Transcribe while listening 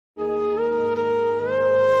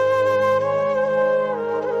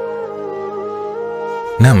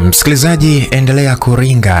Na msikilizaji, endelea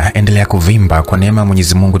kuringa, endelea kuvimba. Kwa neema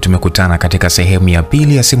Mwenyezi Mungu tumekutana katika sehemu ya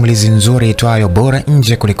pili ya simulizi nzuri itwayo Bora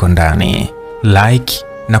nje kuliko ndani. Like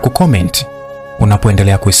na kucomment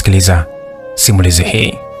unapoendelea kusikiliza simulizi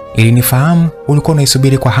hii, ili nifahamu ulikuwa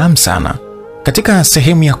unaisubiri kwa hamu sana. Katika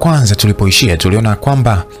sehemu ya kwanza tulipoishia, tuliona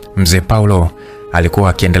kwamba mzee Paulo alikuwa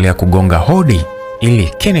akiendelea kugonga hodi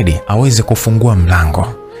ili Kennedy aweze kufungua mlango.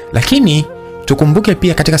 Lakini tukumbuke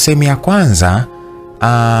pia katika sehemu ya kwanza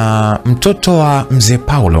mtoto wa mzee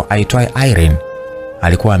Paulo aitwaye Irene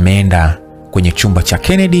alikuwa ameenda kwenye chumba cha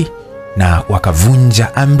Kennedy na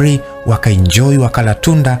wakavunja amri, wakaenjoy, wakala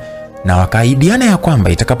tunda na wakaidiana ya kwamba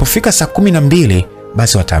itakapofika saa 12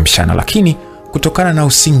 basi wataamshana. Lakini kutokana na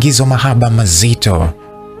usingizi wa mahaba mazito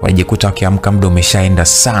wajikuta wakiamka muda umeshaenda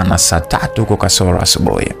sana, saa 3 huko kasoro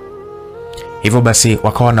asubuhi. Hivyo basi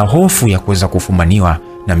wakawa na hofu ya kuweza kufumaniwa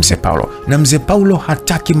na mzee Paulo. Na mzee Paulo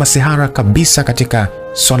hataki masihara kabisa katika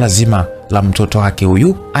swala zima la mtoto wake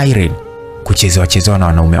huyu Irene kuchezewa na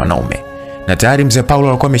wanaume. Na tayari mzee Paulo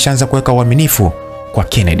alikuwa ameshaanza kuweka uaminifu kwa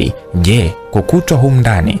Kennedy. Je, kukutwa humu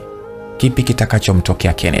ndani kipi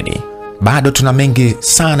kitakachomtokea Kennedy? Bado tuna mengi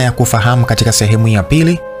sana ya kufahamu katika sehemu ya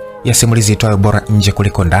pili ya simulizi itwayo Bora nje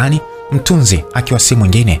kuliko ndani. Mtunzi akiwa si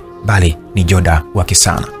mwingine bali ni Joda wa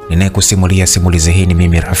Kisana. Ninayekusimulia simulizi hii ni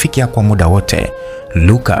mimi rafiki yako kwa muda wote,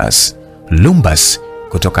 Lucas Lumbas,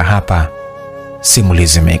 kutoka hapa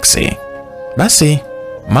Simulizi Mixi. Basi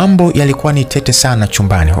mambo yalikuwa ni tete sana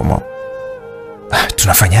chumbani humo.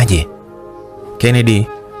 Tunafanyaje? Kennedy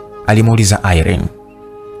alimuuliza Irene.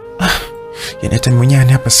 Yaneta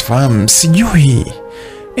mwenyani hapa sifahamu, sijui.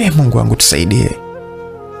 Mungu wangu tusaidie.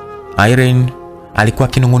 Irene alikuwa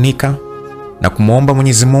kinungunika na kumuomba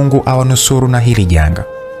Mwenyezi Mungu awanusuru na hili janga.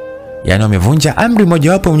 Yaani wamevunja amri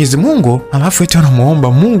moja wapo Mwenyezi Mungu, alafu eti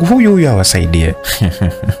wanamuomba Mungu huyu awasaidie.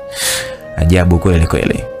 Ajabu kweli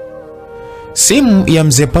kweli. Simu ya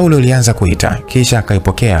mzee Paulo ilianza kuita, kisha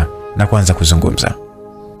akaipokea na kuanza kuzungumza.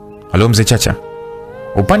 Halo mzee Chacha.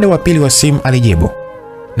 Upande wa pili wa simu alijibu.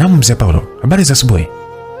 Naam mzee Paulo, habari za asubuhi?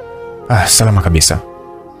 Salama kabisa.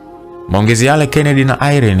 Maongezi yale Kennedy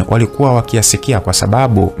na Irene walikuwa wakiasikia kwa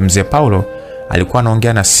sababu mzee Paulo alikuwa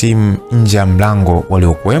anaongea na simu nje ya mlango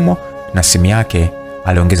waliokuwemo, na simu yake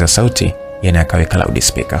aliongeza sauti yana akaweka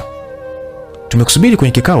loudspeaker. Tumekusubiri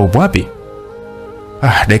kwenye kikao, upo wapi?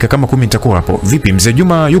 Dakika kama 10 nitakuwa hapo. Vipi mzee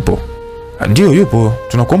Juma yupo? Ndio yupo,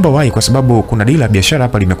 tunakuomba wahi kwa sababu kuna dila biashara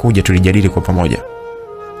hapa limekuja tulijadili kwa pamoja.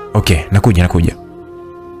 Okay, nakuja.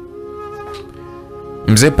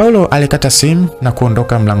 Mzee Paulo alikata simu na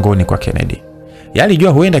kuondoka mlangoni kwa Kennedy.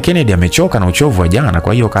 Alijua huenda Kennedy amechoka na uchovu wa jana,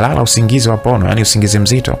 kwa hiyo kalala usingizi wa pono, yani usingizi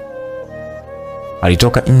mzito.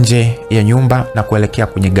 Alitoka nje ya nyumba na kuelekea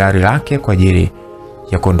kwenye gari lake kwa ajili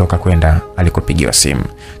ya kuondoka kwenda alikopigiwa simu.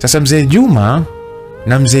 Sasa mzee Juma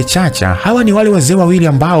na mzee Chacha, hawa ni wale wazee wawili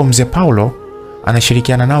ambao mzee Paulo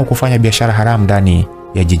anashirikiana nao kufanya biashara haramu ndani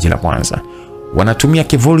ya jiji la Mwanza. Wanatumia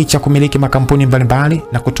kivuli cha kumiliki makampuni mbalimbali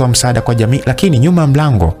na kutoa msaada kwa jamii, lakini nyuma ya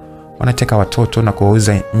mlango wanateka watoto na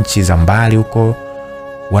kuuza nchi za mbali huko.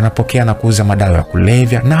 Wanapokea na kuuza madawa ya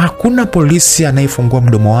kulevya, na hakuna polisi anayefungua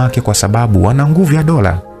mdomo wake kwa sababu wana nguvu ya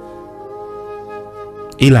dola.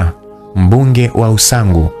 Ila mbunge wa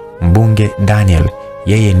Usangu, mbunge Daniel,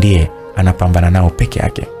 yeye ndiye anapambana nao peke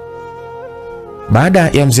yake. Baada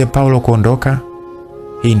ya mzee Paulo kuondoka,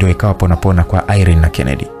 hii ndio ikawa pona kwa Irene na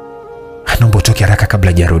Kennedy. Naomba utoke haraka kabla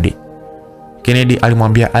hajarudi, Kennedy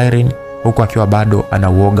alimwambia Irene huku akiwa bado ana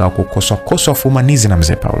uoga wa kukoswa fumanizi na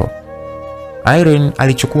mzee Paulo. Irene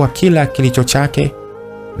alichukua kila kilicho chake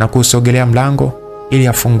na kusogelea mlango ili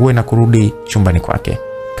afungue na kurudi chumbani kwake.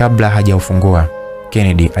 Kabla hajaufungua,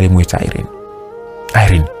 Kennedy alimuita Irene.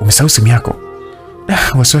 Irene, umesahau simu yako?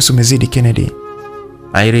 Wasiwasi umezidi Kennedy.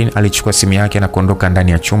 Irene alichukua simu yake na kuondoka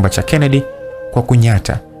ndani ya chumba cha Kennedy kwa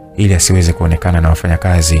kunyata ili asiweze kuonekana na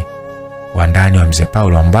wafanyakazi wa ndani wa mzee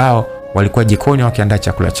Paulo ambao walikuwa jikoni wakiandaa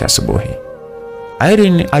chakula cha asubuhi.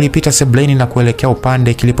 Irene alipita sebuleni na kuelekea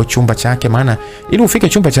upande kilipo chumba chake, maana ili ufike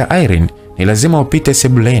chumba cha Irene ni lazima upite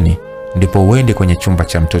sebuleni ndipo uende kwenye chumba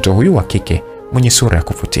cha mtoto huyu wa kike mwenye sura ya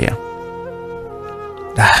kuvutia.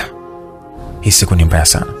 Hii siku ni mbaya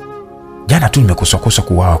sana. Jana tu nimekuswa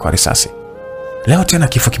kuuawa kwa risasi. Leo tena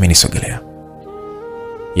kifo kimenisogelea.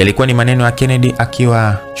 Yalikuwa ni maneno ya Kennedy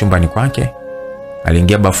akiwa chumbani kwake.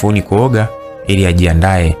 Aliingia bafuni kuoga ili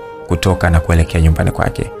ajiandae kutoka na kuelekea nyumbani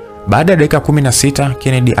kwake. Baada ya dakika 16,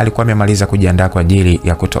 Kennedy alikuwa amemaliza kujiandaa kwa ajili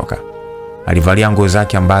ya kutoka. Alivalia nguo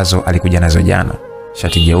zake ambazo alikuja nazo jana,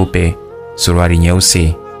 shati jeupe, suruali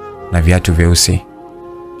nyeusi na viatu vyeusi.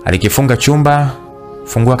 Alikifunga chumba,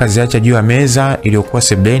 fungua kazi yake juu ya meza iliyokuwa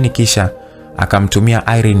sebuleni, kisha akamtumia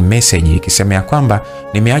Irene message ikisema ya kwamba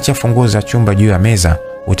nimeacha funguo za chumba juu ya meza,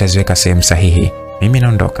 utaziweka sehemu sahihi, mimi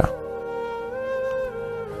naondoka.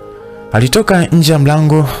 Alitoka nje ya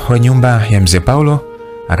mlango wa nyumba ya mzee Paulo,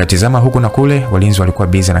 akatizama huku na kule. Walinzi walikuwa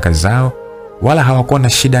busy na kazi zao, wala hawakuwa na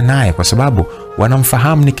shida naye kwa sababu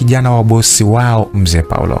wanamfahamu ni kijana wa bosi wao mzee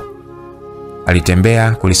Paulo.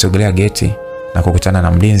 Alitembea kulisogelea geti na kukutana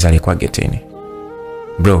na mlinzi aliyekuwa getini.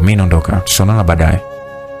 Bro, mimi naondoka, tutaonana baadaye,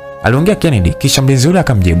 aliongea Kennedy, kisha mlinzi yule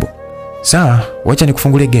akamjibu, sawa, wacha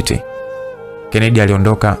nikufungulie geti. Kennedy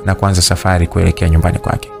aliondoka na kuanza safari kuelekea nyumbani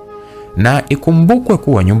kwake. Na ikumbukwe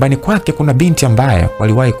kuwa nyumbani kwake kuna binti ambaye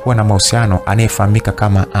waliwahi kuwa na mahusiano anayefahamika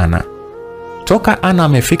kama Anna. Toka Anna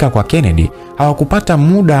amefika kwa Kennedy, hawakupata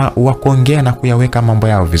muda wa kuongea na kuyaweka mambo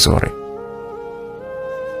yao vizuri.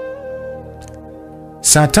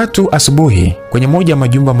 Saa 3 asubuhi kwenye moja ya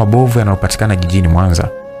majumba mabovu yanayopatikana jijini Mwanza,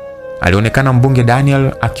 alionekana mbunge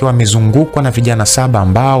Daniel akiwa amezungukwa na vijana 7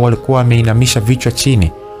 ambao walikuwa wameinamisha vichwa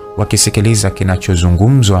chini wakisikiliza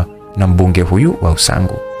kinachozungumzwa na mbunge huyu wa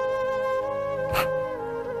Usangu.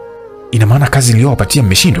 Ina maana kazi iliyowapatia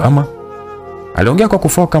mmeshindwa ama? Aliongea kwa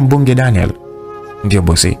kufoka mbunge Daniel. Ndio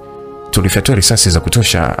bosi, tulifyatua risasi za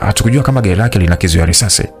kutosha, hatukujua kama gari lake lina kizuia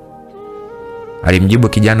risasi, alimjibu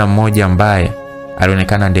kijana mmoja ambaye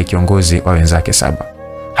alionekana ndiye kiongozi wa wenzake 7.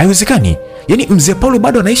 Haiwezekani, yani mzee Paulo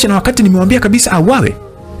bado anaishi na wakati nimemwambia kabisa auawe?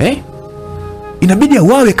 Inabidi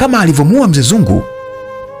auawe kama alivyomuua mzee Zungu.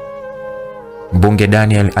 Mbunge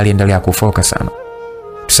Daniel aliendelea kufoka sana.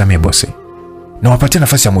 Tusamee bosi, na wapatie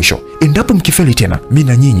nafasi ya mwisho. Endapo mkifeli tena, mimi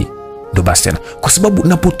na nyinyi ndo basi tena, kwa sababu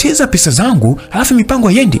napoteza pesa zangu halafu mipango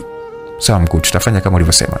haiendi. Sawa mkuu, tutafanya kama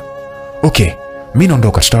ulivyosema. Okay, mimi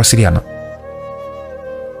naondoka, tutawasiliana.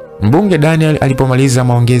 Mbunge Daniel alipomaliza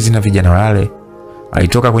maongezi na vijana wale,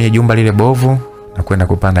 alitoka kwenye jumba lile bovu na kwenda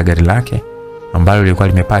kupanda gari lake ambalo lilikuwa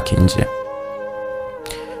limepaki nje.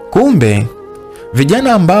 Kumbe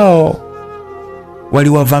vijana ambao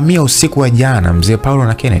waliwavamia usiku wa jana mzee Paulo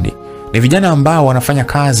na Kennedy ni vijana ambao wanafanya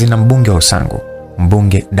kazi na mbunge wa Usangu,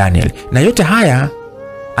 mbunge Daniel. Na yote haya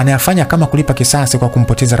anayafanya kama kulipa kisasi kwa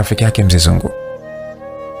kumpoteza rafiki yake mzee Zungu.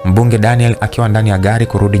 Mbunge Daniel akiwa ndani ya gari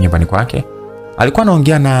kurudi nyumbani kwake, alikuwa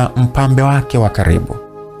anaongea na mpambe wake wa karibu.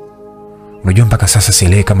 Unajua mpaka sasa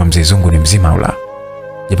sielewi kama mzee Zungu ni mzima au la,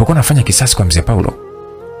 japokuwa anafanya kisasi kwa mzee Paulo.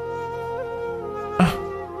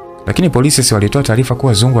 Lakini polisi si walitoa taarifa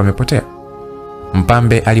kuwa Zungu amepotea?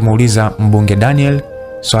 Mpambe alimuuliza mbunge Daniel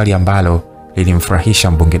swali ambalo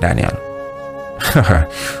lilimfurahisha mbunge Daniel.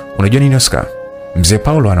 Unajua nini Oscar? Mzee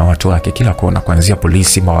Paulo ana watu wake kila kona, kuanzia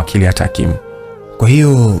polisi, mawakili hata hakimu. Kwa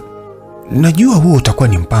hiyo najua huo utakuwa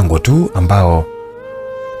ni mpango tu ambao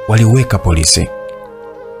waliweka polisi,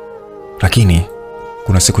 lakini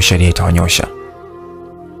kuna siku sheria itawanyosha.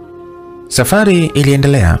 Safari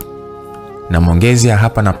iliendelea na maongezi ya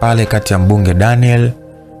hapa na pale kati ya mbunge Daniel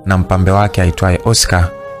na mpambe wake aitwaye Oscar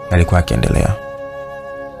yalikuwa yakiendelea.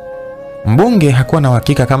 Mbunge hakuwa na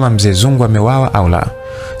uhakika kama mzee Zungu amewawa au la.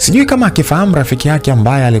 Sijui kama akifahamu rafiki yake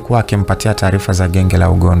ambaye alikuwa akimpatia taarifa za genge la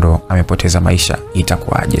Ugondo amepoteza maisha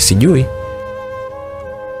itakuwaje, sijui.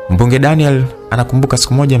 Mbunge Daniel anakumbuka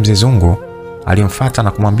siku moja mzee Zungu alimfuata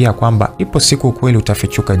na kumwambia kwamba ipo siku ukweli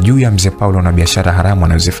utafichuka juu ya mzee Paulo na biashara haramu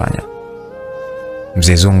anazozifanya.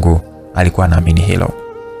 Mzee Zungu alikuwa anaamini hilo.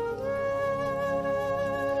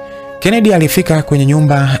 Kennedy alifika kwenye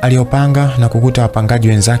nyumba aliyopanga na kukuta wapangaji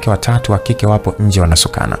wenzake 3 wa kike wapo nje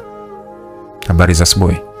wanasukana. Habari za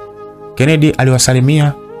asubuhi. Kennedy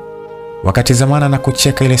aliwasalimia, wakatizamana na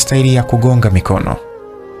kucheka ile staili ya kugonga mikono.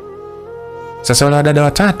 Sasa wale wadada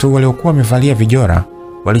 3 waliokuwa wamevalia vijora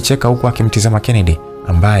walicheka huku akimtizama Kennedy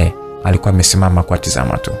ambaye alikuwa amesimama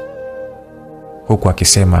kuatizama tu, huku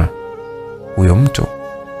akisema huyo mtu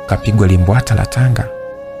kapigwa limbwata la tanga.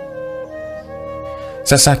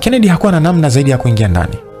 Sasa Kennedy hakuwa na namna zaidi ya kuingia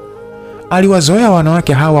ndani. Aliwazoea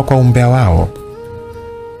wanawake hawa kwa umbea wao,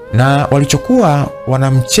 na walichokuwa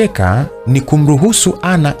wanamcheka ni kumruhusu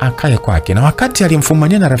Anna akae kwake, na wakati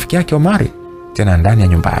alimfumania na rafiki yake Omari tena ndani ya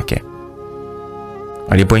nyumba yake.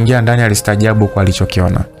 Alipoingia ndani alistaajabu kwa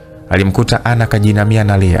alichokiona. Alimkuta Anna kajinamia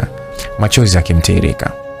na lia, machozi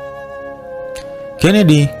yakimtiririka.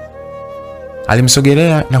 Kennedy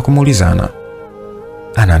alimsogelea na kumuuliza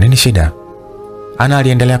Anna, nini shida? Anna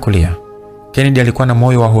aliendelea kulia. Kennedy alikuwa na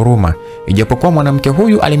moyo wa huruma, ijapokuwa mwanamke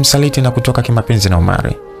huyu alimsaliti na kutoka kimapenzi na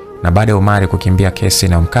Omari. Na baada ya Omari kukimbia kesi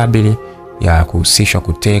na mkabili ya kuhusishwa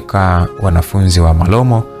kuteka wanafunzi wa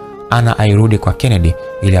Malomo, Anna airudi kwa Kennedy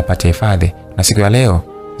ili apate hifadhi, na siku ya leo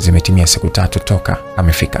zimetimia siku 3 toka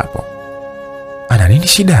amefika hapo. Anna, nini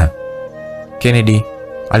shida? Kennedy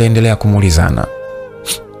aliendelea kumuuliza Anna.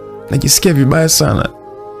 Najisikia vibaya sana.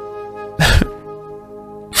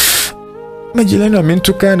 Majirani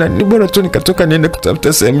wamenitukana, ni bora tu nikatoka niende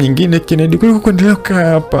kutafuta sehemu nyingine Kennedy, kuliko kuendelea kukaa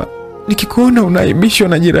hapa. Nikikuona unaibishwa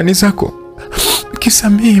na jirani zako kisa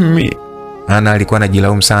mimi. Ana alikuwa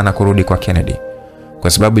anajilaumu sana kurudi kwa Kennedy, kwa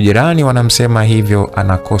sababu jirani wanamsema hivyo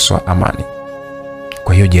anakoswa amani.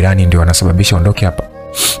 Kwa hiyo jirani ndio wanasababisha ondoke hapa?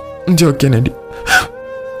 Ndio Kennedy.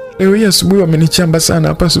 Leo hii asubuhi wamenichamba sana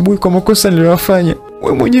hapa asubuhi kwa makosa niliyofanya.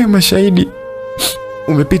 Wewe mwenyewe mashahidi.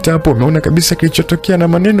 Umepita hapo umeona kabisa kilichotokea na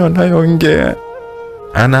maneno anayoongea.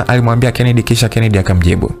 Ana alimwambia Kennedy, kisha Kennedy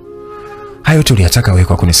akamjibu, hayo tuliyataka wewe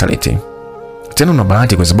kwa kunisaliti. Tena una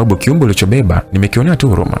bahati kwa sababu kiumbe ulichobeba nimekionea tu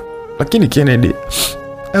huruma. Lakini Kennedy,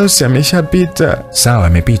 Elsie ameshapita. Sawa,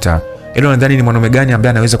 amepita. Ilo nadhani ni mwanaume gani ambaye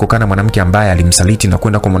anaweza kukana mwanamke ambaye alimsaliti na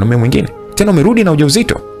kwenda kwa mwanaume mwingine? Tena umerudi na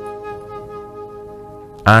ujauzito.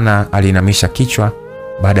 Ana alinamisha kichwa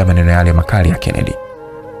baada ya maneno yale makali ya Kennedy.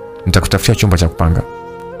 Nitakutafutia chumba cha kupanga.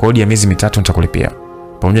 Kodi ya miezi 3 nitakulipia.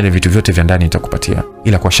 Pamoja na vitu vyote vya ndani nitakupatia,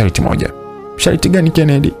 ila kwa sharti moja. Sharti gani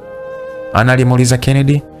Kennedy? Ana alimuuliza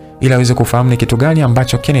Kennedy ili aweze kufahamu ni kitu gani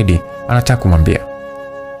ambacho Kennedy anataka kumwambia.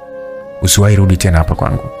 Usiwahi rudi tena hapa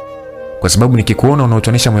kwangu, kwa sababu nikikuona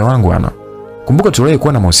unaotonesha moyo wangu Ana. Kumbuka tuliwahi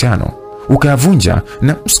kuwa na mahusiano, ukayavunja.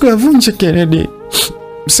 Na usikuyavunje Kennedy.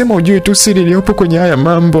 Msema ujue tu siri iliyopo kwenye haya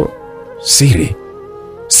mambo. Siri?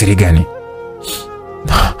 Siri gani?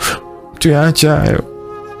 Tuyaacha hayo.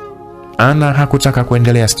 Ana hakutaka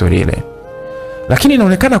kuendelea story ile. Lakini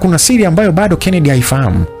inaonekana kuna siri ambayo bado Kennedy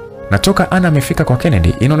haifahamu. Natoka Ana amefika kwa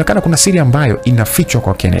Kennedy, inaonekana kuna siri ambayo inafichwa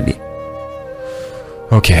kwa Kennedy.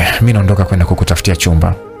 Okay, mimi naondoka kwenda kukutafutia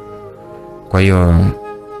chumba. Kwa hiyo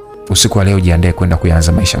usiku wa leo jiandae kwenda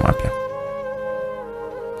kuanza maisha mapya.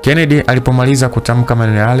 Kennedy alipomaliza kutamka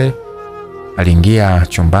maneno yale, aliingia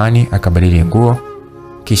chumbani akabadili nguo,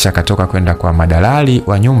 kisha akatoka kwenda kwa madalali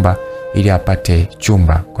wa nyumba ili apate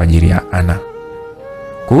chumba kwa ajili ya Ana.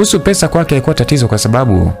 Kuhusu pesa kwake haikuwa tatizo, kwa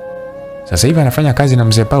sababu sasa hivi anafanya kazi na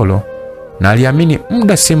mzee Paulo na aliamini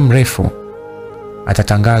muda si mrefu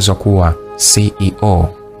atatangazwa kuwa CEO,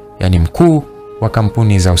 yani mkuu wa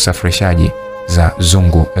kampuni za usafirishaji za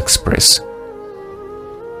Zungu Express.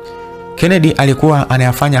 Kennedy alikuwa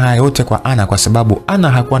anayafanya haya yote kwa Ana kwa sababu Ana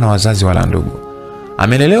hakuwa na wazazi wala ndugu.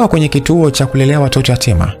 Amelelewa kwenye kituo cha kulelea watoto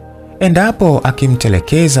yatima. Endapo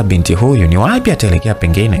akimtelekeza binti huyu, ni wapi ataelekea?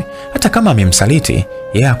 Pengine hata kama amemsaliti,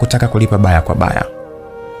 yeye hakutaka kulipa baya kwa baya.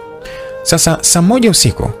 Sasa saa 1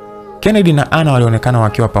 usiku, Kennedy na Ana walionekana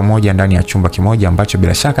wakiwa pamoja ndani ya chumba kimoja ambacho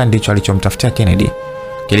bila shaka ndicho alichomtafutia Kennedy.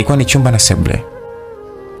 Kilikuwa ni chumba na sebule.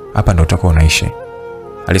 Hapa ndo utakuwa unaishi,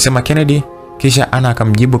 alisema Kennedy, kisha Ana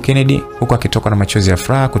akamjibu Kennedy huku akitoka na machozi ya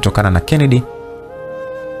furaha kutokana na Kennedy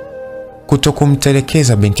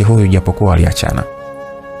kutokumtelekeza binti huyu japokuwa waliachana.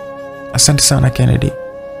 Asante sana Kennedy.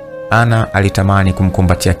 Ana alitamani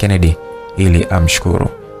kumkumbatia Kennedy ili amshukuru,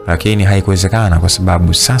 lakini haikuwezekana kwa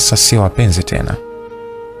sababu sasa sio wapenzi tena.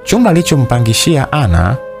 Chumba alichompangishia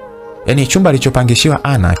Ana, yani chumba alichopangishiwa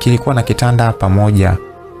Ana kilikuwa na kitanda pamoja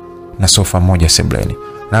na sofa moja sebuleni.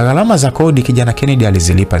 Na gharama za kodi kijana Kennedy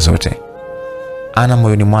alizilipa zote. Ana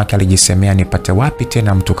moyoni mwake alijisemea, nipate wapi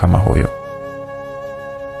tena mtu kama huyo?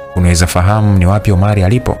 Unaweza fahamu ni wapi Omari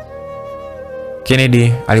alipo?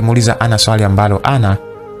 Kennedy alimuuliza Ana swali ambalo Ana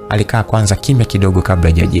alikaa kwanza kimya kidogo kabla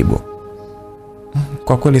hajajibu.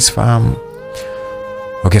 Kwa kweli sifahamu.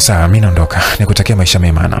 Okay, sawa, mimi naondoka. Nikutakia maisha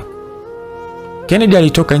mema Ana. Kennedy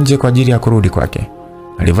alitoka nje kwa ajili ya kurudi kwake.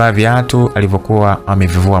 Alivaa viatu alivyokuwa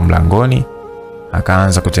amevivua mlangoni,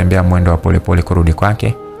 akaanza kutembea mwendo wa polepole kurudi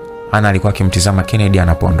kwake. Ana alikuwa akimtizama Kennedy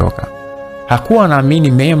anapoondoka. Hakuwa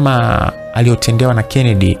anaamini mema aliyotendewa na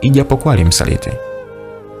Kennedy ijapokuwa alimsaliti.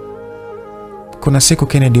 Kuna siku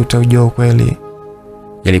Kennedy utajua ukweli.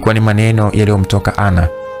 Yalikuwa ni maneno yaliyomtoka Ana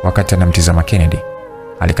wakati anamtizama Kennedy.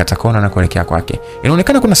 Alikata kona na kuelekea kwake.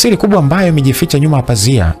 Inaonekana kuna siri kubwa ambayo imejificha nyuma ya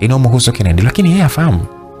pazia inayomhusu Kennedy, lakini yeye hafahamu.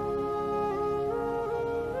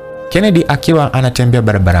 Kennedy akiwa anatembea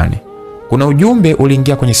barabarani, kuna ujumbe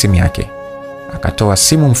uliingia kwenye simu yake. Akatoa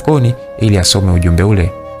simu mfukoni ili asome ujumbe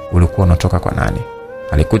ule ulikuwa unatoka kwa nani.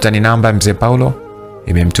 Alikuta ni namba ya mzee Paulo,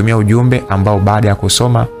 imemtumia ujumbe ambao baada ya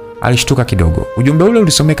kusoma alishtuka kidogo. Ujumbe ule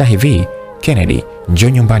ulisomeka hivi: Kennedy, njoo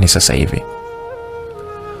nyumbani sasa hivi.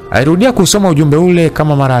 Alirudia kusoma ujumbe ule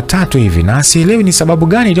kama mara 3 hivi na asielewi ni sababu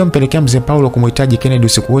gani iliyompelekea mzee Paulo kumhitaji Kennedy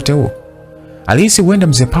usiku wote huo. Alihisi huenda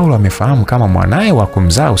mzee Paulo amefahamu kama mwanae wa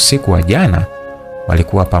kumzaa usiku wa jana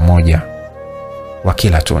walikuwa pamoja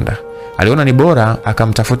wakila tunda. Aliona ni bora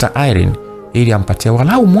akamtafuta Irene ili ampatie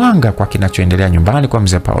walau mwanga kwa kinachoendelea nyumbani kwa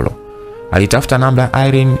mzee Paulo. Alitafuta namba ya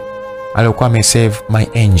Irene aliyokuwa amesave my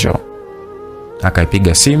angel.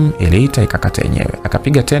 Akaipiga simu, iliita ikakata yenyewe.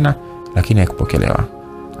 Akapiga tena lakini haikupokelewa.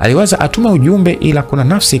 Aliwaza atume ujumbe, ila kuna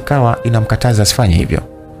nafsi ikawa inamkataza asifanye hivyo.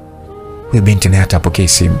 Huyu binti naye atapokea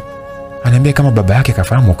simu, anaambia kama baba yake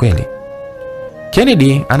kafahamu kweli.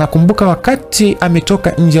 Kennedy anakumbuka wakati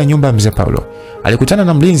ametoka nje ya nyumba ya mzee Paulo, alikutana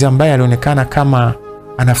na mlinzi ambaye alionekana kama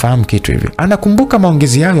anafahamu kitu hivi. Anakumbuka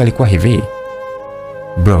maongezi yao yalikuwa hivi: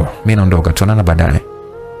 "Bro, mimi naondoka, tuonana baadaye."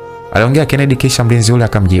 Aliongea Kennedy, kisha mlinzi ule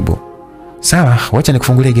akamjibu, "Sawa, wacha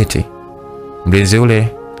nikufungulie geti." Mlinzi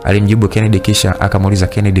ule alimjibu Kennedy, kisha akamuuliza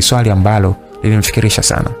Kennedy swali ambalo lilimfikirisha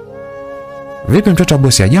sana. "Vipi mtoto wa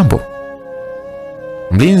bosi, ajambo?"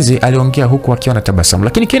 Mlinzi aliongea huku akiwa na tabasamu,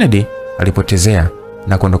 lakini Kennedy alipotezea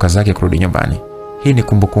na kuondoka zake kurudi nyumbani. Hii ni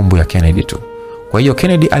kumbukumbu ya Kennedy tu. Kwa hiyo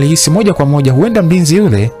Kennedy alihisi moja kwa moja huenda mlinzi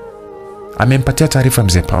yule amempatia taarifa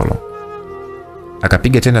mzee Paulo.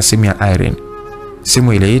 Akapiga tena simu ya Irene.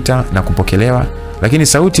 Simu iliita na kupokelewa, lakini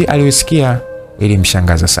sauti aliyosikia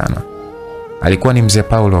ilimshangaza sana. Alikuwa ni mzee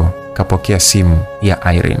Paulo kapokea simu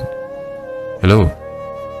ya Irene. "Hello."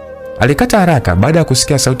 Alikata haraka baada ya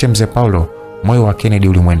kusikia sauti ya mzee Paulo. Moyo wa Kennedy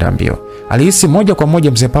ulimwenda mbio. Alihisi moja kwa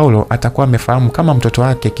moja mzee Paulo atakuwa amefahamu kama mtoto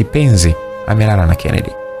wake kipenzi amelala na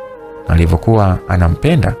Kennedy. Alivyokuwa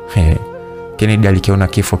anampenda, Kennedy alikiona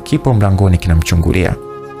kifo kipo mlangoni kinamchungulia.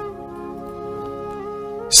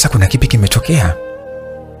 Sasa kuna kipi kimetokea?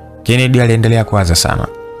 Kennedy aliendelea kuwaza sana.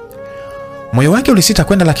 Moyo wake ulisita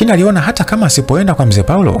kwenda, lakini aliona hata kama asipoenda kwa mzee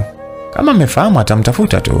Paulo, kama amefahamu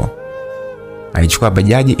atamtafuta tu. Alichukua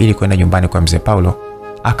bajaji ili kwenda nyumbani kwa mzee Paulo,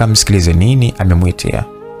 akamsikilize nini amemuitia.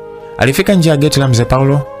 Alifika nje ya geti la mzee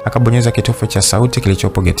Paulo, akabonyeza kitufe cha sauti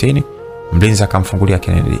kilichopo getini. Mlinzi akamfungulia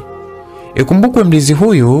Kennedy. Ikumbukwe mlinzi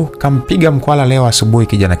huyu kampiga mkwala leo asubuhi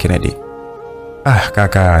kijana Kennedy.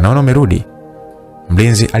 Kaka, naona umerudi."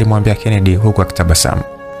 Mlinzi alimwambia Kennedy huku akitabasamu.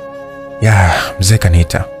 "Ya, mzee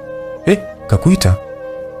kaniita." Kakuita?"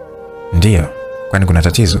 "Ndiyo, kwani kuna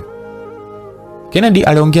tatizo?" Kennedy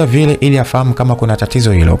aliongea vile ili afahamu kama kuna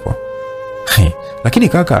tatizo lilopo. "Lakini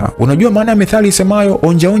kaka, unajua maana ya methali isemayo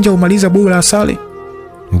onja onja umaliza buyu la asali?"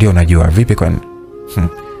 "Ndio najua, vipi kwani?"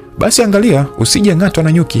 "Basi angalia usije ng'atwa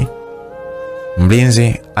na nyuki."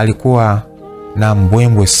 Mlinzi alikuwa na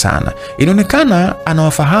mbwembwe sana. Inaonekana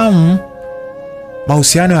anawafahamu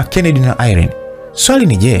mahusiano ya Kennedy na Irene. Swali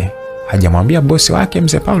ni je, hajamwambia bosi wake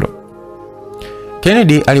mzee Paulo?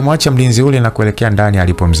 Kennedy alimwacha mlinzi ule na kuelekea ndani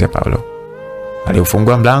alipo mzee Paulo.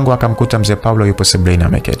 Alifungua mlango akamkuta mzee Paulo yupo sebuleni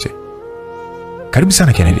ameketi. "Karibu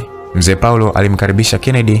sana Kennedy." Mzee Paulo alimkaribisha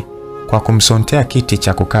Kennedy kwa kumsontea kiti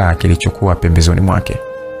cha kukaa kilichokuwa pembezoni mwake.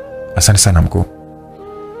 "Asante sana mkuu."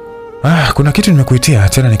 Kuna kitu nimekuitia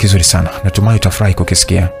tena ni kizuri sana. Natumai utafurahi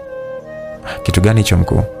kukisikia." "Kitu gani hicho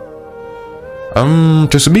mkuu?"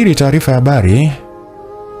 Tusubiri taarifa ya habari.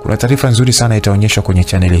 Kuna taarifa nzuri sana itaonyeshwa kwenye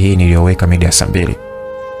chaneli hii niliyoweka mida ya saa 2.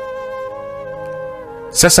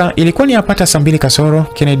 Sasa ilikuwa ni yapata saa 2 kasoro.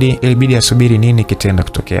 Kennedy ilibidi asubiri nini kitenda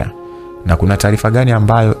kutokea na kuna taarifa gani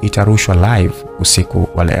ambayo itarushwa live usiku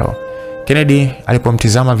wa leo. Kennedy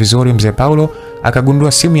alipomtizama vizuri mzee Paulo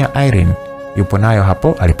akagundua simu ya Irene yupo nayo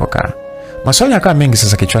hapo alipokaa. Maswali yakawa mengi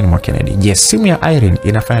sasa kichwani mwa Kennedy. Je, simu ya Irene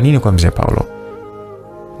inafanya nini kwa mzee Paulo?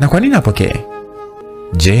 Na kwa nini apokee?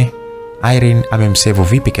 Je, Irene amemsave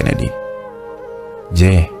vipi Kennedy?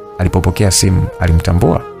 Je, alipopokea simu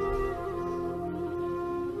alimtambua?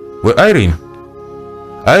 "We Irene!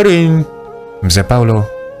 Irene!" Mzee Paulo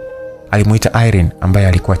alimuita Irene ambaye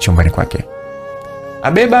alikuwa chumbani kwake.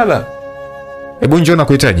 "Abe baba, hebu njoo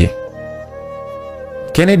nakuhitaji."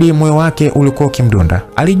 Kennedy moyo wake ulikuwa ukimdunda.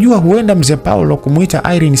 Alijua huenda mzee Paulo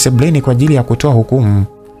kumuita Irene sebuleni kwa ajili ya kutoa hukumu.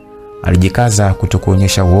 Alijikaza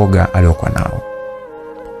kutokuonyesha uoga aliokuwa nao.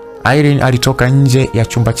 Irene alitoka nje ya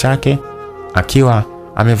chumba chake akiwa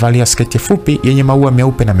amevalia sketi fupi yenye maua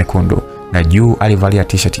meupe na mekundu na juu alivalia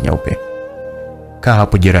t-shirt nyeupe. "Kaa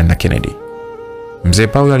hapo jirani na Kennedy." Mzee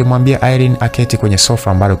Paulo alimwambia Irene aketi kwenye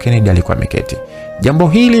sofa ambalo Kennedy alikuwa ameketi. Jambo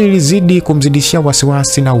hili lilizidi kumzidishia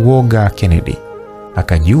wasiwasi na uoga Kennedy.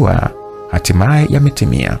 Akajua hatimaye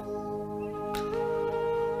yametimia.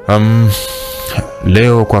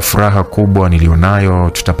 Leo kwa furaha kubwa nilionayo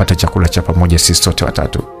tutapata chakula cha pamoja sisi sote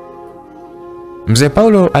watatu." Mzee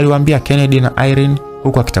Paulo aliwaambia Kennedy na Irene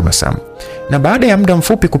huku akitabasamu. Na baada ya muda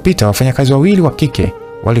mfupi kupita, wafanyakazi wawili wa kike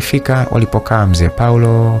walifika walipokaa mzee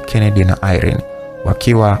Paulo, Kennedy na Irene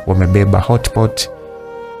wakiwa wamebeba hotpot,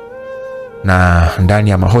 na ndani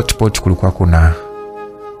ya hotpot kulikuwa kuna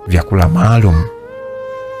vyakula maalum.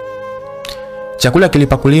 Chakula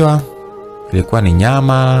kilipakuliwa, ilikuwa ni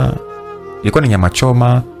nyama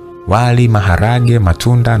choma, wali, maharage,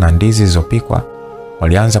 matunda na ndizi zilizopikwa.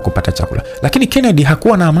 Walianza kupata chakula. Lakini Kennedy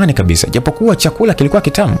hakuwa na amani kabisa. Japokuwa chakula kilikuwa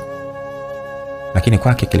kitamu, lakini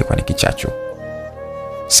kwake kilikuwa ni kichachu.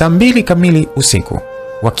 Saa 2 kamili usiku,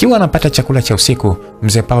 Wakiwa wanapata chakula cha usiku,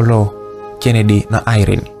 mzee Paulo, Kennedy na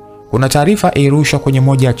Irene, kuna taarifa irushwa kwenye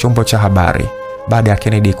moja ya chombo cha habari. Baada ya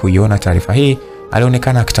Kennedy kuiona taarifa hii,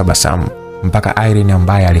 alionekana akitabasamu, mpaka Irene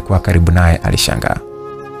ambaye alikuwa karibu naye alishangaa.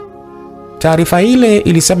 Taarifa ile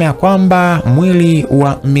ilisema ya kwamba mwili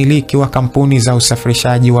wa mmiliki wa kampuni za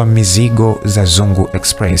usafirishaji wa mizigo za Zungu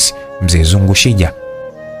Express, mzee Zungu Shija,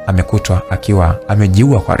 amekutwa akiwa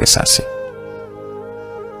amejiua kwa risasi.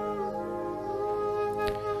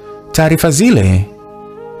 Taarifa zile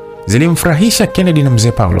zilimfurahisha Kennedy na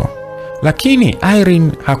mzee Paulo, lakini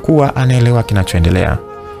Irene hakuwa anaelewa kinachoendelea.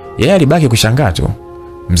 Yeye alibaki kushangaa tu.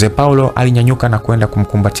 Mzee Paulo alinyanyuka na kwenda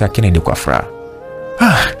kumkumbatia Kennedy kwa furaha.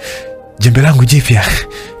 Jembe langu jipya,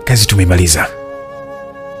 kazi tumemaliza.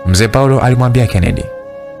 Mzee Paulo alimwambia Kennedy.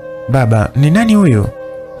 Baba, ni nani huyu?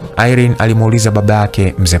 Irene alimuuliza baba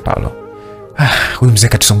yake mzee Paulo. Huyu mzee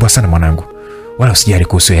katusumbua sana mwanangu. Wala usijali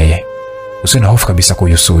kuhusu yeye. Usiwe na hofu kabisa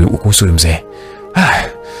kuhusu huyu mzee.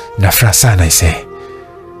 Na furaha sana ise.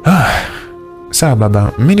 Sawa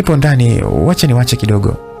baba, mimi nipo ndani, wache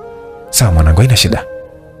kidogo. Sawa mwanangu, haina shida.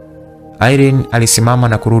 Irene alisimama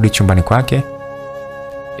na kurudi chumbani kwake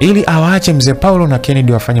ili awaache mzee Paulo na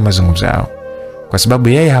Kennedy wafanye mazungumzo yao, kwa sababu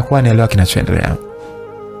yeye hakuwa anaelewa kinachoendelea.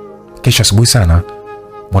 Kesho asubuhi sana,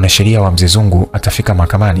 mwanasheria wa mzee Zungu atafika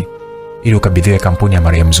mahakamani ili ukabidhiwe kampuni ya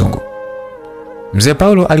marehemu Zungu. Mzee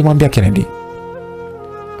Paulo alimwambia Kennedy.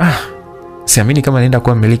 Siamini kama naenda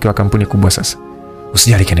kuwa mmiliki wa kampuni kubwa sasa.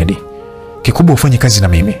 Usijali Kennedy. Kikubwa ufanye kazi na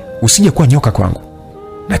mimi. Usije kuwa nyoka kwangu.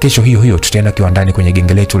 Na kesho hiyo tutaenda kiwandani kwenye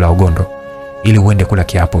genge letu la Ugondo ili uende kula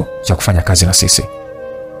kiapo cha kufanya kazi na sisi.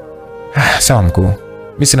 Sawa mkuu.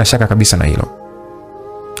 Mimi sina shaka kabisa na hilo.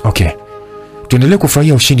 Okay. Tuendelee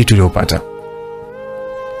kufurahia ushindi tuliopata.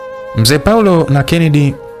 Mzee Paulo na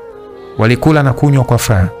Kennedy walikula na kunywa kwa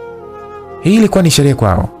furaha. Hii ilikuwa ni sherehe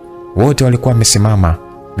kwao. Wote walikuwa wamesimama,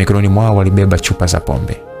 mikononi mwao walibeba chupa za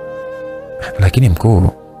pombe. Lakini mkuu,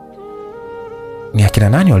 ni akina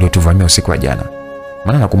nani waliotuvamia usiku wa jana?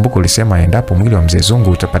 Maana nakumbuka ulisema endapo mwili wa mzee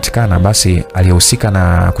Zungu utapatikana basi aliyehusika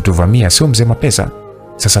na kutuvamia sio mzee Mapesa.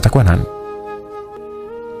 Sasa atakuwa nani?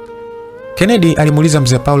 Kennedy alimuuliza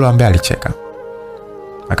mzee Paulo ambaye alicheka.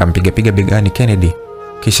 Akampiga begani Kennedy,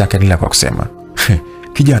 kisha akaendelea kwa kusema,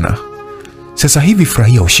 kijana, sasa hivi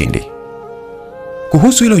furahia ushindi.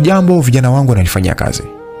 Kuhusu hilo jambo vijana wangu wananifanyia kazi.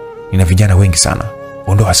 Nina vijana wengi sana.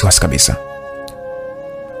 Ondoa wasiwasi kabisa.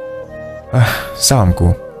 Sawa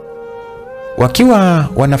mkuu. Wakiwa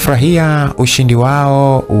wanafurahia ushindi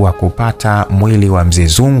wao wa kupata mwili wa mzee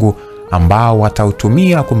Zungu ambao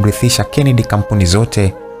watautumia kumrithisha Kennedy kampuni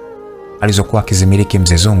zote alizokuwa akizimiliki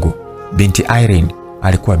mzee Zungu, binti Irene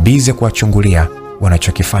alikuwa bize kuwachungulia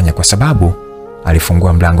wanachokifanya, kwa sababu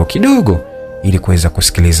alifungua mlango kidogo ili kuweza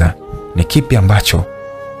kusikiliza ni kipi ambacho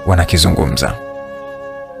wanakizungumza.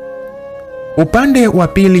 Upande wa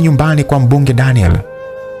pili nyumbani kwa mbunge Daniel,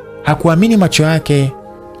 hakuamini macho yake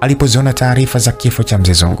alipoziona taarifa za kifo cha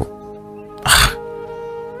mzee Zungu.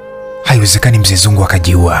 Haiwezekani mzee Zungu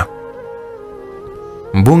akajiua.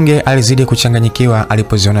 Mbunge alizidi kuchanganyikiwa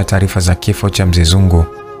alipoziona taarifa za kifo cha mzee Zungu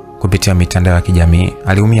kupitia mitandao ya kijamii.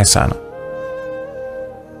 Aliumia sana.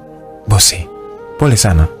 Bosi, pole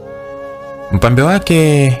sana. Mpambe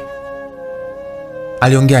wake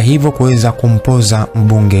aliongea hivyo kuweza kumpoza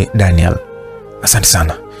mbunge Daniel. Asante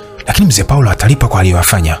sana. Lakini mzee Paulo atalipa kwa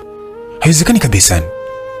aliyofanya. Haiwezekani kabisa.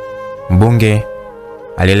 Mbunge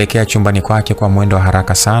alielekea chumbani kwake kwa mwendo wa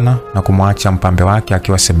haraka sana na kumwacha mpambe wake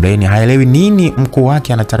akiwa sebuleni, haelewi nini mkuu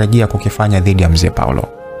wake anatarajia kukifanya dhidi ya mzee Paulo.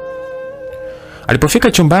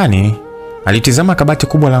 Alipofika chumbani, alitizama kabati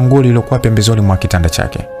kubwa la nguo lililokuwa pembezoni mwa kitanda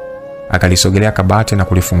chake. Akalisogelea kabati na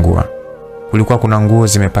kulifungua. Kulikuwa kuna nguo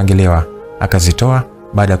zimepangiliwa. Akazitoa.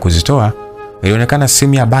 Baada ya kuzitoa, ilionekana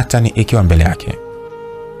simu ya batani ikiwa mbele yake.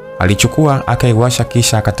 Alichukua, akaiwasha,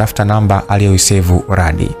 kisha akatafuta namba aliyoisevu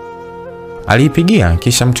radi. Aliipigia,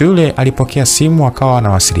 kisha mtu yule alipokea simu, akawa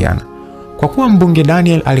wanawasiliana. Kwa kuwa mbunge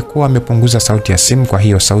Daniel alikuwa amepunguza sauti ya simu, kwa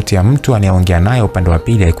hiyo sauti ya mtu anayeongea naye upande wa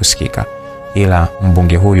pili haikusikika, ila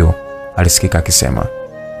mbunge huyo alisikika akisema,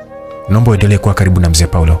 "Naomba uendelee kuwa karibu na mzee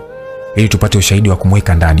Paulo ili tupate ushahidi wa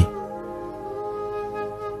kumweka ndani."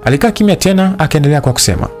 Alikaa kimya tena, akaendelea kwa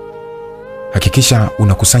kusema, "Hakikisha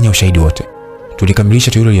unakusanya ushahidi wote.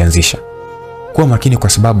 Tulikamilisha tulilolianzisha. Kuwa makini kwa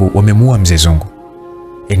sababu wamemuua mzee Zungu.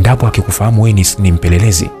 Endapo akikufahamu wewe ni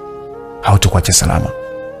mpelelezi, hautokuacha salama."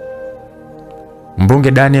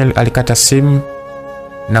 Mbunge Daniel alikata simu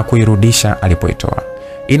na kuirudisha alipoitoa.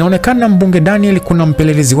 Inaonekana mbunge Daniel kuna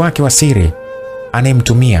mpelelezi wake wa siri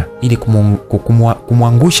anayemtumia ili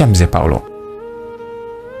kumwangusha mzee Paulo.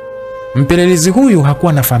 Mpelelezi huyu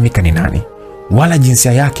hakuwa anafahamika ni nani, wala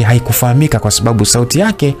jinsia yake haikufahamika kwa sababu sauti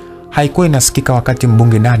yake haikuwa inasikika wakati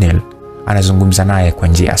mbunge Daniel anazungumza naye kwa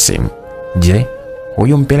njia ya simu. Je,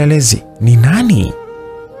 huyu mpelelezi ni nani?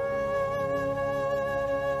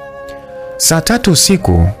 Saa 3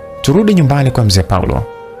 usiku turudi nyumbani kwa mzee Paulo.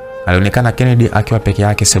 Alionekana Kennedy akiwa peke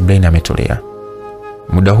yake sebuleni ametulia.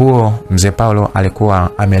 Muda huo mzee Paulo alikuwa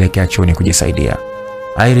ameelekea chuoni kujisaidia.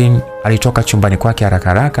 Irene alitoka chumbani kwake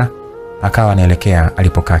haraka akawa anaelekea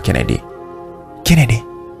alipokaa Kennedy. Kennedy,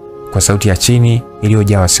 kwa sauti ya chini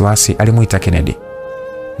iliyojaa wasiwasi alimuita Kennedy.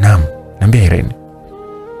 Naam, niambia Irene.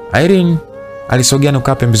 Irene alisogea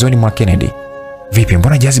nuka pembezoni mwa Kennedy. Vipi,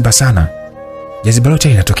 mbona jaziba sana? Jaziba lote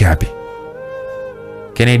linatokea wapi?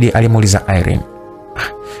 Kennedy alimuuliza Irene.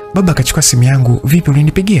 Baba akachukua simu yangu. Vipi,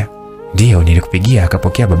 ulinipigia? Ndio, nilikupigia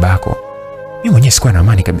akapokea babako. Mimi mwenyewe sikuwa na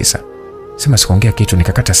amani kabisa. Sema sikuongea kitu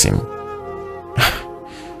nikakata simu.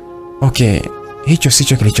 Okay, hicho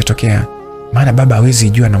sicho kilichotokea. Maana baba hawezi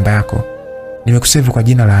jua namba yako. Nimekusave kwa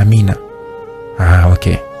jina la Amina.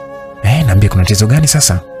 Okay. Niambie kuna tatizo gani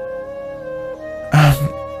sasa?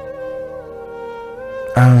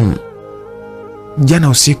 Jana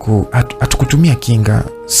usiku hatukutumia kinga.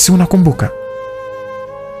 Si unakumbuka?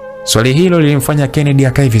 Swali hilo lilimfanya Kennedy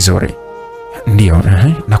akae vizuri. Ndio,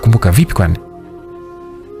 nakumbuka. Vipi kwani?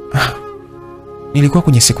 Nilikuwa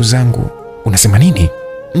kwenye siku zangu. Unasema nini?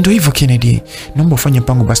 Ndio hivyo Kennedy. Naomba ufanye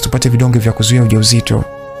mpango basi tupate vidonge vya kuzuia ujauzito.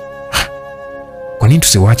 Kwa nini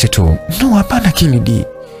tusiwache tu? No, hapana Kennedy.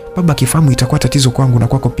 Baba akifahamu itakuwa tatizo kwangu na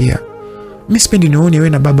kwako pia. Mimi sipendi nione wewe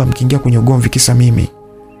na baba mkiingia kwenye ugomvi kisa mimi.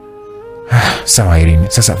 Sawa Irene.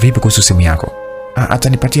 Sasa vipi kuhusu simu yako?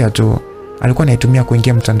 Atanipatia tu. Alikuwa anaitumia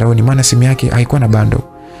kuingia mtandaoni maana simu yake haikuwa na bando.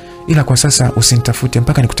 Ila kwa sasa usinitafute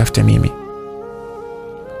mpaka nikutafute mimi.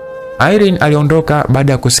 Irene aliondoka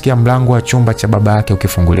baada ya kusikia mlango wa chumba cha baba yake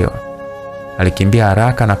ukifunguliwa. Alikimbia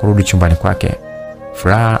haraka na kurudi chumbani kwake.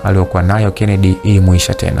 Furaha aliyokuwa nayo Kennedy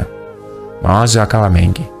ilimuisha tena. Mawazo yakawa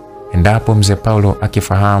mengi. Endapo mzee Paulo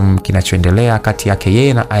akifahamu kinachoendelea kati yake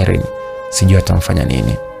yeye na Irene, sijui atamfanya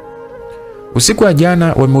nini. Usiku wa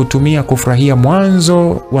jana wameutumia kufurahia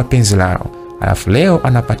mwanzo wa penzi lao. Alafu leo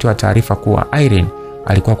anapatiwa taarifa kuwa Irene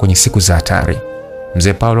alikuwa kwenye siku za hatari.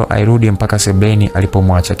 Mzee Paulo airudi mpaka sebuleni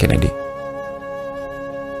alipomwacha Kennedy.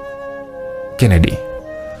 Kennedy,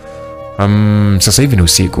 sasa hivi ni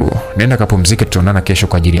usiku. Nenda kapumzike, tutaonana kesho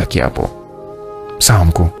kwa ajili ya kiapo. Sawa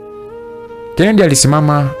mkuu. Kennedy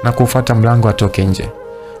alisimama na kufuata mlango atoke nje.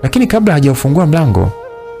 Lakini kabla hajaufungua mlango,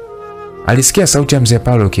 alisikia sauti ya mzee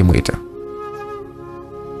Paulo ikimuita.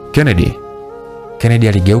 Kennedy. Kennedy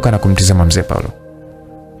aligeuka na kumtizama mzee Paulo.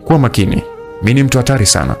 Kuwa makini, mimi ni mtu hatari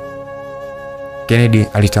sana. Kennedy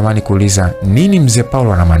alitamani kuuliza nini mzee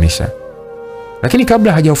Paulo anamaanisha. Lakini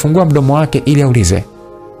kabla hajaufungua mdomo wake ili aulize,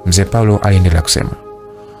 mzee Paulo aliendelea kusema,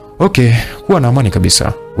 okay, kuwa na amani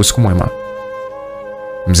kabisa. Usiku mwema.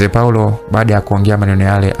 Mzee Paulo baada ya kuongea maneno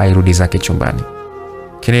yale airudi zake chumbani.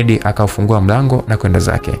 Kennedy akaufungua mlango na kwenda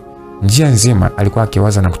zake. Njia nzima alikuwa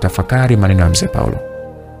akiwaza na kutafakari maneno ya mzee Paulo.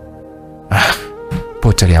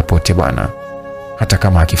 Pote ya pote bwana, hata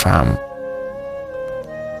kama akifahamu.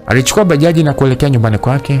 Alichukua bajaji na kuelekea nyumbani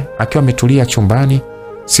kwake. Akiwa ametulia chumbani,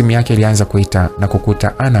 simu yake ilianza kuita na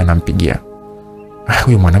kukuta Ana anampigia.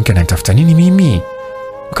 Huyu mwanamke ananitafuta nini mimi?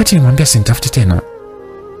 Wakati nimwambia sinitafute tena.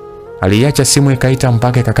 Aliacha simu ikaita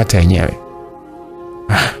mpaka ikakata yenyewe.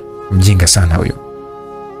 Mjinga sana huyo.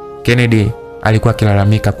 Kennedy alikuwa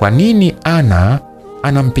akilalamika kwa nini Ana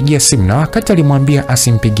anampigia simu na wakati alimwambia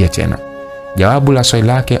asimpigie tena. Jawabu la swali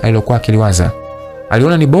lake alilokuwa akiliwaza,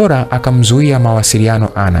 aliona ni bora akamzuia mawasiliano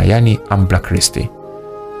Ana, yani amblacklist.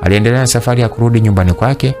 Aliendelea na safari ya kurudi nyumbani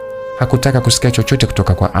kwake. Hakutaka kusikia chochote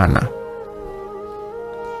kutoka kwa Ana.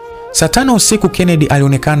 Saa 5 usiku Kennedy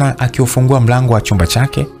alionekana akiufungua mlango wa chumba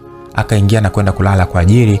chake, akaingia na kwenda kulala kwa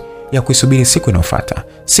ajili ya kuisubiri siku inayofuata,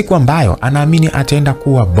 siku ambayo anaamini ataenda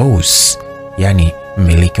kuwa boss, yani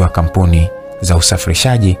mmiliki wa kampuni za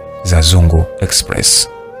usafirishaji za Zungu Express.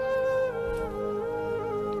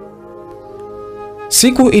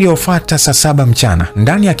 Siku iliyofuata saa 7 mchana,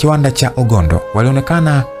 ndani ya kiwanda cha Ogondo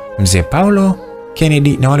walionekana mzee Paulo,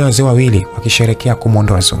 Kennedy na wale wazee wawili wakisherehekea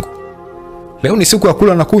kumuondoa Zungu. Leo ni siku ya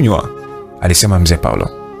kula na kunywa, alisema mzee Paulo.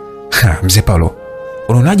 Mzee Paulo,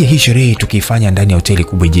 unaonaje hii sherehe tukiifanya ndani ya hoteli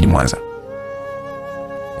kubwa jijini Mwanza?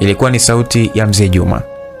 Ilikuwa ni sauti ya mzee Juma,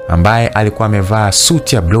 ambaye alikuwa amevaa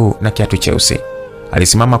suti ya blue na kiatu cheusi.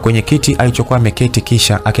 Alisimama kwenye kiti alichokuwa ameketi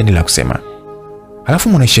kisha akaendelea kusema, "Halafu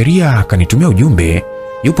mwanasheria akanitumia ujumbe,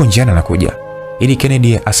 yupo njiani anakuja, ili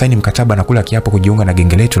Kennedy asaini mkataba na kula kiapo kujiunga na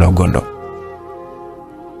genge letu la Ogondo."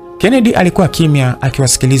 Kennedy alikuwa kimya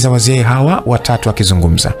akiwasikiliza wazee hawa watatu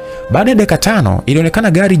wakizungumza. Baada ya dakika 5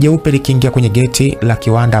 ilionekana gari jeupe likiingia kwenye geti la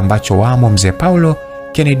kiwanda ambacho wamo mzee Paulo,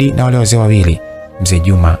 Kennedy na wale wazee wawili, mzee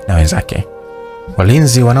Juma na wenzake.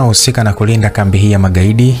 Walinzi wanaohusika na kulinda kambi hii ya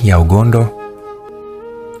magaidi ya Ugondo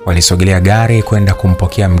walisogelea gari kwenda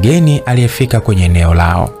kumpokea mgeni aliyefika kwenye eneo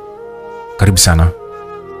lao. Karibu sana.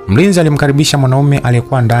 Mlinzi alimkaribisha mwanaume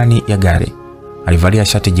aliyekuwa ndani ya gari. Alivalia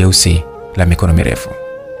shati jeusi la mikono mirefu.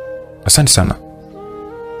 Asante sana.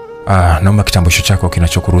 Naomba kitambulisho chako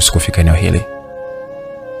kinachokuruhusu kufika eneo hili.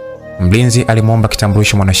 Mlinzi alimwomba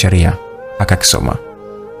kitambulisho mwanasheria, akakisoma.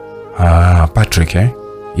 Patrick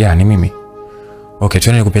Ya, ni mimi. Okay,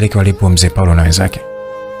 twende nikupeleke walipo mzee Paulo na wenzake.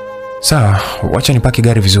 Sawa, wacha nipaki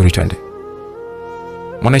gari vizuri twende.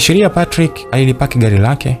 Mwanasheria Patrick alilipaki gari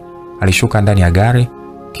lake, alishuka ndani ya gari,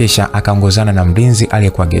 kisha akaongozana na mlinzi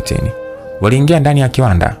aliyekuwa getini. Waliingia ndani ya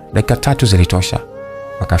kiwanda. Dakika 3 zilitosha.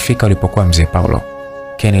 Wakafika walipokuwa mzee Paulo,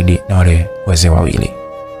 Kennedy na wale wazee wawili.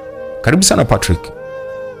 Karibu sana Patrick.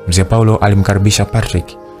 Mzee Paulo alimkaribisha Patrick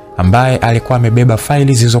ambaye alikuwa amebeba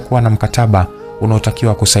faili zilizokuwa na mkataba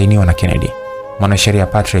unaotakiwa kusainiwa na Kennedy. Mwanasheria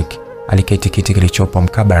Patrick aliketi kiti kilichopo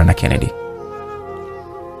mkabala na Kennedy.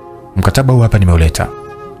 Mkataba huu hapa nimeuleta,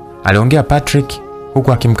 aliongea Patrick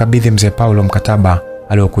huku akimkabidhi mzee Paulo mkataba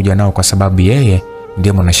aliokuja nao kwa sababu yeye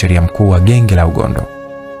ndiye mwanasheria mkuu wa genge la Ugondo.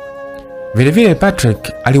 Vile vile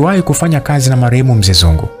Patrick aliwahi kufanya kazi na marehemu mzee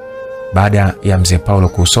Zungu. Baada ya mzee Paulo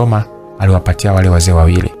kusoma, aliwapatia wale wazee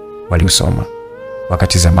wawili waliosoma.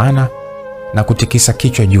 Wakatizamana na kutikisa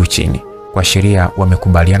kichwa juu chini, kwa sheria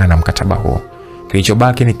wamekubaliana na mkataba huo.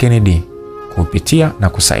 Kilichobaki ni Kennedy kupitia na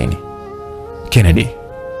kusaini. Kennedy.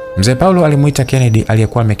 Mzee Paulo alimuita Kennedy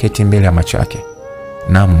aliyekuwa ameketi mbele ya macho yake.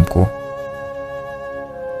 Naam mkuu.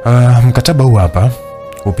 Mkataba huu hapa,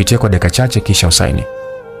 upitie kwa dakika chache kisha usaini.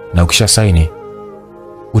 Na ukisha saini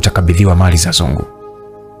utakabidhiwa mali za Zungu.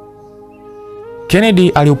 Kennedy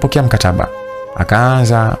aliupokea mkataba,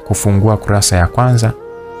 akaanza kufungua kurasa ya kwanza,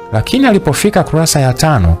 lakini alipofika kurasa ya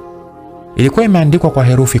 5 ilikuwa imeandikwa kwa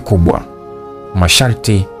herufi kubwa: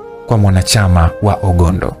 masharti kwa mwanachama wa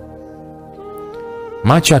Ugondo.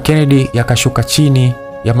 Macho ya Kennedy yakashuka chini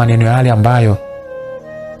ya maneno yale ambayo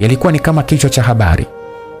yalikuwa ni kama kichwa cha habari.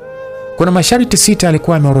 Kuna masharti 6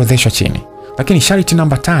 yalikuwa yameorodheshwa chini, lakini sharti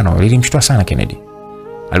namba 5 lilimshtua sana Kennedy.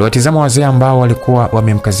 Aliwatizama wazee ambao walikuwa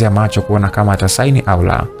wamemkazia macho kuona kama atasaini au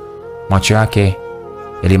la. Macho yake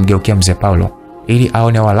yalimgeukia mzee Paulo ili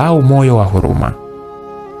aone walau moyo wa huruma,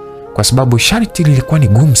 kwa sababu sharti lilikuwa ni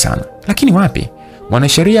gumu sana. Lakini wapi,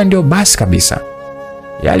 mwanasheria ndio basi kabisa.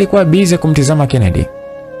 Yeye alikuwa bize kumtizama Kennedy.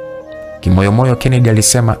 Kimoyomoyo Kennedy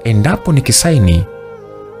alisema, endapo nikisaini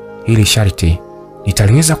hili sharti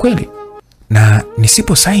nitaliweza kweli? Na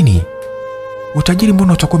nisipo saini utajiri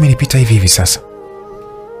mbona utakuwa umenipita hivi sasa?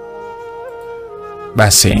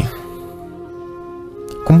 Basi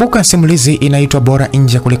kumbuka, simulizi inaitwa Bora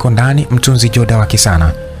Nje Kuliko Ndani, mtunzi Joda wa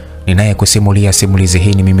Kisana. Ninaye kusimulia simulizi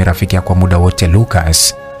hii ni mimi rafiki yako kwa muda wote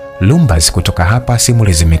Lucas Lumbas kutoka hapa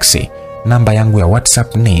Simulizi Mix. Namba yangu ya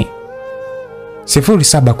WhatsApp ni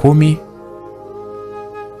 0710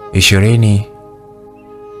 20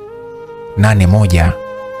 81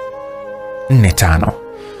 45.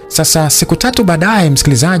 Sasa siku 3 baadaye,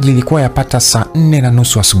 msikilizaji, ilikuwa yapata saa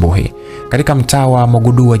 4:30 asubuhi katika mtaa wa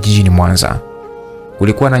Mogudua jijini Mwanza.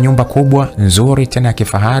 Kulikuwa na nyumba kubwa nzuri tena ya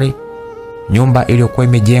kifahari, nyumba iliyokuwa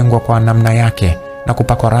imejengwa kwa namna yake na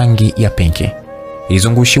kupakwa rangi ya pinki.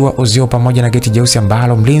 Ilizungushiwa uzio pamoja na geti jeusi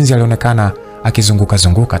ambalo mlinzi alionekana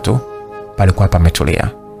akizunguka tu. Palikuwa pametulia.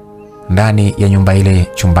 Ndani ya nyumba ile,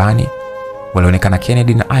 chumbani, walionekana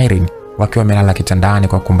Kennedy na Irene wakiwa wamelala kitandani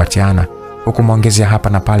kwa kukumbatiana, huku muongezea hapa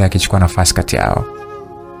na pale akichukua nafasi kati yao.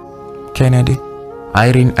 Kennedy,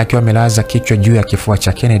 Irene akiwa amelaza kichwa juu ya kifua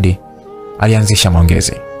cha Kennedy, alianzisha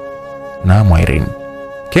maongezi. Naam Irene.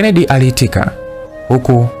 Kennedy aliitika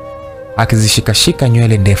huku akizishikashika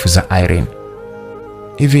nywele ndefu za Irene.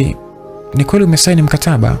 Hivi ni kweli umesaini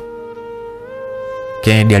mkataba?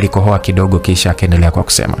 Kennedy alikohoa kidogo kisha akaendelea kwa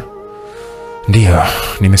kusema, ndiyo,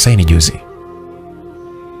 nimesaini juzi.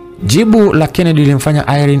 Jibu la Kennedy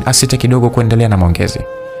lilimfanya Irene asite kidogo kuendelea na maongezi.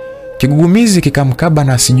 Kigugumizi kikamkaba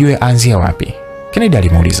na asijue aanzia wapi. Kennedy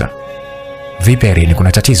alimuuliza, vipi Irene,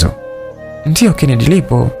 kuna tatizo? Ndiyo Kennedy,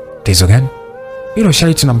 lipo. Tatizo gani? Hilo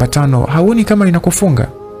sharti namba 5 hauoni kama linakufunga?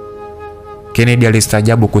 Kennedy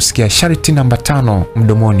alistaajabu kusikia sharti namba 5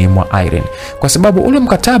 mdomoni mwa Irene, kwa sababu ule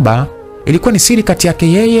mkataba ilikuwa ni siri kati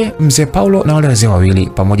yake yeye, mzee Paulo na wale wazee wawili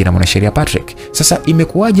pamoja na mwanasheria Patrick. Sasa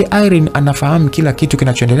imekuwaje Irene anafahamu kila kitu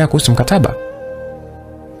kinachoendelea kuhusu mkataba?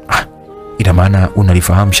 Ina maana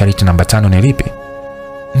unalifahamu sharti namba 5 ni lipi?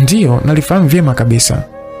 Ndiyo, nalifahamu vyema kabisa.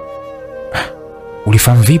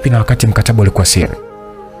 Ulifahamu vipi na wakati mkataba ulikuwa siri?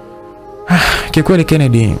 Kikweli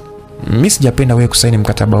Kennedy, mimi sijapenda wewe kusaini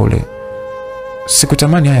mkataba ule.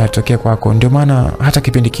 Sikutamani haya yatokee kwako, ndio maana hata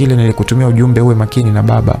kipindi kile nilikutumia ujumbe uwe makini na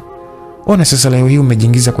baba. Ona sasa leo hii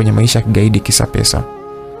umejiingiza kwenye maisha ya kigaidi kisa pesa.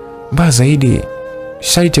 Mbaya zaidi,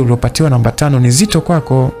 sharti uliopatiwa namba 5 ni zito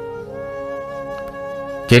kwako.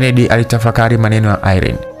 Kennedy alitafakari maneno ya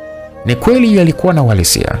Irene. Ni kweli yalikuwa na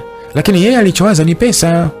uhalisia, lakini yeye alichowaza ni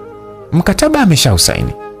pesa. Mkataba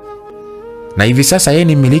ameshausaini, na hivi sasa yeye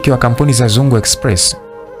ni mmiliki wa kampuni za Zungu Express.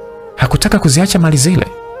 Hakutaka kuziacha mali zile.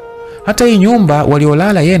 Hata hii nyumba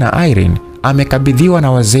waliolala yeye na Irene amekabidhiwa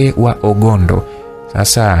na wazee wa Ogondo.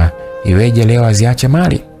 Sasa iweje leo aziache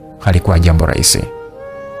mali? Halikuwa jambo rahisi.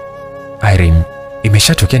 Irene,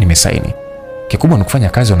 imeshatokea nimesaini. Kikubwa ni kufanya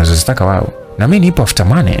kazi wanazozitaka wao, na mimi nipo after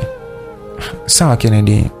money. Sawa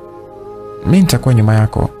Kennedy, mimi nitakuwa nyuma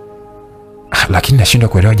yako. Lakini nashindwa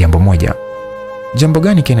kuelewa jambo moja. Jambo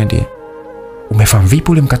gani Kennedy? Umefahamu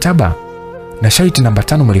vipi ule mkataba? Na sharti namba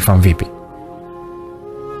 5 mlifahamu vipi?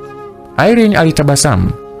 Irene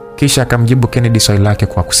alitabasamu kisha akamjibu Kennedy swali lake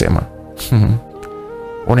kwa kusema,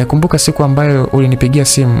 unaikumbuka siku ambayo ulinipigia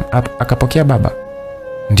simu akapokea baba?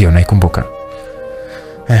 Ndio naikumbuka.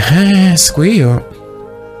 Siku hiyo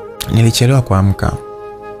nilichelewa kuamka.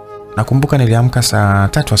 Nakumbuka niliamka saa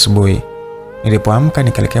 3 asubuhi. Nilipoamka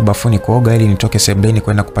nikaelekea bafuni kuoga ili nitoke sebuleni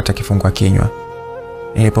kwenda kupata kifungua kinywa.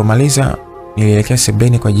 Nilipomaliza nilielekea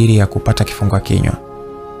sebuleni kwa ajili ya kupata kifungua kinywa.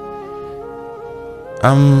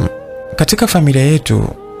 Katika familia yetu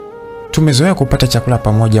tumezoea kupata chakula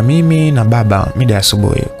pamoja mimi na baba mida ya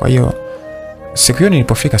asubuhi. Kwa hiyo siku hiyo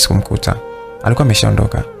nilipofika sikumkuta. Alikuwa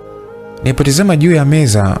ameshaondoka. Nilipotazama juu ya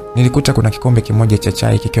meza nilikuta kuna kikombe kimoja cha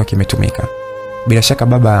chai kikiwa kimetumika. Bila shaka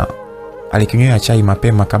baba alikinywea chai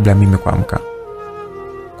mapema kabla mimi kuamka.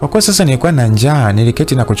 Kwa kuwa sasa nilikuwa na njaa,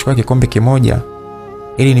 niliketi na kuchukua kikombe kimoja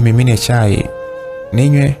ili nimimine chai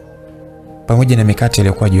ninywe pamoja na mikate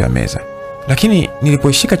iliyokuwa juu ya meza. Lakini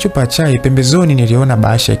nilipoishika chupa ya chai pembezoni niliona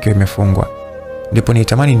bahasha ikiwa imefungwa. Ndipo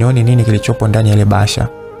nilitamani nione nini kilichopo ndani ya ile bahasha.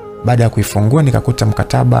 Baada ya kuifungua nikakuta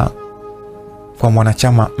mkataba kwa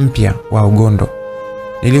mwanachama mpya wa Ogondo.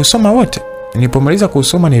 Niliusoma wote. Nilipomaliza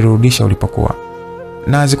kuusoma nilirudisha ulipokuwa.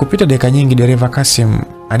 Na zikupita dakika nyingi dereva Kasim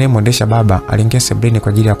anayemwendesha baba aliingia sebuleni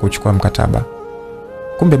kwa ajili ya kuchukua mkataba.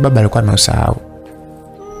 Kumbe baba alikuwa ameusahau.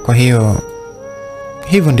 Kwa hiyo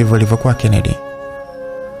hivyo ndivyo ilivyokuwa Kennedy.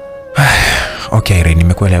 Okay Irene,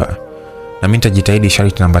 nimekuelewa. Na mimi nitajitahidi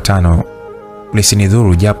sharti namba 5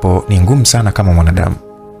 lisinidhuru japo ni ngumu sana kama mwanadamu.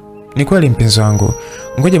 Ni kweli mpenzi wangu.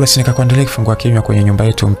 Ngoja basi nikakuandalia kifungua kinywa kwenye nyumba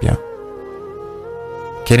yetu mpya.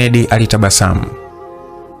 Kennedy alitabasamu.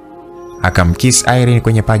 Akamkiss Irene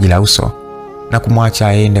kwenye paji la uso na kumwacha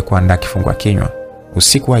aende kuandaa kifungua kinywa.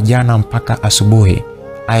 Usiku wa jana mpaka asubuhi,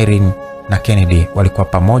 Irene na Kennedy walikuwa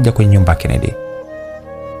pamoja kwenye nyumba ya Kennedy.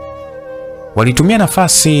 Walitumia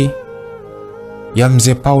nafasi ya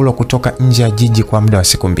mzee Paulo kutoka nje ya jiji kwa muda wa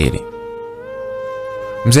siku 2.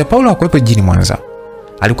 Mzee Paulo hakuwepo jijini Mwanza.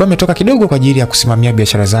 Alikuwa ametoka kidogo kwa ajili ya kusimamia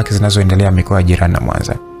biashara zake zinazoendelea mikoa ya jirani na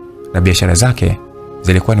Mwanza. Na biashara zake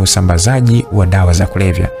zilikuwa ni usambazaji wa dawa za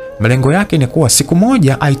kulevya. Malengo yake ni kuwa siku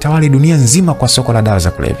moja aitawale dunia nzima kwa soko la dawa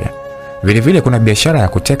za kulevya. Vile vile kuna biashara ya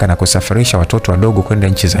kuteka na kusafirisha watoto wadogo kwenda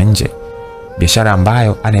nchi za nje. Biashara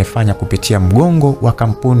ambayo anayefanya kupitia mgongo wa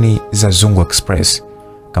kampuni za Zungu Express,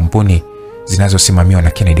 kampuni zinazosimamiwa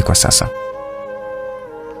na Kennedy kwa sasa.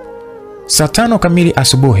 Saa 5 kamili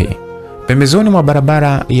asubuhi, pembezoni mwa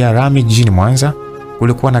barabara ya Rami jijini Mwanza,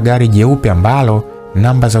 kulikuwa na gari jeupe ambalo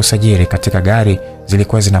namba za usajili katika gari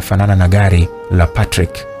zilikuwa zinafanana na gari la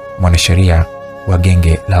Patrick, mwanasheria wa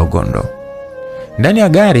genge la Ogondo. Ndani ya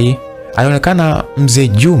gari alionekana mzee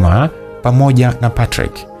Juma pamoja na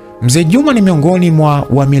Patrick. Mzee Juma ni miongoni mwa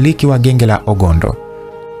wamiliki wa genge la Ogondo.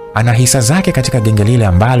 Ana hisa zake katika genge lile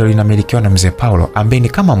ambalo linamilikiwa na mzee Paulo ambaye ni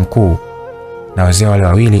kama mkuu, na wazee wale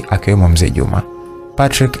wawili akiwemo mzee Juma.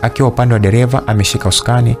 Patrick akiwa upande wa dereva ameshika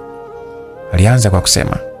usukani alianza kwa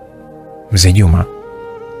kusema, "Mzee Juma,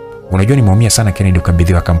 unajua nimeumia sana Kennedy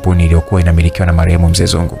ukabidhiwa kampuni iliyokuwa inamilikiwa na marehemu mzee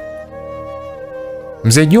Zungu."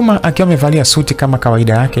 Mzee Juma akiwa amevalia suti kama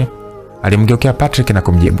kawaida yake alimgeukea Patrick na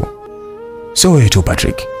kumjibu, "Sio wewe tu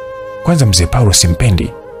Patrick. Kwanza mzee Paulo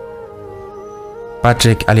simpendi."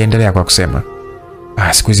 Patrick aliendelea kwa kusema,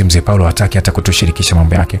 siku hizi mzee Paulo hataki hata kutushirikisha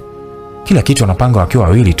mambo yake. Kila kitu anapanga wakiwa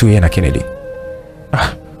wawili tu yeye na Kennedy."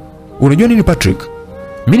 Unajua nini Patrick?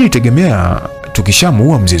 Mimi nilitegemea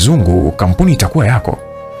tukishamuua mzee Zungu kampuni itakuwa yako.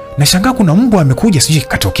 Nashangaa kuna mbwa amekuja sije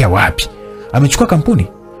katokea wapi. Amechukua kampuni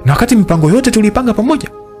na wakati mipango yote tulipanga pamoja.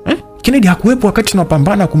 Kennedy hakuwepo wakati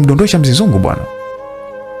tunapambana kumdondosha mzee Zungu bwana.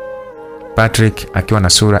 Patrick akiwa na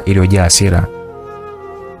sura iliyojaa hasira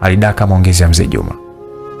alidaka maongezi ya Mzee Juma.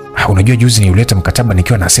 Unajua juzi nilileta mkataba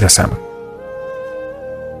nikiwa na hasira sana.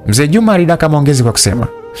 Mzee Juma alidaka maongezi kwa kusema,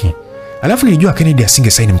 alafu nilijua Kennedy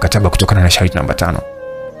asingesaini mkataba kutokana na sharti namba 5.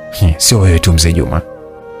 Sio wewe tu Mzee Juma.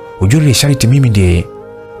 Ujue ile sharti mimi ndiye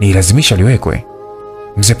nilazimisha liwekwe.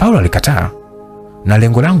 Mzee Paulo alikataa. Na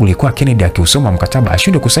lengo langu lilikuwa Kennedy akiusoma mkataba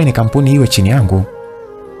ashinde kusaini kampuni iwe chini yangu.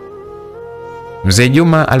 Mzee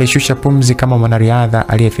Juma alishusha pumzi kama mwanariadha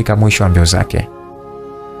aliyefika mwisho wa mbio zake.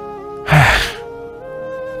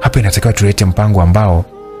 Hapa inatakiwa tulete mpango ambao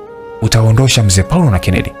utaondosha Mzee Paulo na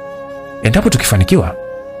Kennedy. Endapo tukifanikiwa,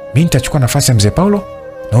 mimi nitachukua nafasi ya Mzee Paulo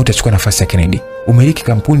na wewe utachukua nafasi ya Kennedy. Umiliki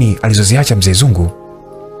kampuni alizoziacha Mzee Zungu.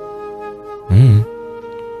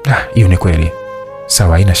 Hiyo ni kweli.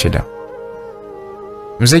 Sawa, haina shida.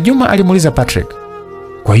 Mzee Juma alimuuliza Patrick,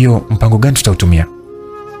 kwa hiyo mpango gani tutautumia?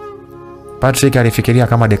 Patrick alifikiria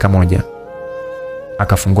kama dakika moja.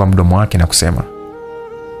 Akafungua mdomo wake na kusema,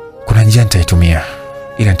 kuna njia nitaitumia,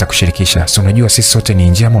 ila nitakushirikisha. Si unajua sisi sote ni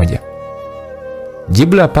njia moja.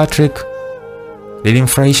 Jibu la Patrick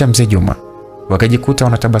lilimfurahisha Mzee Juma. Wakajikuta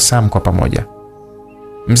wanatabasamu kwa pamoja.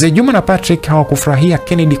 Mzee Juma na Patrick hawakufurahia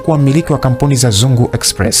Kennedy kuwa mmiliki wa kampuni za Zungu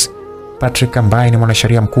Express. Patrick ambaye ni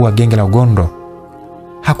mwanasheria mkuu wa genge la Ugondo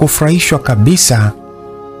hakufurahishwa kabisa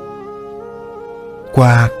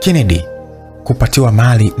kwa Kennedy kupatiwa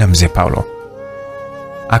mali na Mzee Paulo.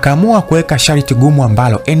 Akaamua kuweka sharti gumu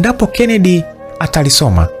ambalo endapo Kennedy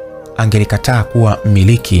atalisoma angelikataa kuwa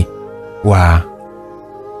mmiliki wa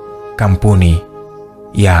kampuni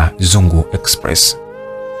ya Zungu Express.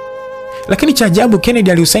 Lakini cha ajabu,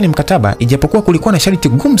 Kennedy aliusaini mkataba ijapokuwa kulikuwa na sharti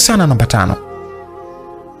gumu sana namba 5.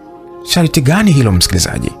 Sharti gani hilo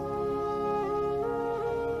msikilizaji?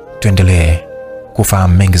 Tuendelee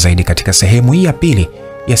kufahamu mengi zaidi katika sehemu hii ya pili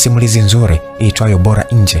ya simulizi nzuri iitwayo Bora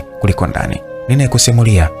Nje Kuliko Ndani.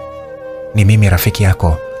 Ninayekusimulia ni mimi rafiki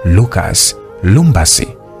yako Lucas Lumbasi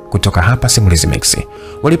kutoka hapa Simulizi Mix.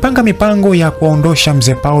 Walipanga mipango ya kuondosha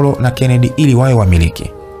Mzee Paulo na Kennedy ili wawe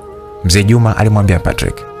wamiliki. Mzee Juma alimwambia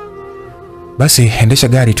Patrick, basi endesha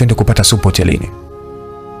gari twende kupata supu hotelini.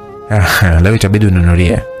 Leo itabidi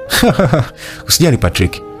ununulie. Usijali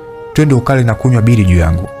Patrick, twende ukale na kunywa biri juu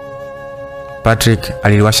yangu. Patrick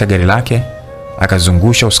aliliwasha gari lake,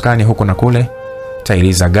 akazungusha usukani huko na kule,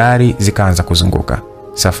 tairi za gari zikaanza kuzunguka.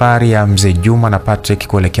 Safari ya Mzee Juma na Patrick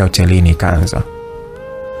kuelekea hotelini ikaanza.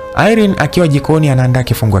 Irene akiwa jikoni anaandaa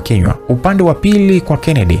kifungua kinywa. Upande wa pili kwa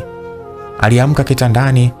Kennedy, aliamka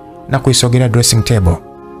kitandani na kuisogelea dressing table.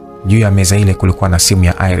 Juu ya meza ile kulikuwa na simu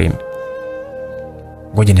ya Irene.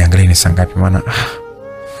 Ngoja niangalie ni saa ngapi maana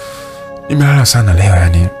nimelala sana leo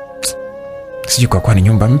yani. Sijui kwa kwani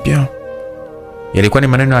nyumba mpya. Yalikuwa ni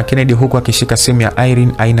maneno ya Kennedy huku akishika simu ya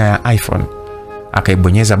Irene aina ya iPhone.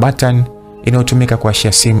 Akaibonyeza button inayotumika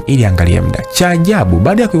kuwashia simu ili angalie muda. Cha ajabu,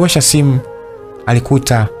 baada ya kuiwasha simu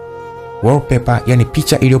alikuta wallpaper, yani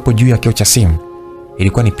picha iliyopo juu ya kioo cha simu.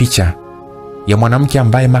 Ilikuwa ni picha ya mwanamke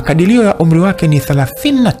ambaye makadirio ya umri wake ni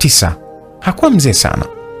 39. Hakuwa mzee sana.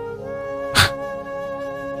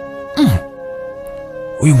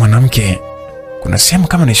 Huyu mwanamke kuna sehemu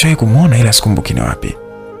kama nishawahi kumuona ila sikumbuki ni wapi.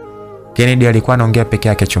 Kennedy alikuwa anaongea peke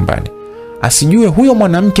yake chumbani. Asijue huyo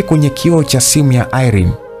mwanamke kwenye kioo cha simu ya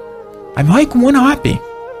Irene amewahi kumuona wapi.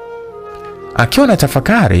 Akiwa na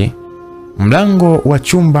tafakari, mlango wa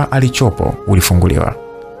chumba alichopo ulifunguliwa.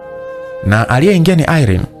 Na aliyeingia ni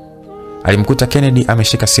Irene. Alimkuta Kennedy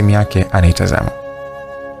ameshika simu yake anaitazama.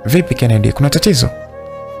 Vipi Kennedy, kuna tatizo?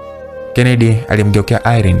 Kennedy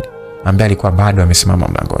alimgeukia Irene ambaye alikuwa bado amesimama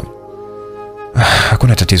mlangoni.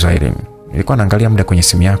 Hakuna tatizo Irene. Nilikuwa naangalia muda kwenye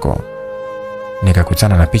simu yako,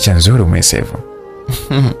 nikakutana na picha nzuri umesave.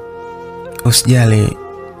 Usijali,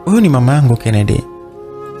 huyu ni mama yangu Kennedy.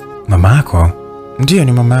 Mama yako? Ndiyo,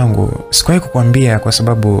 ni mama yangu. Sikuwahi kukuambia kwa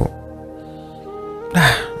sababu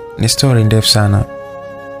ni story ndefu sana,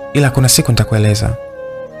 ila kuna siku nitakueleza.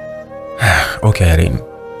 Okay Irene.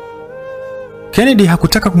 Kennedy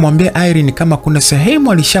hakutaka kumwambia Irene kama kuna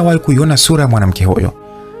sehemu alishawahi kuiona sura ya mwanamke huyo,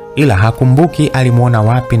 ila hakumbuki alimuona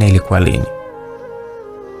wapi na ilikuwa lini.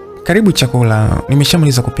 Karibu chakula,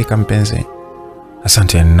 nimeshamaliza kupika mpenzi.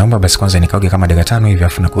 Asante, naomba basi kwanza nikaoge kama dakika 5 hivi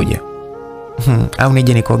afu nakuja. Au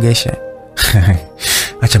nije nikogeshe?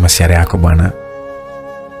 Acha masiara yako bwana.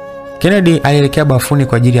 Kennedy alielekea bafuni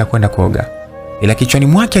kwa ajili ya kwenda kuoga. Ila kichwani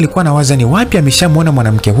mwake alikuwa anawaza ni wapi ameshamuona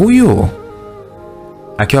mwanamke huyu.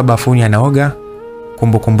 Akiwa bafuni anaoga,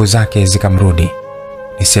 kumbukumbu zake zikamrudi.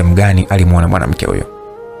 Ni sehemu gani alimuona mwanamke huyo?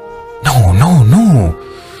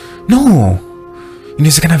 No.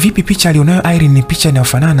 Inawezekana vipi picha alionayo Irene ni picha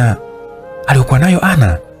inayofanana aliyokuwa nayo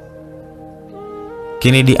Ana?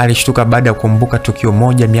 Kennedy alishtuka baada ya kukumbuka tukio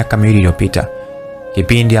moja miaka 2 iliyopita.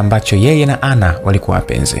 kipindi ambacho yeye na Ana walikuwa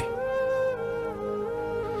wapenzi.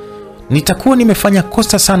 Nitakuwa nimefanya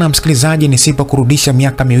kosa sana msikilizaji nisipokurudisha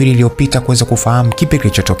miaka 2 iliyopita kuweza kufahamu kipi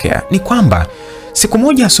kilichotokea. Ni kwamba siku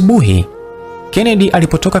moja asubuhi Kennedy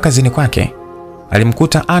alipotoka kazini kwake,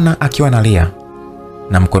 alimkuta Ana akiwa analia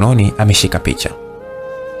na mkononi ameshika picha.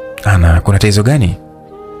 Ana, kuna tatizo gani?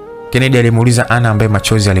 Kennedy alimuuliza Ana ambaye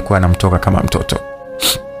machozi alikuwa anamtoka kama mtoto.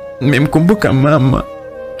 Nimemkumbuka mama.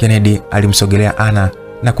 Kennedy alimsogelea Ana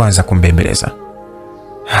na kuanza kumbembeleza.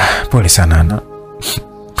 Pole sana Ana.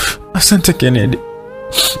 Asante Kennedy.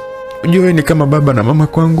 Unajua ni kama baba na mama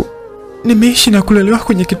kwangu. Nimeishi na kulelewa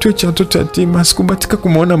kwenye kituo cha watoto yatima, sikubahatika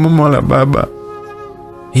kumuona mama wala baba.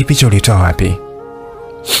 Hii picha ulitoa wapi?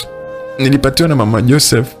 Nilipatiwa na mama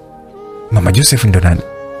Joseph. Mama Joseph ndo nani?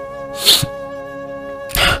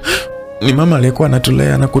 Ni mama aliyekuwa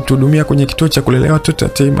anatulea na kutuhudumia kwenye kituo cha kulelea watoto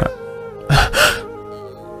yatima.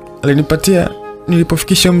 Alinipatia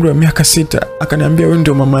nilipofikisha umri wa miaka 6, akaniambia wewe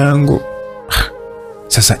ndio mama yangu.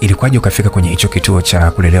 Sasa ilikuwaje ukafika kwenye hicho kituo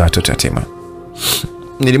cha kulelea watoto yatima?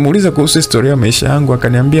 Nilimuuliza kuhusu historia ya maisha yangu,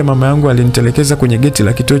 akaniambia mama yangu alinitelekeza kwenye geti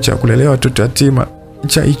la kituo cha kulelea watoto yatima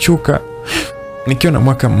cha Ichuka nikiwa na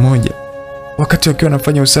mwaka mmoja. Wakati wakiwa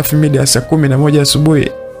nafanya usafi mida ya saa 11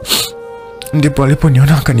 asubuhi, ndipo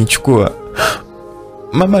aliponiona akanichukua.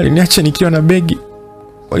 Mama aliniacha nikiwa na begi.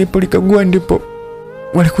 Walipolikagua ndipo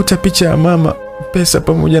walikuta picha ya mama, pesa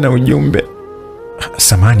pamoja na ujumbe.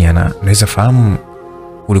 Samani Ana, naweza fahamu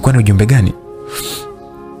ulikuwa na ujumbe gani?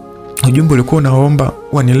 Ujumbe ulikuwa unaomba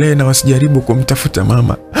wanilee na wasijaribu kumtafuta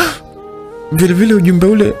mama. Vile ujumbe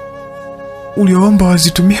ule uliomba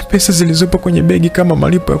wazitumie pesa zilizopo kwenye begi kama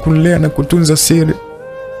malipo ya kunilea na kutunza siri.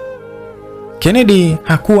 Kennedy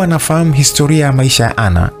hakuwa anafahamu historia ya maisha ya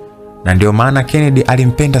Ana, na ndio maana Kennedy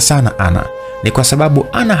alimpenda sana Ana. Ni kwa sababu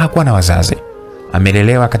Ana hakuwa na wazazi.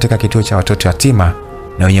 Amelelewa katika kituo cha watoto yatima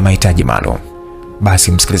na wenye mahitaji maalum.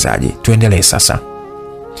 Basi msikilizaji, tuendelee sasa.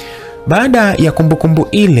 Baada ya kumbukumbu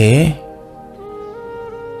ile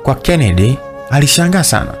kwa Kennedy, alishangaa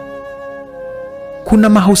sana. Kuna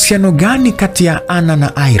mahusiano gani kati ya Ana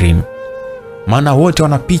na Irene? Maana wote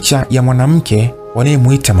wana picha ya mwanamke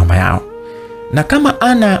wanayemuita mama yao. Na kama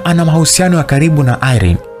Ana ana mahusiano ya karibu na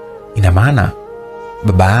Irene, ina maana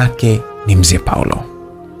baba yake ni mzee Paulo.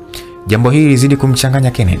 Jambo hili lizidi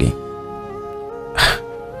kumchanganya Kennedy.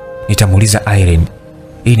 Nitamuuliza Irene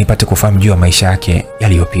ili nipate kufahamu juu ya maisha yake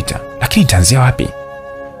yaliyopita. Lakini nitaanzia wapi?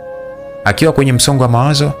 Akiwa kwenye msongo wa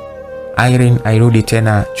mawazo, Irene airudi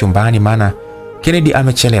tena chumbani maana Kennedy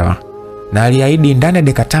amechelewa na aliahidi ndani ya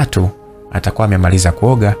dakika 3 atakuwa amemaliza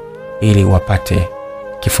kuoga ili wapate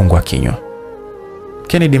kifungua kinywa.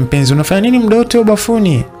 Kennedy mpenzi, unafanya nini muda wote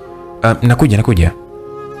bafuni? Nakuja.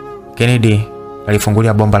 Kennedy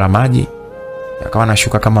alifungulia bomba la maji, akawa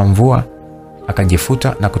anashuka kama mvua,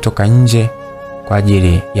 akajifuta na kutoka nje kwa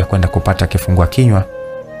ajili ya kwenda kupata kifungua kinywa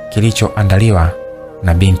kilichoandaliwa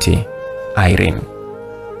na binti Irene.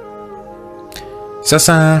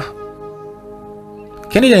 Sasa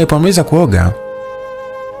Kennedy alipomaliza kuoga,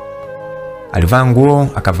 alivaa nguo,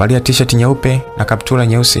 akavalia t-shirt nyeupe na kaptula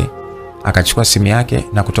nyeusi, akachukua simu yake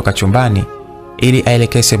na kutoka chumbani ili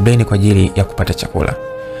aelekee sebuleni kwa ajili ya kupata chakula.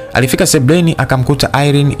 Alifika sebuleni akamkuta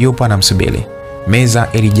Irene yupo anamsubiri. Meza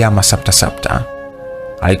ilijaa masapta.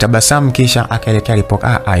 Alitabasamu kisha akaelekea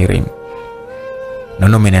alipokaa Irene.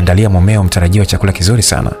 Nono, umeniandalia mumeo mtarajiwa chakula kizuri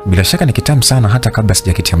sana. Bila shaka ni kitamu sana hata kabla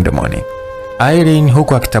sijakitia mdomoni. Irene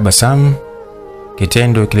huko akitabasamu,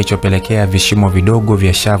 kitendo kilichopelekea vishimo vidogo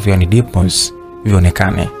vya shavu yani dimples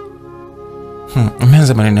vionekane.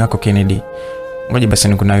 Umeanza maneno yako Kennedy. Ngoja basi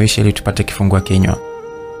nikunawishe ili tupate kifungua kinywa.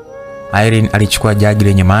 Irene alichukua jagi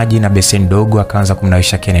lenye maji na beseni dogo akaanza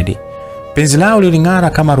kumnawisha Kennedy. Penzi lao liling'ara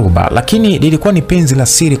kama ruba, lakini lilikuwa ni penzi la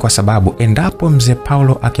siri kwa sababu endapo mzee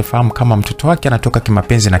Paulo akifahamu kama mtoto wake anatoka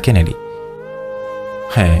kimapenzi na Kennedy,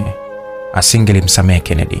 asingelimsamehe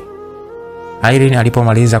Kennedy. Irene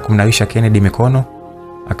alipomaliza kumnawisha Kennedy mikono,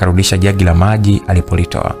 akarudisha jagi la maji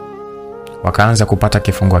alipolitoa. Wakaanza kupata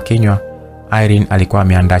kifungua kinywa. Irene alikuwa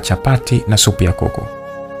ameandaa chapati na supu ya kuku.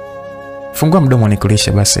 Fungua mdomo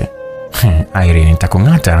nikulishe basi. Irene,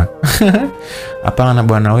 nitakung'ata. Hapana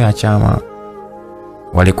bwana, wewe achama.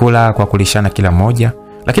 Walikula kwa kulishana kila mmoja,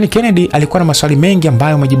 lakini Kennedy alikuwa na maswali mengi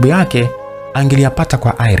ambayo majibu yake angeliyapata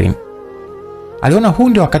kwa Irene. Aliona huu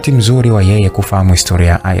ndio wakati mzuri wa yeye kufahamu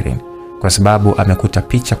historia ya Irene, kwa sababu amekuta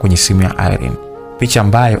picha kwenye simu ya Irene, picha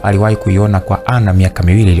ambayo aliwahi kuiona kwa Ana miaka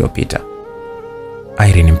 2 iliyopita.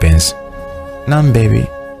 Irene mpenzi. Naam baby.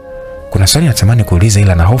 Kuna swali natamani kuuliza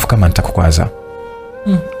ila na hofu kama nitakukwaza.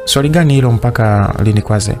 Swali gani hilo mpaka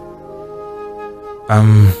linikwaze?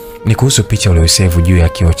 Ni kuhusu picha uliyosave juu ya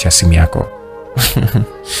kioo cha simu yako.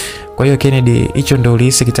 Kwa hiyo Kennedy, hicho ndio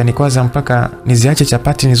ulihisi kitanikwaza mpaka niziache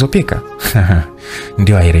chapati nilizopika?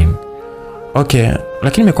 Ndio Irene. Okay,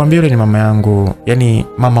 lakini nimekwambia yule ni mama yangu, yani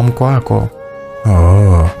mama mko wako.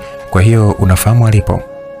 Oh, kwa hiyo unafahamu alipo?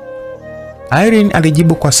 Irene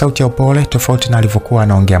alijibu kwa sauti ya upole tofauti na alivyokuwa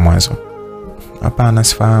anaongea mwanzo. Hapana,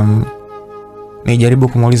 sifahamu. Nijaribu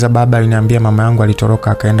kumuuliza baba, aliniambia mama yangu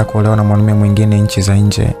alitoroka akaenda kuolewa na mwanamume mwingine nchi za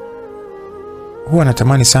nje. Huwa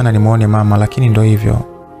natamani sana nimuone mama, lakini ndio hivyo.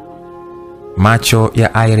 Macho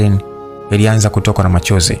ya Irene yalianza kutoka na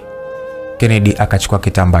machozi. Kennedy akachukua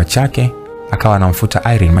kitambaa chake akawa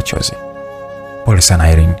anamfuta Irene machozi. Pole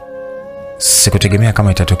sana Irene. Sikutegemea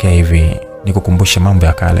kama itatokea hivi, nikukumbushe mambo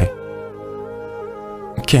ya kale.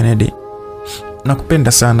 Kennedy,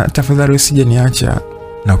 nakupenda sana, tafadhali usije niacha.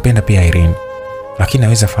 Nakupenda pia Irene, lakini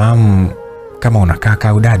naweza fahamu kama una kaka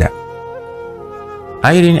au dada?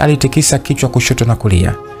 Irene alitikisa kichwa kushoto na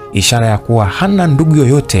kulia, ishara ya kuwa hana ndugu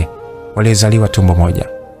yoyote waliozaliwa tumbo moja.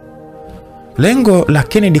 Lengo la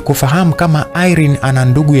Kennedy kufahamu kama Irene ana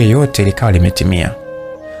ndugu yeyote likawa limetimia.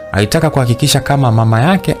 Alitaka kuhakikisha kama mama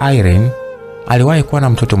yake Irene aliwahi kuwa na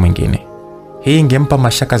mtoto mwingine. Hii ingempa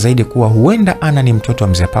mashaka zaidi kuwa huenda Ana ni mtoto wa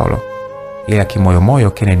mzee Paulo. Ila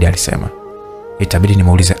kimoyomoyo Kennedy alisema, itabidi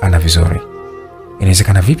nimuulize Ana vizuri.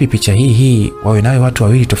 Inawezekana vipi picha hii wawe nayo watu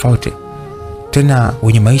wawili tofauti? Tena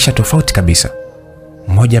wenye maisha tofauti kabisa.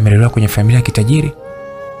 Mmoja amelelewa kwenye familia ya kitajiri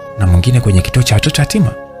na mwingine kwenye kituo cha watoto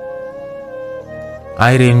yatima.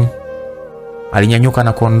 Irene alinyanyuka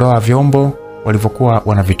na kuondoa vyombo walivyokuwa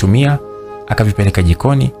wanavitumia, akavipeleka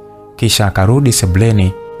jikoni, kisha akarudi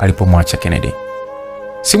sebuleni alipomwacha Kennedy.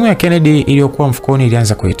 Simu ya Kennedy iliyokuwa mfukoni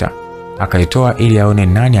ilianza kuita. Akaitoa ili aone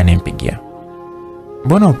nani anempigia.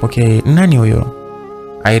 Mbona upokee? Nani huyo?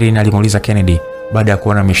 Irene alimuuliza Kennedy baada ya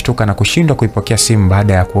kuona mshtuka na kushindwa kuipokea simu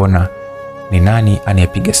baada ya kuona ni nani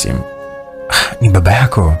anayepiga simu. Ni baba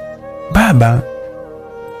yako. Baba?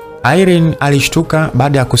 Irene alishtuka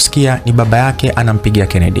baada ya kusikia ni baba yake anampigia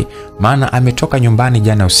Kennedy, maana ametoka nyumbani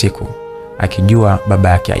jana usiku akijua baba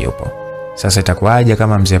yake hayupo. Sasa itakuwaje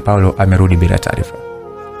kama mzee Paulo amerudi bila taarifa?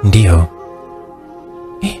 Ndio.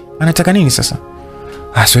 Anataka nini sasa?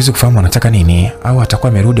 Siwezi kufahamu anataka nini, au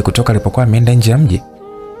atakuwa amerudi kutoka alipokuwa ameenda nje ya mji.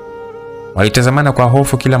 Walitazamana kwa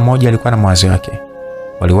hofu, kila mmoja alikuwa na mawazo yake.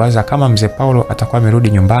 Waliwaza kama mzee Paulo atakuwa amerudi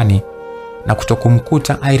nyumbani na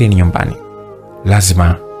kutokumkuta Irene nyumbani,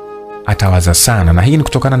 lazima atawaza sana, na hii ni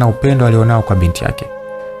kutokana na upendo alionao kwa binti yake.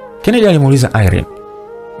 Kennedy alimuuliza Irene,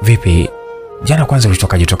 vipi jana kwanza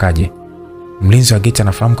ulitokaje? Mlinzi wa geti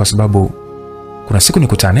anafahamu kwa sababu kuna siku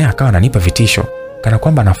nikutana naye akawa ananipa vitisho kana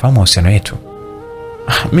kwamba anafahamu uhusiano wetu.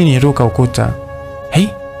 Mimi niruka ukuta.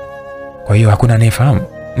 Kwa hiyo hakuna anayefahamu?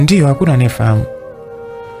 Ndio, hakuna anayefahamu.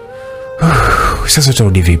 Sasa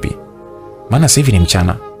utarudi vipi? Maana sasa hivi ni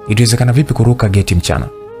mchana. Itawezekana vipi kuruka geti mchana?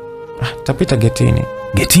 Tapita getini.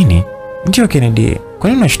 Getini? Ndio Kennedy. Kwa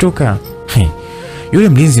nini unashtuka? Yule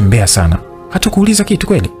mlinzi mbea sana. Hata kuuliza kitu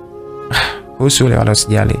kweli? Kuhusu yule wala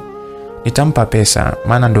usijali. Nitampa pesa,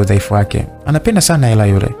 maana ndio dhaifu wake. Anapenda sana hela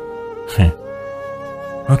yule.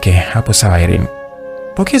 Okay, hapo sawa Irene.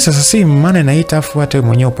 Pokea sasa simu, maana inaita afu hata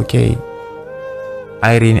mwenyewe upokee.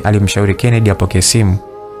 Irene alimshauri Kennedy apokee simu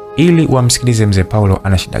ili wamsikilize mzee Paulo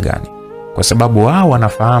ana shida gani, kwa sababu wao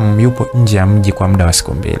wanafahamu yupo nje ya mji kwa muda wa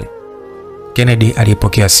siku 2. Kennedy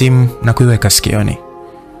alipokea simu na kuiweka sikioni.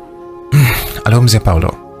 Alo mzee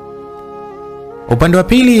Paulo. Upande wa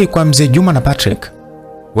pili kwa mzee Juma na Patrick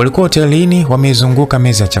walikuwa hotelini wamezunguka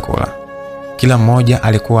meza ya chakula. Kila mmoja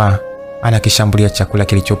alikuwa anakishambulia chakula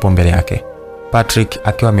kilichopo mbele yake. Patrick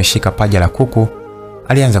akiwa ameshika paja la kuku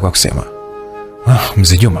alianza kwa kusema,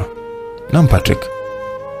 mzee Juma. Naam Patrick.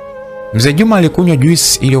 Mzee Juma alikunywa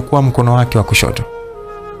juice iliyokuwa mkono wake wa kushoto.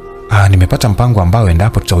 Nimepata mpango ambao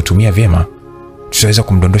endapo tutautumia vyema tutaweza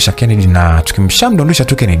kumdondosha Kennedy, na tukimshamdondosha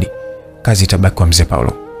tu Kennedy kazi itabaki kwa mzee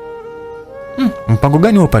Paulo. Mpango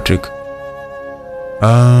gani huo Patrick?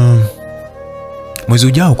 Mwezi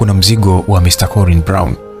ujao kuna mzigo wa Mr. Corin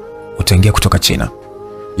Brown utaingia kutoka China.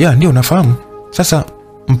 Ndio unafahamu. Sasa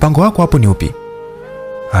mpango wako hapo ni upi?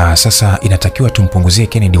 Sasa inatakiwa tumpunguzie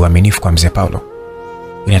Kennedy uaminifu kwa mzee Paulo.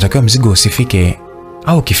 Inatakiwa mzigo usifike,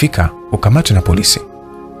 au ukifika ukamatwe na polisi.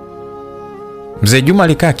 Mzee Juma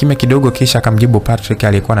alikaa kimya kidogo kisha akamjibu Patrick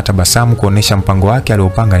aliyekuwa na tabasamu kuonesha mpango wake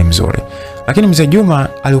aliopanga ni mzuri. Lakini mzee Juma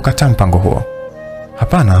aliukataa mpango huo.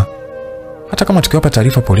 Hapana. Hata kama tukiwapa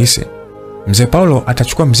taarifa polisi, mzee Paulo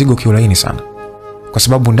atachukua mzigo kiulaini sana. Kwa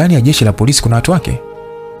sababu ndani ya jeshi la polisi kuna watu wake.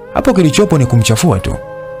 Hapo kilichopo ni kumchafua tu.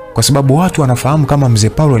 Kwa sababu watu wanafahamu kama mzee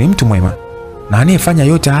Paulo ni mtu mwema. Na anayefanya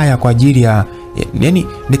yote haya kwa ajili ya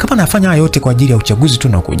ni kama anafanya haya yote kwa ajili ya uchaguzi tu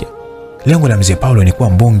unaokuja. Lengo la mzee Paulo ni kuwa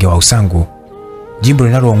mbunge wa Usangu jimbo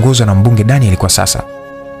linaloongozwa na mbunge Ndani kwa sasa.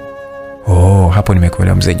 Oh, hapo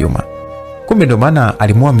nimekuelewa mzee Juma. Kumbe ndo maana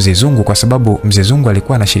alimuoa mzee Zungu, kwa sababu mzee Zungu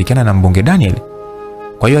alikuwa anashirikiana na mbunge Daniel.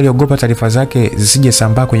 Kwa hiyo aliogopa taarifa zake zisije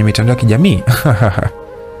sambaa kwenye mitandao ya kijamii.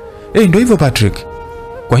 Ndio hivyo Patrick.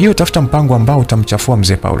 Kwa hiyo tafuta mpango ambao utamchafua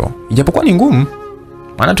mzee Paulo. Ijapokuwa ni ngumu,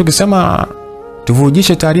 maana tukisema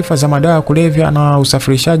tuvujishe taarifa za madawa ya kulevya na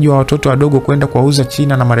usafirishaji wa watoto wadogo kwenda kuwauza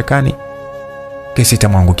China na Marekani, kesi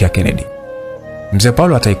itamwangukia Kennedy. Mzee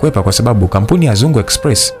Paulo ataikwepa kwa sababu kampuni ya Zungu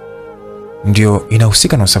Express ndio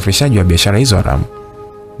inahusika na usafirishaji wa biashara hizo haramu.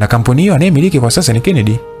 Na kampuni hiyo anayemiliki kwa sasa ni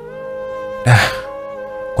Kennedy.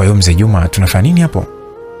 Kwa hiyo mzee Juma, tunafanya nini hapo?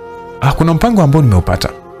 Kuna mpango ambao nimeupata.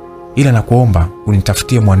 Ila nakuomba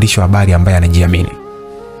unitafutie mwandishi wa habari ambaye anajiamini.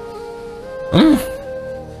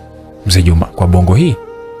 Mzee Juma, kwa bongo hii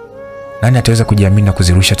nani ataweza kujiamini na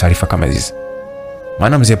kuzirusha taarifa kama hizi?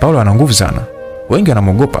 Maana mzee Paulo ana nguvu sana. Wengi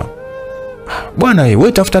wanamuogopa. Bwana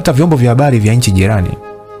wewe tafuta hata vyombo vya habari vya nchi jirani.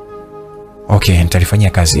 Okay, nitalifanyia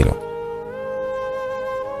kazi hilo.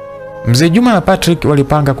 Mzee Juma na Patrick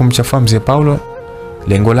walipanga kumchafua mzee Paulo.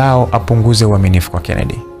 Lengo lao apunguze uaminifu kwa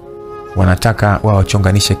Kennedy. Wanataka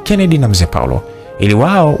wachonganishe Kennedy na mzee Paulo ili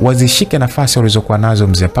wao wazishike nafasi walizokuwa nazo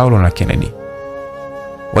mzee Paulo na Kennedy.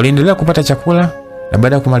 Waliendelea kupata chakula na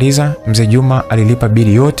baada ya kumaliza mzee Juma alilipa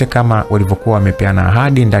bili yote kama walivyokuwa wamepeana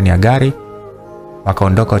ahadi ndani ya gari.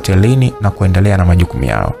 Wakaondoka hotelini na kuendelea na majukumu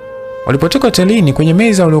yao. Walipotoka hotelini, kwenye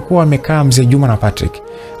meza waliokuwa wamekaa mzee Juma na Patrick,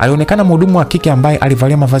 alionekana mhudumu wa kike ambaye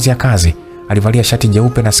alivalia mavazi ya kazi. Alivalia shati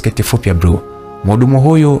jeupe na sketi fupi ya blue. Mhudumu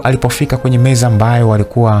huyu alipofika kwenye meza ambayo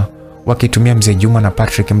walikuwa wakitumia mzee Juma na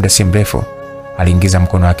Patrick muda si mrefu, aliingiza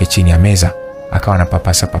mkono wake chini ya meza, akawa na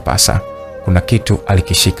papasa. Kuna kitu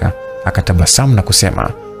alikishika, akatabasamu na kusema,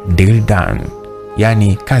 "Deal done."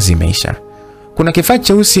 Yaani kazi imeisha. Kuna kifaa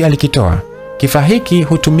cheusi alikitoa. Kifaa hiki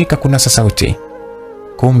hutumika kunasa sauti.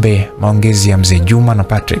 Kumbe maongezi ya mzee Juma na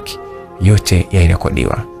Patrick yote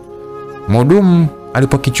yalirekodiwa. Mhudumu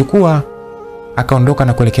alipokichukua akaondoka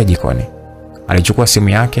na kuelekea jikoni. Alichukua simu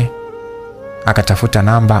yake, akatafuta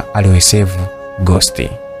namba aliyosave ghost,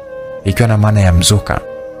 ikiwa na maana ya mzuka.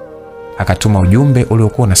 Akatuma ujumbe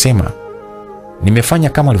uliokuwa unasema, "Nimefanya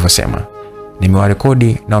kama ulivyosema.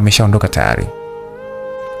 Nimewarekodi na wameshaondoka tayari."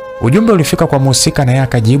 Ujumbe ulifika kwa mhusika na yeye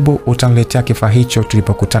akajibu, "Utaniletea kifaa hicho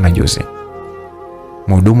tulipokutana juzi."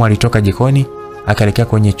 Mhudumu alitoka jikoni, akaelekea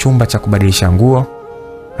kwenye chumba cha kubadilisha nguo,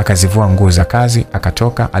 akazivua nguo za kazi,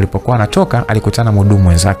 akatoka. Alipokuwa anatoka alikutana mhudumu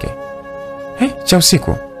wenzake. Cha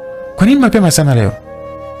usiku. Kwa nini mapema sana leo?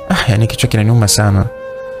 Yaani kichwa kinaniuma sana.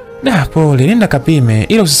 Pole, nenda kapime,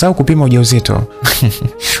 ila usisahau kupima ujauzito.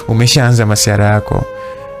 Umeshaanza masiara yako.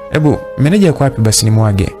 Hebu meneja yuko wapi basi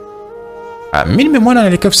nimwage? Mimi nimemwona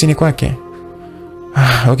anaelekea ofisini kwake.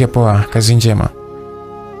 Okay poa, kazi njema.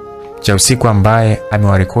 Cha usiku ambaye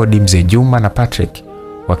amewarekodi mzee Juma na Patrick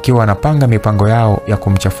wakiwa wanapanga mipango yao ya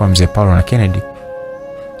kumchafua mzee Paulo na Kennedy.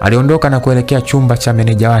 Aliondoka na kuelekea chumba cha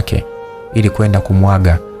meneja wake ili kwenda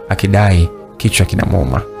kumwaga, akidai kichwa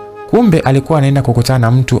kinamuuma. Kumbe alikuwa anaenda kukutana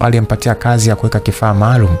na mtu aliyempatia kazi ya kuweka kifaa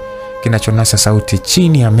maalum kinachonasa sauti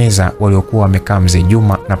chini ya meza waliokuwa wamekaa mzee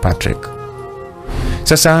Juma na Patrick.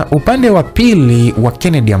 Sasa upande wa pili wa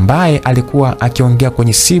Kennedy ambaye alikuwa akiongea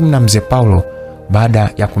kwenye simu na mzee Paulo baada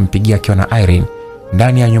ya kumpigia akiwa na Irene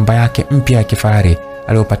ndani ya nyumba yake mpya ya kifahari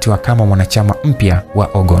aliyopatiwa kama mwanachama mpya wa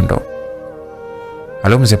Ogondo.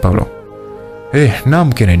 Halo mzee Paulo.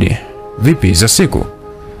 Naam Kennedy. Vipi za siku?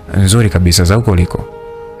 Nzuri kabisa, za huko uliko?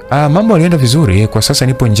 Mambo yalienda vizuri, kwa sasa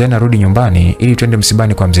nipo njiani narudi nyumbani ili twende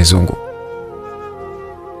msibani kwa mzee Zungu.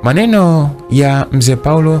 Maneno ya mzee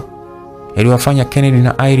Paulo yaliwafanya Kennedy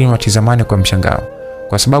na Irene watizamane kwa mshangao,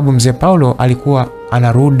 kwa sababu mzee Paulo alikuwa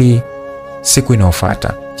anarudi siku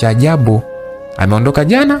inayofuata. Cha ajabu, ameondoka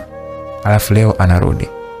jana, alafu leo anarudi.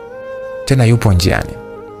 Tena yupo njiani.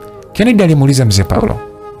 Kennedy alimuuliza mzee Paulo,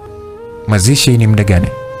 "Mazishi ni muda gani?"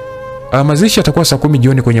 Mazishi atakuwa saa 10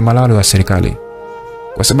 jioni kwenye malalo ya serikali.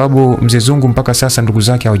 Kwa sababu mzee Zungu mpaka sasa ndugu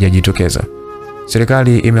zake hawajajitokeza.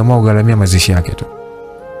 Serikali imeamua kugharamia mazishi yake tu.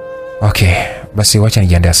 Okay, basi wacha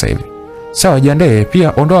nijiandae sasa hivi. Sawa, jiandae,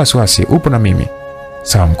 pia ondoa wasiwasi, upo na mimi.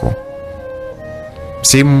 Sawa mkuu.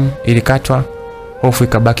 Simu ilikatwa, hofu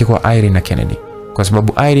ikabaki kwa Irene na Kennedy. Kwa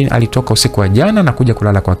sababu Irene alitoka usiku wa jana na kuja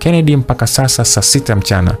kulala kwa Kennedy mpaka sasa saa 6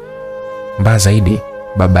 mchana. Mbaya zaidi,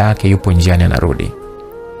 baba yake yupo njiani anarudi.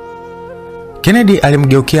 Kennedy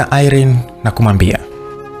alimgeukia Irene na kumwambia,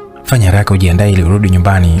 "Fanya haraka ujiandae ili urudi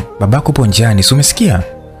nyumbani. Babako yupo njiani, si umesikia?"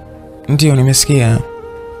 "Ndio, nimesikia."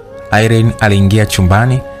 Irene aliingia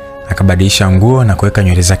chumbani, akabadilisha nguo na kuweka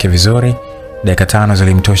nywele zake vizuri. Dakika 5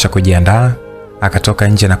 zilimtosha kujiandaa. Akatoka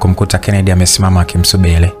nje na kumkuta Kennedy amesimama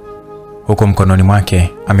akimsubiri. huko mkononi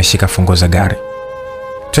mwake ameshika funguo za gari.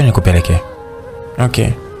 "Twende kupeleke." "Okay."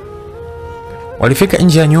 Walifika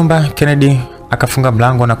nje ya nyumba. Kennedy akafunga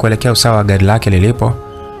mlango na kuelekea usawa wa gari lake lilipo.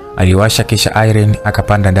 Aliwasha kisha Irene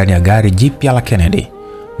akapanda ndani ya gari jipya la Kennedy.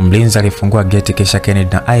 Mlinzi alifungua geti kisha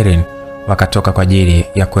Kennedy na Irene wakatoka kwa ajili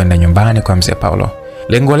ya kwenda nyumbani kwa mzee Paulo.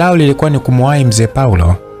 Lengo lao lilikuwa ni kumwahi mzee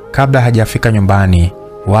Paulo kabla hajafika nyumbani.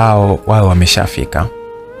 Wao wameshafika.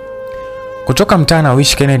 Kutoka mtaa na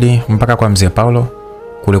Wish Kennedy mpaka kwa mzee Paulo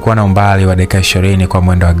kulikuwa na umbali wa dakika 20 kwa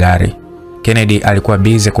mwendo wa gari. Kennedy alikuwa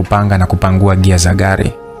busy kupanga na kupangua gia za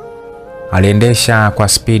gari. Aliendesha kwa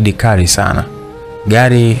spidi kali sana.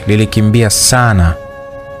 Gari lilikimbia sana,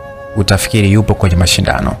 utafikiri yupo kwenye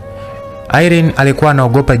mashindano. Irene alikuwa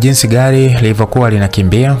anaogopa jinsi gari lilivyokuwa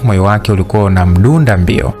linakimbia, moyo wake ulikuwa unamdunda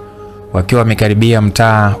mbio. Wakiwa wamekaribia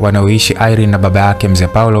mtaa wanaoishi Irene na baba yake mzee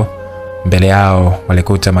Paulo, mbele yao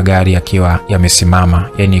walikuta magari yakiwa yamesimama,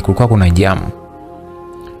 yani kulikuwa kuna jamu.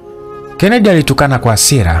 Kennedy alitukana kwa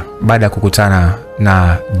hasira baada ya kukutana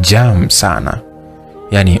na jam sana,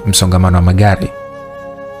 yani msongamano wa magari.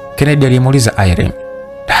 Kennedy alimuuliza Irene,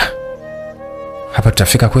 "Hapa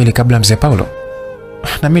tutafika kweli kabla mzee Paulo?"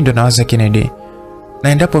 "Na mimi ndo nawaza Kennedy, na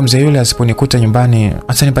endapo mzee yule asiponikuta nyumbani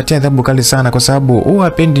atanipatia adhabu kali sana kwa sababu huwa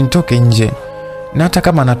hapendi nitoke nje. Na hata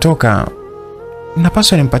kama natoka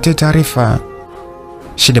napaswa nimpatie taarifa."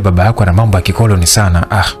 "Shida baba yako na mambo ya kikoloni sana."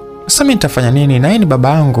 "Sasa mimi nitafanya nini? Na yeye ni baba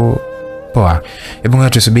yangu." "Poa, hebu ngoja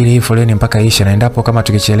tusubiri hii foleni mpaka ishe, na endapo kama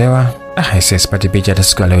tukichelewa, sipati picha hata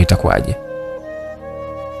siku leo itakuwaje."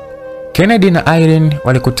 Kennedy na Irene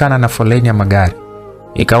walikutana na foleni ya magari.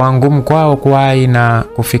 Ikawa ngumu kwao kuwahi na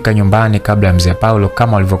kufika nyumbani kabla ya mzee Paulo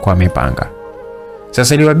kama walivyokuwa wamepanga.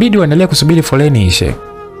 Sasa iliwabidi waendelee kusubiri foleni ishe.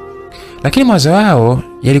 Lakini mawazo yao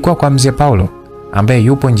yalikuwa kwa mzee Paulo ambaye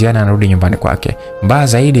yupo njiani anarudi nyumbani kwake. Mbaya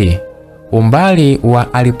zaidi, umbali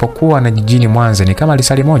wa alipokuwa na jijini Mwanza ni kama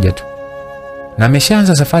lisali moja tu. Na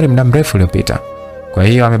ameshaanza safari muda mrefu uliopita. Kwa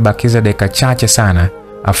hiyo amebakiza dakika chache sana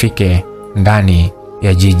afike ndani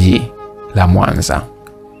ya jiji la Mwanza.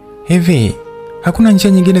 "Hivi hakuna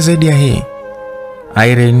njia nyingine zaidi ya hii?"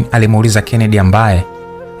 Irene alimuuliza Kennedy ambaye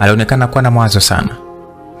alionekana kuwa na mawazo sana,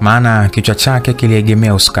 maana kichwa chake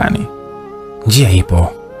kiliegemea usukani. "Njia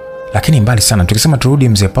ipo, lakini mbali sana. Tukisema turudi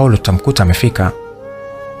mzee Paulo tutamkuta amefika."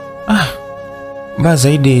 Mbaya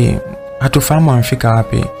zaidi hatufahamu amefika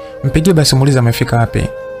wapi. Mpigie basi muulize amefika wapi."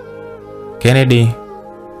 Kennedy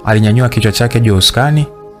alinyanyua kichwa chake juu usukani,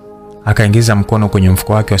 akaingiza mkono kwenye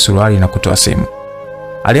mfuko wake wa suruali na kutoa simu.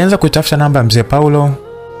 Alianza kutafuta namba ya mzee Paulo.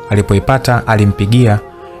 Alipoipata alimpigia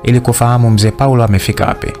ili kufahamu mzee Paulo amefika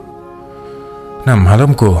wapi. "Naam, halo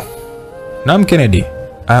mkuu." "Naam Kennedy,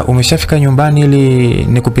 umeshafika nyumbani ili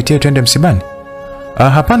nikupitie twende msibani?"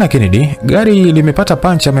 "Hapana Kennedy, gari limepata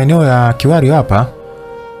pancha maeneo ya Kiwari hapa.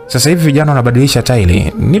 Sasa hivi vijana wanabadilisha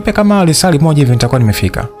tairi. Nipe kama lisali moja hivi nitakuwa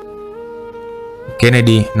nimefika."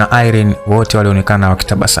 Kennedy na Irene wote walionekana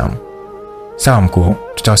wakitabasamu. "Sawa mkuu,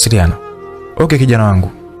 tutawasiliana." "Okay kijana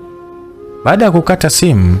wangu." Baada ya kukata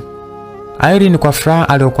simu, Irene kwa furaha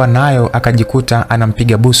aliyokuwa nayo akajikuta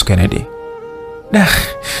anampiga busu Kennedy.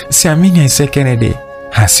 Siamini aise Kennedy."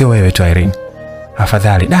 "Sio wewe tu Irene.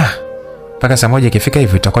 Afadhali. Mpaka saa moja ikifika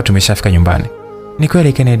hivi tutakuwa tumeshafika nyumbani." "Ni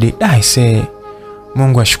kweli Kennedy. Aise,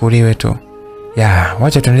 Mungu ashukuriwe tu.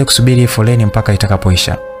 Wacha tuendelee kusubiri foleni mpaka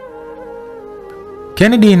itakapoisha."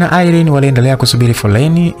 Kennedy na Irene waliendelea kusubiri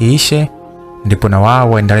foleni iishe ndipo na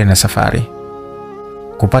wao waendelee na safari.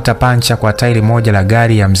 Kupata pancha kwa tairi moja la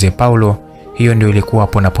gari ya mzee Paulo, hiyo ndio ilikuwa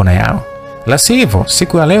pona yao. La sivyo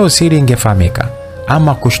siku ya leo siri ingefahamika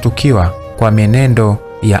ama kushtukiwa kwa menendo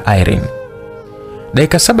ya Irene.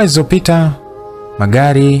 Dakika 7 zilizopita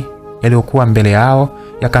magari yaliokuwa mbele yao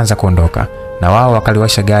yakaanza kuondoka na wao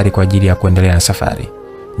wakaliwasha gari kwa ajili ya kuendelea na safari.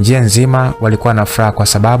 Njia nzima walikuwa na furaha kwa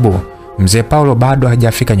sababu mzee Paulo bado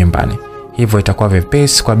hajafika nyumbani. Hivyo itakuwa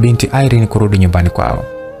vepesi kwa binti Irene kurudi nyumbani kwao.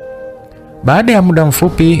 Baada ya muda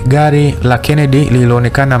mfupi gari la Kennedy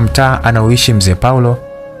lilionekana mtaa anaoishi mzee Paulo.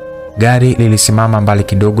 Gari lilisimama mbali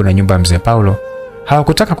kidogo na nyumba ya mzee Paulo.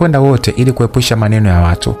 Hawakutaka kwenda wote ili kuepusha maneno ya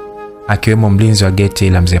watu, akiwemo mlinzi wa geti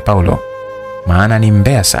la mzee Paulo, maana ni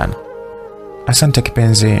mbea sana. "Asante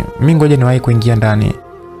kipenzi, mimi ngoja niwahi kuingia ndani."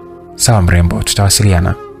 "Sawa mrembo,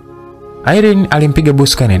 tutawasiliana." Irene alimpiga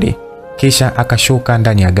busu Kennedy kisha akashuka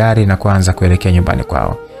ndani ya gari na kuanza kuelekea nyumbani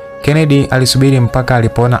kwao. Kennedy alisubiri mpaka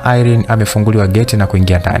alipoona Irene amefunguliwa geti na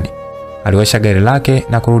kuingia ndani. Aliwasha gari lake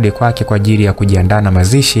na kurudi kwake kwa ajili ya kujiandaa na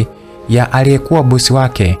mazishi ya aliyekuwa bosi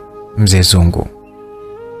wake mzee Zungu.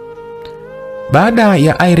 Baada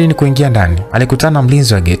ya Irene kuingia ndani, alikutana na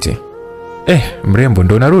mlinzi wa geti. "Mrembo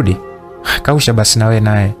ndo unarudi? Kausha basi na wewe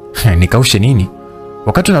naye." "Nikaushe nini?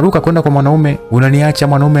 Wakati unaruka kwenda kwa mwanaume, unaniacha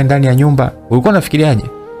mwanaume ndani ya nyumba. Ulikuwa unafikiriaje?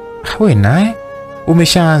 Wewe naye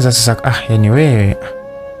umeshaanza sasa. Yani wewe.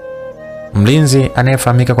 Mlinzi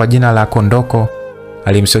anayefahamika kwa jina la Kondoko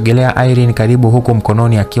alimsogelea Irene karibu, huku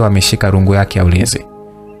mkononi akiwa ameshika rungu yake ya ulinzi.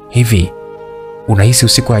 Hivi unahisi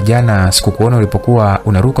usiku wa jana sikukuona ulipokuwa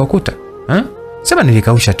unaruka ukuta? Sema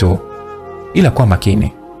nilikausha tu. Ila kwa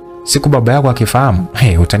makini. Siku baba yako akifahamu,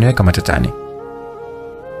 utaniweka matatani.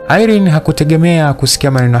 Irene hakutegemea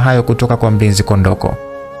kusikia maneno hayo kutoka kwa mlinzi Kondoko.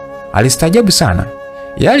 Alistaajabu sana.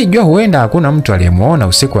 Yeye alijua huenda hakuna mtu aliyemuona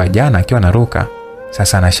usiku wa jana akiwa anaruka.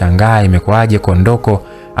 Sasa anashangaa imekuwaje Kondoko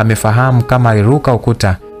amefahamu kama aliruka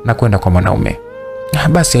ukuta na kwenda kwa mwanaume.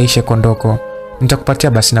 Basi aishe Kondoko,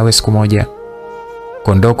 nitakupatia basi nawe siku moja.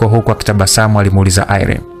 Kondoko huku akitabasamu alimuuliza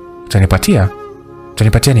Irene, "Utanipatia?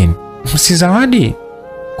 Utanipatia nini?" "Si zawadi."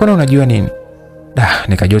 "Kwani unajua nini?"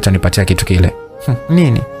 Nikajua utanipatia kitu kile."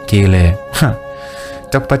 "Nini kile?"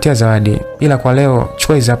 "Nitakupatia zawadi, ila kwa leo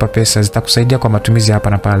chukua hizi hapa pesa, zitakusaidia kwa matumizi hapa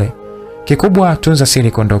na pale. Kikubwa tunza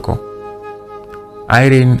siri Kondoko."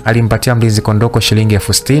 Irene alimpatia mlinzi Kondoko shilingi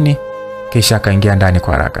 60,000 kisha akaingia ndani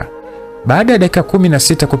kwa haraka. Baada ya dakika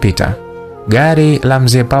 16 kupita, gari la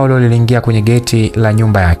mzee Paulo liliingia kwenye geti la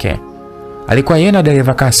nyumba yake. Alikuwa yeye na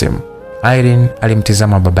dereva Kasim. Irene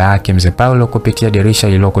alimtizama baba yake mzee Paulo kupitia dirisha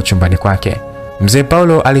lililoko chumbani kwake. Mzee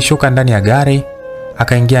Paulo alishuka ndani ya gari,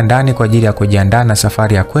 akaingia ndani kwa ajili ya kujiandaa na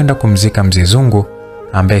safari ya kwenda kumzika mzee Zungu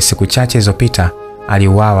ambaye siku chache zilizopita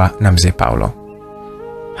aliuawa na mzee Paulo.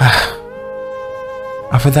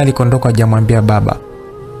 Afadhali Kondoko hajamwambia baba.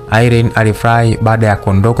 Irene alifurahi baada ya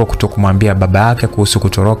Kondoko kutokumwambia baba yake kuhusu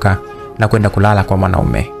kutoroka na kwenda kulala kwa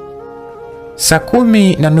mwanaume. Saa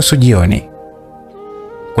 10:30 jioni.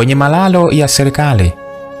 Kwenye malalo ya serikali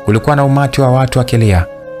kulikuwa na umati wa watu wakilia.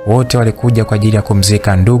 Wote walikuja kwa ajili ya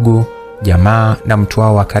kumzika ndugu, jamaa na mtu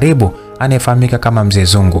wao wa karibu anayefahamika kama mzee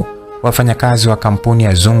Zungu. Wafanyakazi wa kampuni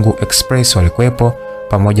ya Zungu Express walikuwepo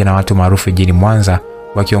pamoja na watu maarufu jijini Mwanza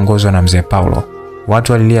wakiongozwa na mzee Paulo.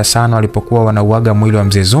 Watu walilia sana walipokuwa wanauaga mwili wa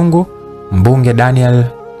mzee Zungu. Mbunge Daniel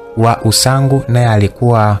wa Usangu naye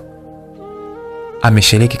alikuwa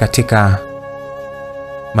ameshiriki katika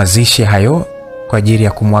mazishi hayo kwa ajili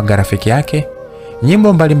ya kumwaga rafiki yake.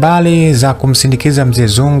 Nyimbo mbalimbali za kumsindikiza mzee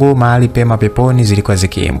Zungu mahali pema peponi zilikuwa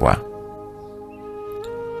zikiimbwa.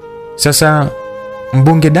 Sasa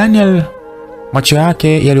mbunge Daniel, macho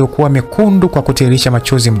yake yaliokuwa mekundu kwa kutiririsha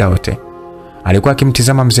machozi muda wote, alikuwa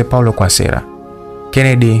akimtizama mzee Paulo kwa hasira.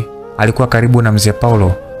 Kennedy alikuwa karibu na mzee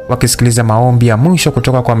Paulo wakisikiliza maombi ya mwisho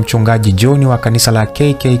kutoka kwa mchungaji John wa kanisa la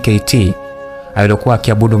KKKT alilokuwa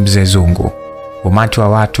akiabudu mzee Zungu. Umati wa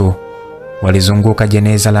watu walizunguka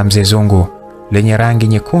jeneza la mzee Zungu lenye rangi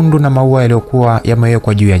nyekundu na maua yaliyokuwa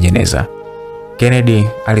yamewekwa juu ya jeneza. Kennedy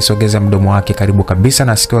alisogeza mdomo wake karibu kabisa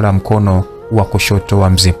na sikio la mkono wa kushoto wa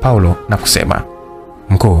mzee Paulo na kusema,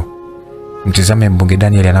 "Mkuu, mtizame mbunge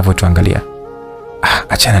Daniel anavyotuangalia.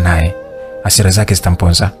 Achana naye. Hasira zake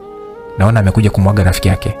zitamponza. Naona amekuja kumwaga rafiki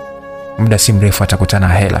yake. Muda si mrefu atakutana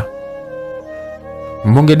na hela."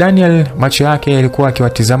 Mbunge Daniel macho yake yalikuwa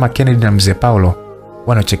akiwatizama Kennedy na mzee Paulo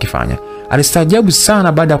wanachokifanya. Alistaajabu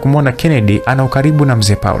sana baada ya kumwona Kennedy ana ukaribu na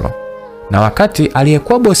mzee Paulo, na wakati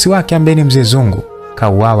aliyekuwa bosi wake ambaye ni mzee Zungu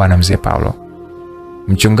kauawa na mzee Paulo.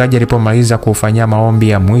 Mchungaji alipomaliza kufanyia maombi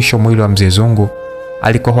ya mwisho mwili wa mzee Zungu,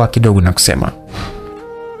 alikohoa kidogo na kusema,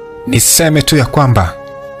 "Niseme tu ya kwamba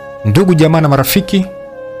ndugu jamaa na marafiki,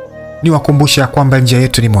 niwakumbusha kwamba njia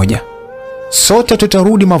yetu ni moja. Sote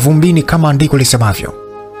tutarudi mavumbini kama andiko lisemavyo.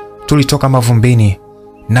 Tulitoka mavumbini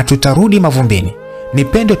na tutarudi mavumbini.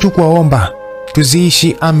 Nipende tu kuwaomba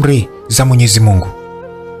tuziishi amri za Mwenyezi Mungu."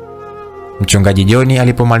 Mchungaji John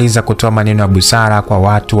alipomaliza kutoa maneno ya busara kwa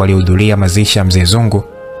watu waliohudhuria mazishi ya mzee Zungu,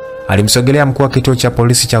 alimsogelea mkuu wa kituo cha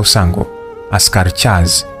polisi cha Usangu, Askari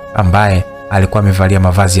Charles, ambaye alikuwa amevalia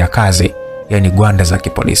mavazi ya kazi, yani gwanda za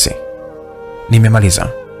kipolisi. "Nimemaliza.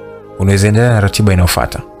 Unaweza endelea na ratiba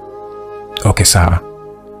inayofuata." "Okay, sawa."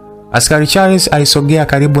 Askari Charles alisogea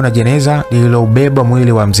karibu na jeneza lililobeba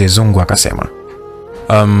mwili wa mzee Zungu akasema,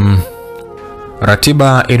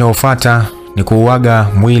 Ratiba inayofuata ni kuuaga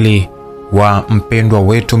mwili wa mpendwa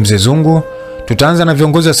wetu mzee Zungu. Tutaanza na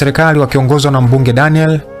viongozi wa serikali wakiongozwa na mbunge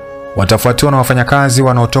Daniel, watafuatiwa na wafanyakazi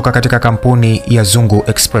wanaotoka katika kampuni ya Zungu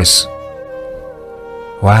Express."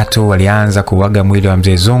 Watu walianza kuuaga mwili wa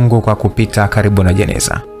mzee Zungu kwa kupita karibu na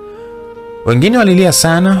jeneza. Wengine walilia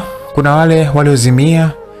sana, kuna wale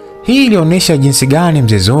waliozimia. Hii ilionyesha jinsi gani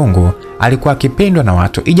mzee Zungu alikuwa akipendwa na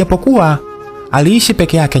watu, ijapokuwa aliishi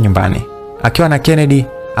peke yake nyumbani akiwa na Kennedy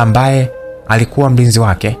ambaye alikuwa mlinzi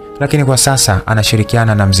wake, lakini kwa sasa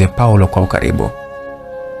anashirikiana na mzee Paulo kwa ukaribu.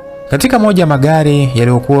 Katika moja magari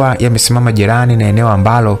yaliyokuwa yamesimama jirani na eneo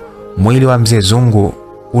ambalo mwili wa mzee Zungu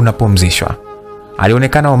unapumzishwa,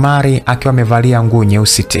 alionekana Omari akiwa amevalia nguo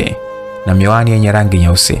nyeusi te na miwani yenye rangi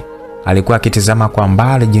nyeusi. Alikuwa akitazama kwa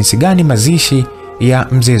mbali jinsi gani mazishi ya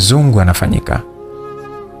mzee Zungu yanafanyika.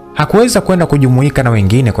 Hakuweza kwenda kujumuika na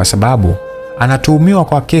wengine kwa sababu anatuhumiwa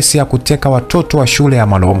kwa kesi ya kuteka watoto wa shule ya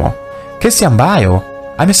Malomo, kesi ambayo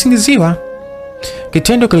amesingiziwa,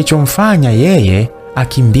 kitendo kilichomfanya yeye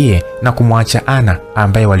akimbie na kumwacha Ana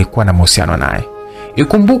ambaye walikuwa na mahusiano naye.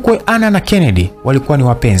 Ikumbukwe Ana na Kennedy walikuwa ni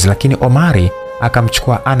wapenzi, lakini Omari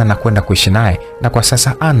akamchukua Ana na kwenda kuishi naye, na kwa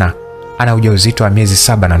sasa Ana ana ujauzito wa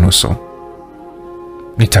miezi 7.5.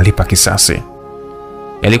 Nitalipa kisasi.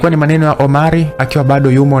 Yalikuwa ni maneno ya Omari akiwa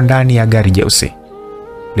bado yumo ndani ya gari jeusi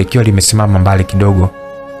likiwa limesimama mbali kidogo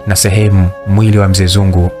na sehemu mwili wa mzee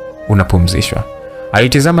Zungu unapumzishwa.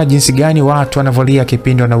 Alitazama jinsi gani watu wanavolia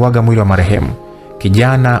kipindi wanauaga mwili wa marehemu.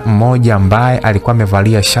 Kijana mmoja ambaye alikuwa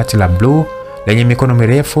amevalia shati la blue lenye mikono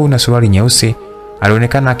mirefu na suruali nyeusi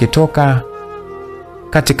alionekana akitoka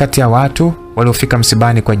katikati ya watu waliofika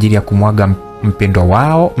msibani kwa ajili ya kumwaga mpendwa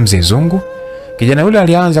wao mzee Zungu. Kijana yule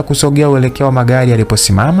alianza kusogea uelekeo wa magari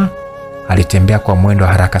yaliposimama. Alitembea kwa mwendo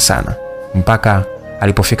haraka sana mpaka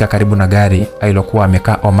alipofika karibu na gari alilokuwa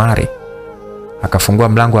amekaa Omari. Akafungua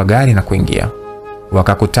mlango wa gari na kuingia.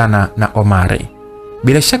 Wakakutana na Omari.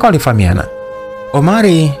 Bila shaka walifahamiana.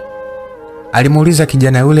 Omari alimuuliza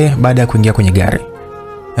kijana yule baada ya kuingia kwenye gari.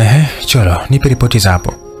 Cholo, nipe ripoti za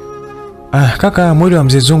hapo. Kaka, mwili wa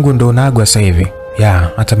mzee Zungu ndio unaagwa sasa hivi. Ya,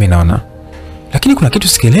 hata mimi naona. Lakini kuna kitu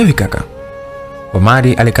sikielewi kaka.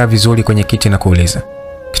 Omari alikaa vizuri kwenye kiti na kuuliza,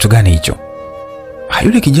 kitu gani hicho?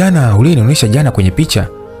 Yule kijana ulinionyesha jana kwenye picha,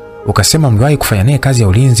 ukasema mliwahi kufanya naye kazi ya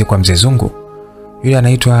ulinzi kwa mzee Zungu. Yule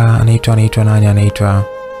anaitwa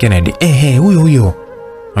Kennedy. Huyo.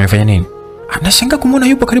 Amefanya nini? Anashangaa kumuona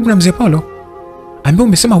yupo karibu na mzee Paulo, ambaye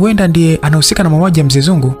umesema huenda ndiye anahusika na mauaji ya mzee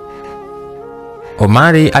Zungu.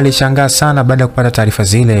 Omari alishangaa sana baada ya kupata taarifa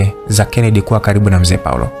zile za Kennedy kuwa karibu na mzee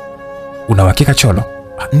Paulo. Una uhakika Cholo?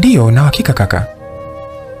 Ndiyo, na uhakika kaka.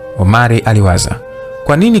 Omari aliwaza,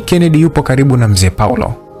 kwa nini Kennedy yupo karibu na mzee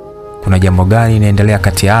Paulo? Kuna jambo gani linaendelea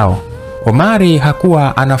kati yao? Omari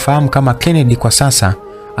hakuwa anafahamu kama Kennedy kwa sasa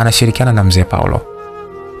anashirikiana na mzee Paulo,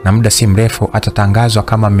 na muda si mrefu atatangazwa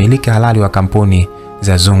kama mmiliki halali wa kampuni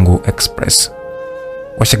za Zungu Express.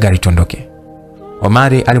 Washa gari tuondoke.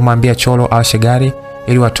 Omari alimwambia Cholo awashe gari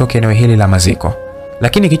ili watoke eneo hili la maziko,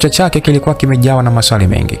 lakini kichwa chake kilikuwa kimejawa na maswali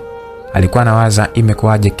mengi. Alikuwa anawaza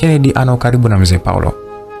imekuwaje Kennedy ana ukaribu na mzee Paulo.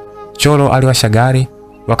 Cholo aliwasha gari,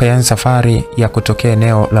 wakaanza safari ya kutokea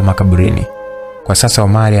eneo la makaburini. Kwa sasa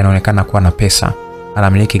Omari anaonekana kuwa na pesa,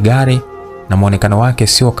 anamiliki gari na muonekano wake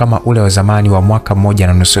sio kama ule wa zamani wa mwaka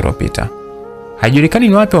 1.5 uliopita. Haijulikani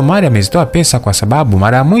ni wapi Omari amezitoa pesa kwa sababu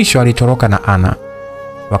mara ya mwisho alitoroka na Ana.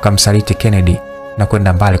 Wakamsaliti Kennedy na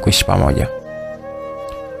kwenda mbali kuishi pamoja.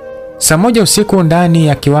 Saa 1 usiku ndani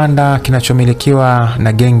ya kiwanda kinachomilikiwa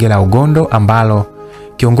na genge la Ugondo ambalo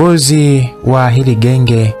kiongozi wa hili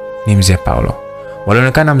genge ni mzee Paulo.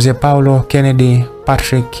 Walionekana mzee Paulo, Kennedy,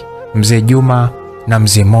 Patrick, mzee Juma na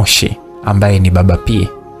mzee Moshi ambaye ni baba P.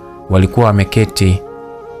 Walikuwa wameketi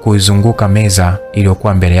kuizunguka meza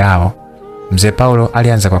iliyokuwa mbele yao. Mzee Paulo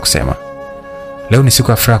alianza kwa kusema, leo ni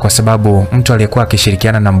siku ya furaha kwa sababu mtu aliyekuwa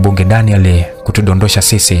akishirikiana na mbunge Ndani kutudondosha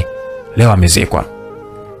sisi leo amezikwa.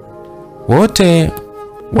 Wote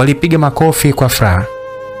walipiga makofi kwa furaha.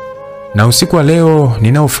 Na usiku wa leo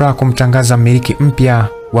ninao furaha kumtangaza mmiliki mpya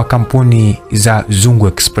wa kampuni za Zungu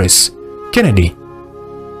Express, Kennedy.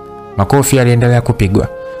 Makofi yaliendelea kupigwa,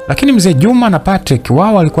 lakini mzee Juma na Patrick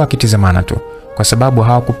wao walikuwa wakitizamana tu kwa sababu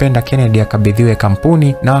hawakupenda Kennedy akabidhiwe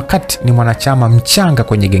kampuni na wakati ni mwanachama mchanga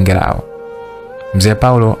kwenye genge lao. Mzee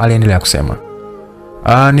Paulo aliendelea kusema,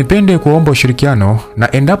 nipende kuomba ushirikiano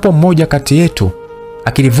na endapo mmoja kati yetu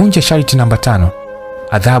akilivunja sharti namba 5,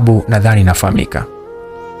 adhabu nadhani inafahamika.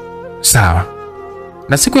 Sawa.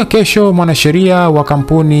 Na siku ya kesho mwanasheria wa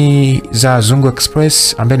kampuni za Zungu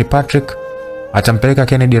Express ambaye ni Patrick atampeleka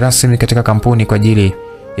Kennedy rasmi katika kampuni kwa ajili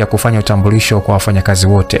ya kufanya utambulisho kwa wafanyakazi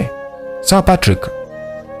wote. Sawa Patrick?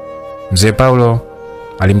 Mzee Paulo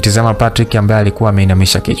alimtizama Patrick ambaye alikuwa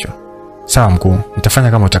ameinamisha kichwa. Sawa mkuu,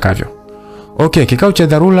 nitafanya kama utakavyo. Okay, kikao cha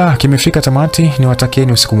dharura kimefika tamati,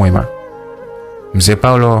 niwatakieni usiku mwema. Mzee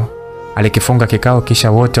Paulo alikifunga kikao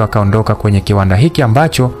kisha wote wakaondoka kwenye kiwanda hiki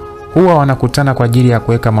ambacho huwa wanakutana kwa ajili ya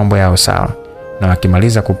kuweka mambo yao sawa. Na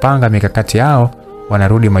wakimaliza kupanga mikakati yao,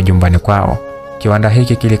 wanarudi majumbani kwao. Kiwanda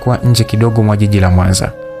hiki kilikuwa nje kidogo mwa jiji la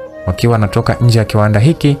Mwanza. Wakiwa wanatoka nje ya kiwanda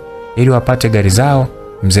hiki ili wapate gari zao,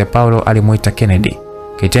 mzee Paulo alimuita Kennedy,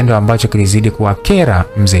 kitendo ambacho kilizidi kuwakera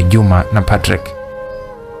mzee Juma na Patrick.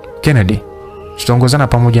 Kennedy, tutaongozana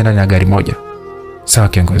pamoja ndani ya gari moja. Sawa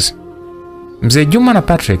kiongozi. Mzee Juma na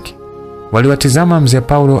Patrick waliwatizama mzee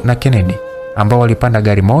Paulo na Kennedy ambao walipanda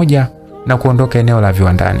gari moja na kuondoka eneo la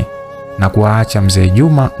viwandani na kuwaacha mzee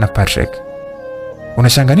Juma na Patrick.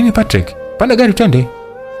 Unashanga nini Patrick? Panda gari twende.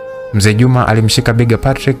 Mzee Juma alimshika bega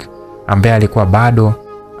Patrick ambaye alikuwa bado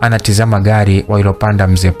anatizama gari walilopanda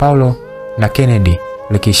mzee Paulo na Kennedy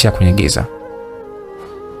likiishia kwenye giza.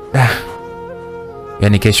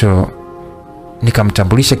 Yaani kesho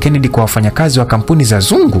nikamtambulisha Kennedy kwa wafanyakazi wa kampuni za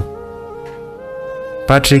zungu.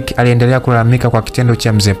 Patrick aliendelea kulalamika kwa kitendo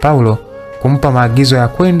cha mzee Paulo kumpa maagizo ya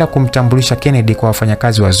kwenda kumtambulisha Kennedy kwa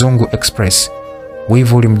wafanyakazi wa Zungu Express.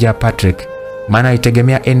 Wivu ulimjaa Patrick, maana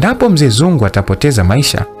alitegemea endapo mzee Zungu atapoteza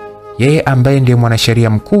maisha, yeye ambaye ndiye mwanasheria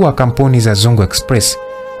mkuu wa kampuni za Zungu Express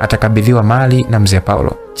atakabidhiwa mali na mzee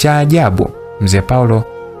Paulo. Cha ajabu, mzee Paulo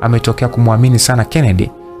ametokea kumwamini sana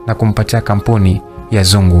Kennedy na kumpatia kampuni ya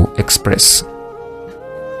Zungu Express.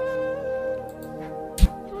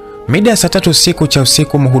 Mida ya saa 3 usiku cha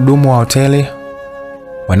usiku, mhudumu wa hoteli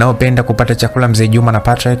wanaopenda kupata chakula mzee Juma na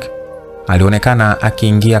Patrick alionekana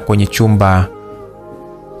akiingia kwenye chumba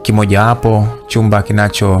kimoja hapo, chumba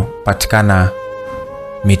kinachopatikana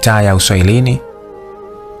mitaa ya Uswahilini.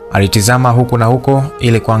 Alitizama huku na huko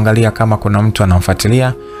ili kuangalia kama kuna mtu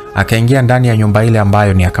anamfuatilia, akaingia ndani ya nyumba ile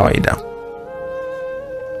ambayo ni ya kawaida.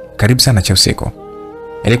 Karibu sana cha usiku.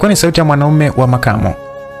 Ilikuwa ni sauti ya mwanaume wa makamo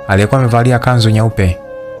aliyekuwa amevalia kanzu nyeupe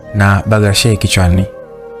na bagashe kichwani.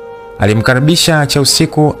 Alimkaribisha cha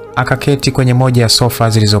usiku, akaketi kwenye moja ya sofa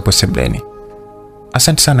zilizopo sebuleni.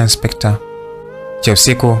 Asante sana Inspector. Cha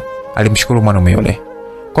usiku alimshukuru mwanaume yule.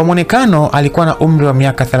 Kwa muonekano alikuwa na umri wa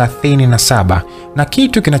miaka 37 na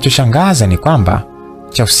kitu kinachoshangaza ni kwamba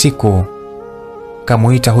cha usiku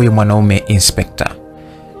kamuita huyu mwanaume Inspector.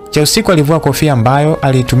 Cha usiku alivua kofia ambayo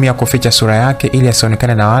alitumia kuficha sura yake ili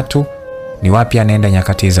asionekane na watu ni wapi anaenda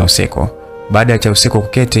nyakati za usiku. Baada ya cha usiku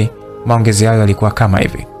kuketi, maongezi yao yalikuwa kama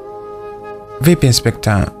hivi. Vipi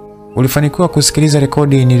Inspector? Ulifanikiwa kusikiliza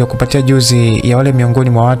rekodi niliyokupatia juzi ya wale miongoni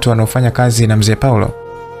mwa watu wanaofanya kazi na mzee Paulo?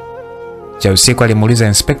 Cha usiku alimuuliza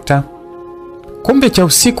Inspector. Kumbe cha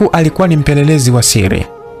usiku alikuwa ni mpelelezi wa siri.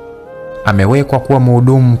 Amewekwa kuwa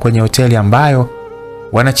mhudumu kwenye hoteli ambayo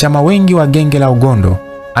wanachama wengi wa genge la Ugondo,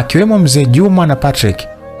 akiwemo mzee Juma na Patrick,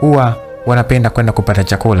 huwa wanapenda kwenda kupata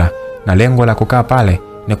chakula, na lengo la kukaa pale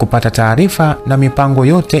ni kupata taarifa na mipango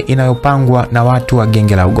yote inayopangwa na watu wa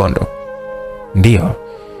genge la Ugondo. Ndiyo,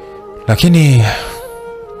 lakini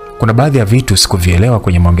kuna baadhi ya vitu sikuvielewa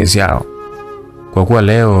kwenye maongezi yao. Kwa kuwa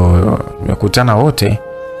leo tumekutana wote,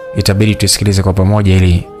 itabidi tusikilize kwa pamoja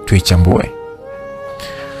ili tuichambue.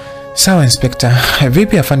 Sawa Inspector.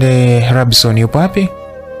 Vipi afande Robinson, yupo wapi?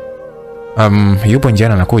 Yupo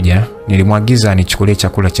njiani anakuja. Nilimwagiza anichukulie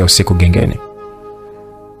chakula cha usiku gengeni.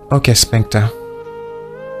 Okay Inspector.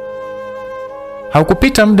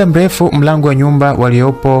 Haukupita muda mrefu, mlango wa nyumba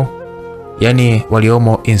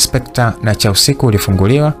waliomo Inspector na cha usiku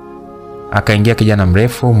ulifunguliwa. Akaingia kijana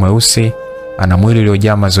mrefu mweusi, ana mwili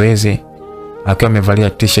uliojaa mazoezi, akiwa amevalia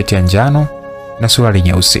t-shirt ya njano na suruali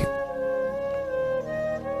nyeusi.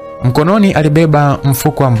 Mkononi alibeba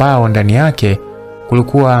mfuko ambao ndani yake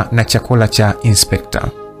kulikuwa na chakula cha Inspector.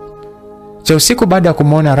 Cha usiku baada ya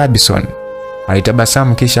kumuona Robinson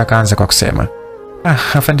alitabasamu, kisha akaanza kwa kusema,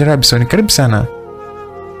 afande Robinson, karibu sana.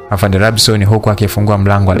 Afande Robinson huku akifungua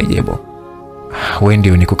mlango alijibu, wewe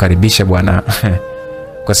ndio nikukaribisha bwana.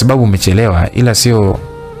 Kwa sababu umechelewa, ila sio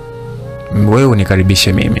wewe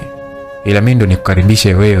unikaribishe mimi, ila mimi ndo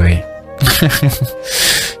nikukaribishe wewe.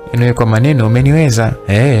 Kwa maneno umeniweza.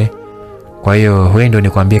 Kwa hiyo wewe ndo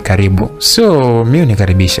nikwambie karibu, sio mimi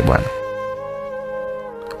unikaribishe bwana.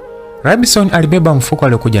 Robinson alibeba mfuko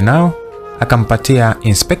aliokuja nao, akampatia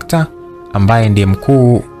Inspector ambaye ndiye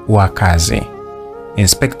mkuu wa kazi.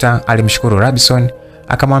 Inspector alimshukuru Robinson,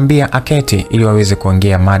 akamwambia aketi ili waweze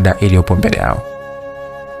kuongea mada iliyopo mbele yao.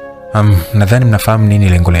 Nadhani mnafahamu nini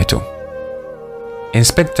lengo letu.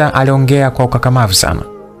 Inspector aliongea kwa ukakamavu sana.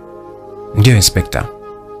 Ndio Inspector.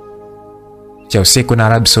 Cha usiku na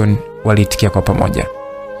Robinson waliitikia kwa pamoja.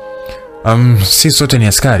 Sisi sote ni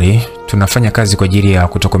askari, tunafanya kazi kwa ajili ya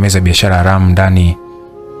kutokomeza biashara haramu ndani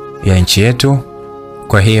ya nchi yetu.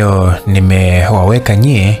 Kwa hiyo nimewaweka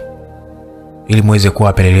nyie ili muweze kuwa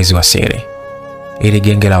wapelelezi wa siri, ili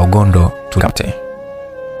genge la Ugondo tukamate.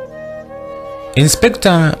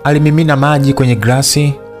 Inspector alimimina maji kwenye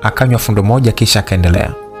glasi, akanywa fundo moja, kisha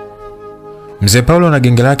akaendelea. Mzee Paulo na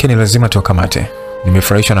genge lake ni lazima tuwakamate.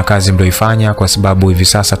 Nimefurahishwa na kazi mlioifanya, kwa sababu hivi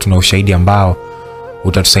sasa tuna ushahidi ambao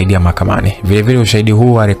utatusaidia mahakamani. Vile vile ushahidi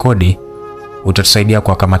huu wa rekodi utatusaidia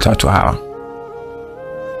kuwakamata watu hawa.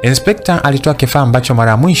 Inspector alitoa kifaa ambacho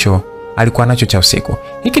mara ya mwisho alikuwa nacho cha usiku.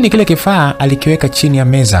 Hiki ni kile kifaa alikiweka chini ya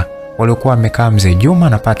meza waliokuwa wamekaa mzee Juma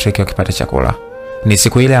na Patrick wakipata chakula. Ni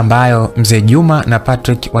siku ile ambayo mzee Juma na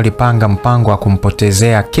Patrick walipanga mpango wa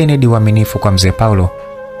kumpotezea Kennedy uaminifu kwa mzee Paulo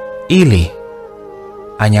ili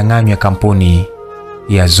anyang'anywe kampuni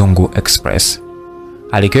ya Zungu Express.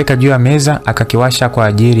 Alikiweka juu ya meza akakiwasha kwa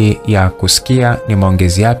ajili ya kusikia ni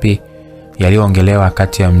maongezi yapi yaliyoongelewa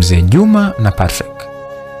kati ya mzee Juma na Patrick.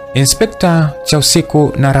 Inspector cha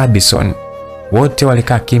usiku na Robinson wote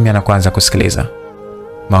walikaa kimya na kuanza kusikiliza.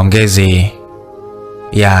 Maongezi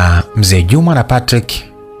ya mzee Juma na Patrick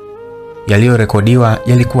yaliyorekodiwa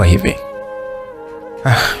yalikuwa hivi.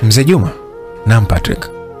 Mzee Juma, naam Patrick.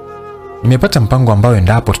 Nimepata mpango ambao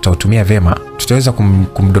endapo tutautumia vema, tutaweza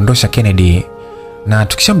kumdondosha Kennedy, na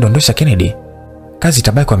tukishamdondosha Kennedy, kazi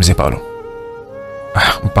itabaki kwa mzee Paulo.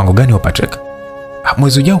 Mpango gani wa Patrick?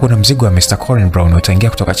 Mwezi ujao kuna mzigo wa Mr. Colin Brown utaingia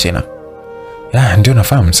kutoka China. Ndio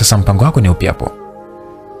nafahamu. Sasa mpango wako ni upi hapo?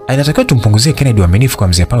 Inatakiwa tumpunguzie Kennedy uaminifu kwa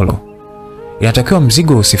mzee Paulo. Inatakiwa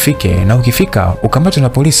mzigo usifike, na ukifika ukamatwe na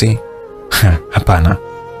polisi. Hapana.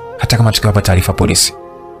 Hata kama tukiwapa taarifa polisi,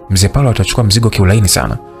 mzee Paulo atachukua mzigo kiulaini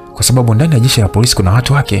sana, kwa sababu ndani ya jeshi la polisi kuna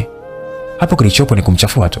watu wake. Hapo kilichopo ni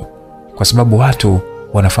kumchafua tu, kwa sababu watu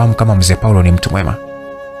wanafahamu kama mzee Paulo ni mtu mwema.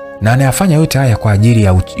 Na anayafanya yote haya kwa ajili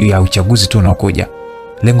ya uchaguzi tu unaokuja.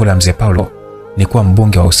 Lengo la mzee Paulo ni kuwa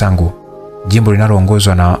mbunge wa Usangu, jimbo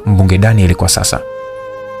linaloongozwa na mbunge Ndani kwa sasa.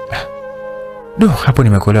 Hapo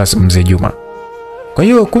nimekuelewa mzee Juma. Kwa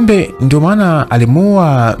hiyo kumbe ndio maana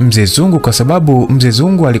alimuua mzee Zungu, kwa sababu mzee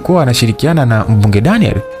Zungu alikuwa anashirikiana na mbunge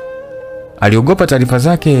Daniel. Aliogopa taarifa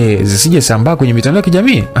zake zisije sambaa kwenye mitandao ya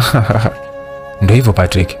kijamii. Ndio hivyo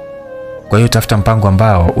Patrick. Kwa hiyo tafuta mpango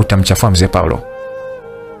ambao utamchafua mzee Paulo.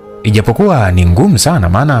 Ijapokuwa ni ngumu sana,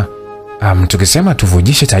 maana tukisema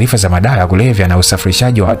tuvujishe taarifa za madawa ya kulevya na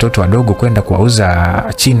usafirishaji wa watoto wadogo kwenda kuwauza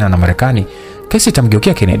China na Marekani, kesi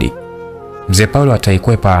itamgeukia Kennedy. Mzee Paulo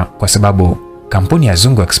ataikwepa kwa sababu kampuni ya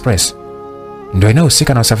Zungu Express ndio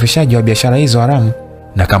inayohusika na usafirishaji wa biashara hizo haramu,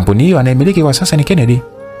 na kampuni hiyo anayemiliki kwa sasa ni Kennedy.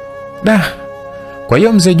 Kwa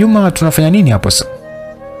hiyo mzee Juma, tunafanya nini hapo sasa?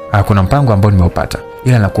 Kuna mpango ambao nimeupata,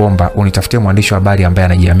 ila nakuomba unitafutie mwandishi wa habari ambaye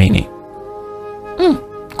anajiamini.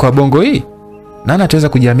 Kwa bongo hii nani ataweza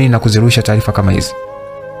kujiamini na kuzirusha taarifa kama hizi?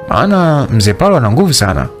 Maana mzee Paulo ana nguvu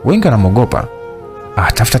sana, wengi wanamogopa.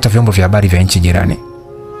 Tafuta hata vyombo vya habari vya nchi jirani.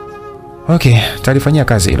 Okay, talifanyia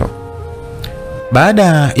kazi hilo.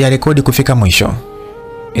 Baada ya rekodi kufika mwisho,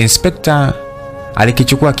 Inspector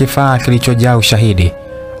alikichukua kifaa kilichojaa ushahidi,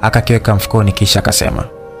 akakiweka mfukoni, kisha akasema,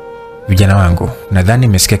 vijana wangu, nadhani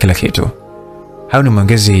mmesikia kila kitu. Hayo ni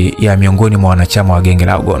maongezi ya miongoni mwa wanachama wa genge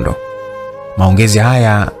la Ugondo. Maongezi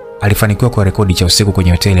haya alifanikiwa kwa rekodi cha usiku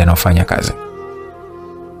kwenye hoteli anayofanya kazi.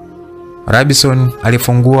 Robinson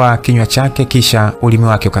alifungua kinywa chake, kisha ulimi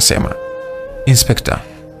wake ukasema, Inspector,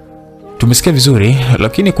 tumesikia vizuri,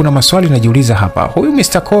 lakini kuna maswali najiuliza hapa. Huyu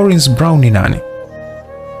Mr. Collins Brown ni nani?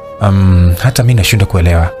 Hata mimi nashindwa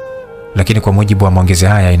kuelewa, lakini kwa mujibu wa maongezi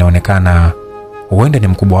haya inaonekana huenda ni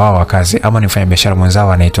mkubwa wao wa kazi ama ni mfanyabiashara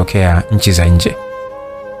mwenzao anayetokea nchi za nje,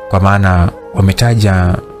 kwa maana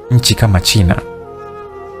wametaja nchi kama China.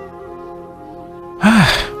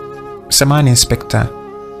 Samahani Inspector,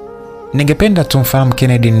 ningependa tumfahamu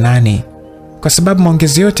Kennedy nani, kwa sababu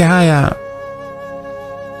maongezi yote haya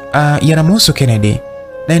yanamhusu Kennedy,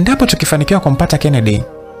 na endapo tukifanikiwa kumpata Kennedy,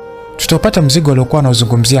 tutapata mzigo aliokuwa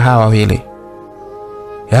anauzungumzia hawa wawili.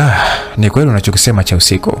 Ni kweli unachokisema cha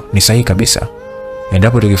usiku, ni sahihi kabisa.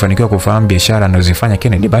 Endapo tukifanikiwa kufahamu biashara anazofanya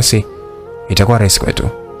Kennedy, basi itakuwa rahisi kwetu.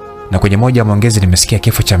 Na kwenye moja maongezi nimesikia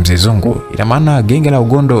kifo cha mzee Zungu. Ina maana genge la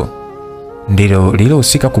Ugondo ndilo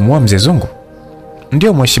lilohusika kumuua mzee Zungu?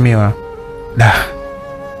 Ndio mheshimiwa.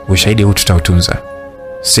 Ushahidi huu tutautunza.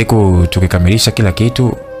 Siku tukikamilisha kila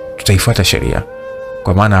kitu, tutaifuata sheria,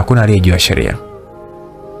 kwa maana hakuna aliyejua sheria.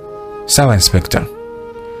 Sawa Inspector.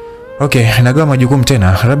 Okay, nagawa majukumu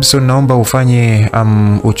tena. Robinson, naomba ufanye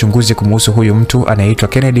uchunguzi kumhusu huyu mtu anayeitwa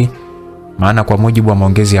Kennedy, maana kwa mujibu wa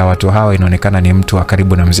maongezi ya watu hawa inaonekana ni mtu wa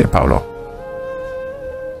karibu na mzee Paulo.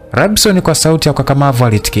 Robinson kwa sauti ya ukakamavu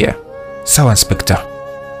alitikia, sawa Inspector,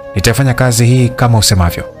 nitafanya kazi hii kama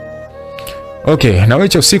usemavyo. Okay, na wewe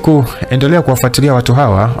cha usiku endelea kuwafuatilia watu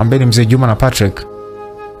hawa ambao ni mzee Juma na Patrick,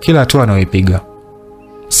 kila hatua anayoipiga.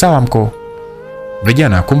 Sawa mkuu.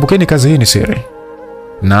 Vijana, kumbukeni kazi hii ni siri,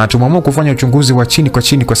 na tumeamua kufanya uchunguzi wa chini kwa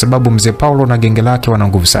chini kwa sababu mzee Paulo na genge lake wana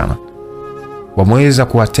nguvu sana. Wameweza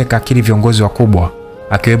kuwateka akili viongozi wakubwa,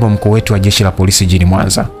 akiwemo mkuu wetu wa jeshi la polisi jijini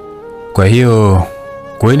Mwanza. Kwa hiyo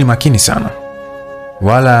kuweni makini sana,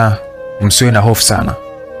 wala msiwe na hofu sana,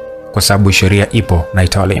 kwa sababu sheria ipo na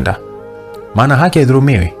itawalinda. maana haki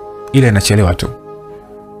haidhulumiwi, ile inachelewa tu.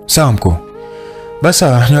 Sawa mkuu. Basi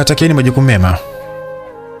niwatakieni majukumu mema.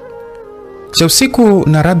 Cha usiku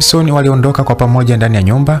na Robinson waliondoka kwa pamoja ndani ya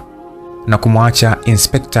nyumba na kumwacha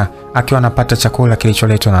inspekta akiwa anapata chakula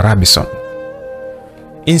kilicholetwa na Robinson.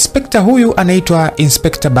 Inspekta huyu anaitwa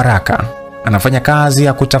Inspekta Baraka. Anafanya kazi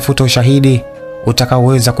ya kutafuta ushahidi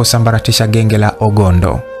utakaoweza kusambaratisha genge la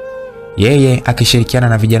Ogondo. Yeye akishirikiana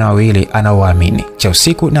na vijana wawili anaowaamini, Cha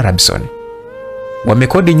usiku na Robinson.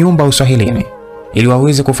 Wamekodi nyumba Uswahilini ili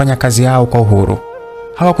waweze kufanya kazi yao kwa uhuru.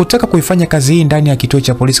 Hawakutaka kuifanya kazi hii ndani ya kituo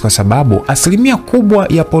cha polisi kwa sababu asilimia kubwa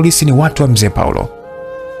ya polisi ni watu wa Mzee Paulo.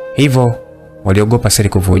 Hivyo waliogopa siri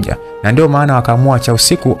kuvuja, na ndio maana wakaamua Cha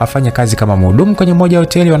usiku afanye kazi kama mhudumu kwenye moja ya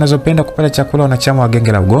hoteli wanazopenda kupata chakula wanachama wa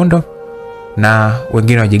genge la Ogondo, na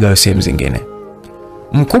wengine wajigawe sehemu zingine.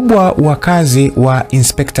 Mkubwa wa kazi wa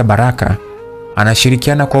Inspekta Baraka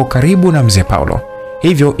anashirikiana kwa ukaribu na Mzee Paulo,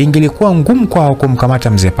 hivyo ingilikuwa ngumu kwao kumkamata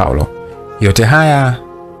Mzee Paulo. Yote haya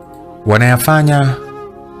wanayafanya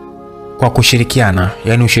kwa kushirikiana,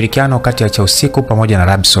 yani ushirikiano kati ya Cha usiku pamoja na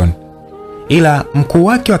Robinson. Ila mkuu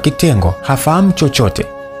wake wa kitengo hafahamu chochote,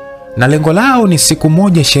 na lengo lao ni siku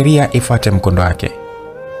moja sheria ifuate mkondo wake.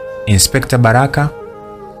 Inspekta Baraka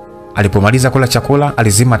alipomaliza kula chakula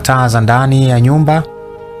alizima taa za ndani ya nyumba,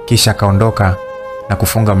 kisha akaondoka na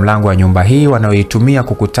kufunga mlango wa nyumba hii wanaoitumia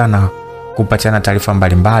kukutana kupatiana taarifa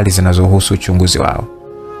mbalimbali zinazohusu uchunguzi wao.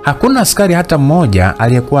 Hakuna askari hata mmoja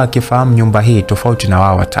aliyekuwa akifahamu nyumba hii tofauti na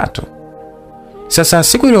wao watatu. Sasa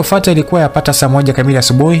siku iliyofuata ilikuwa yapata saa 1 kamili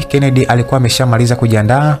asubuhi. Kennedy alikuwa ameshamaliza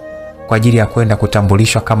kujiandaa kwa ajili ya kwenda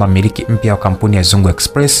kutambulishwa kama mmiliki mpya wa kampuni ya Zungu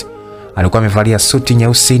Express. Alikuwa amevalia suti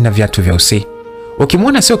nyeusi na viatu vyeusi.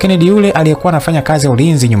 Ukimwona sio Kennedy yule aliyekuwa anafanya kazi ya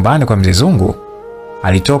ulinzi nyumbani kwa Mzee Zungu.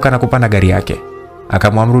 Alitoka na kupanda gari yake,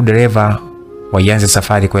 akamwamuru dereva waianze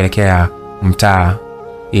safari kuelekea mtaa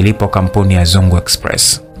ilipo kampuni ya Zungu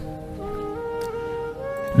Express.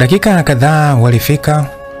 Dakika kadhaa walifika,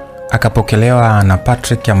 akapokelewa na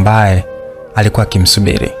Patrick ambaye alikuwa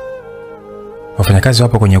akimsubiri. Wafanyakazi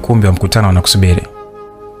wapo kwenye ukumbi wa mkutano wanakusubiri,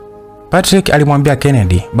 Patrick alimwambia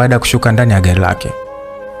Kennedy baada ya kushuka ndani ya gari lake.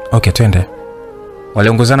 Okay, twende.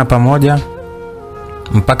 Waliongozana pamoja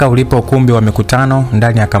mpaka ulipo ukumbi wa mikutano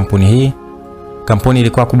ndani ya kampuni hii. Kampuni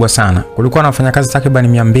ilikuwa kubwa sana. Kulikuwa na wafanyakazi takriban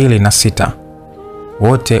 206.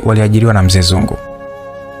 Wote waliajiriwa na Mzee Zungu.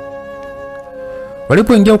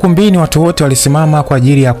 Walipoingia ukumbini, watu wote walisimama kwa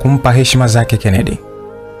ajili ya kumpa heshima zake Kennedy.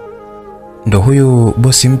 Ndo huyu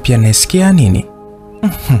bosi mpya nasikia nini?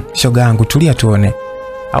 Shoga yangu, tulia tuone.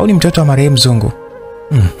 Au ni mtoto wa marehemu Zungu?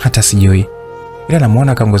 Hata sijui. Ila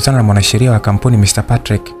namuona kaongozana na mwanasheria wa kampuni Mr.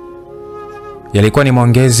 Patrick. Yalikuwa ni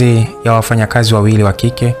maongezi ya wafanyakazi wawili wa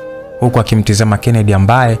kike, huku akimtizama Kennedy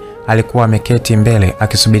ambaye alikuwa ameketi mbele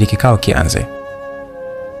akisubiri kikao kianze.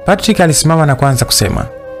 Patrick alisimama na kuanza kusema,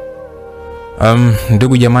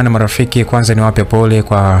 ndugu jamani, marafiki, kwanza niwape pole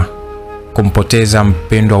kwa kumpoteza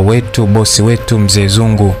mpendwa wetu, bosi wetu Mzee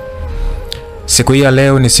Zungu. Siku hii ya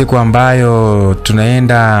leo ni siku ambayo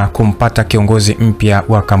tunaenda kumpata kiongozi mpya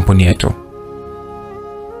wa kampuni yetu.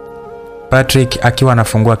 Patrick akiwa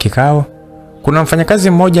anafungua kikao, kuna mfanyakazi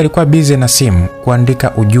mmoja alikuwa busy na simu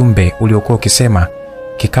kuandika ujumbe uliokuwa ukisema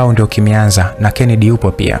kikao ndio kimeanza na Kennedy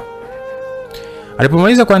yupo pia.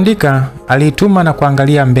 Alipomaliza kuandika, aliituma na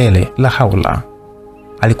kuangalia mbele. La haula,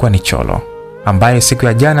 alikuwa ni Cholo ambaye siku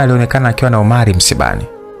ya jana alionekana akiwa na Omari msibani.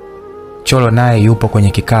 Cholo naye yupo kwenye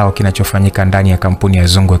kikao kinachofanyika ndani ya kampuni ya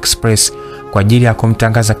Zungu Express kwa ajili ya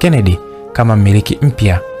kumtangaza Kennedy kama mmiliki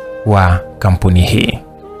mpya wa kampuni hii.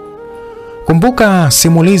 Kumbuka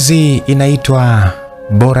simulizi inaitwa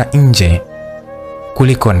Bora nje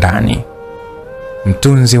kuliko ndani.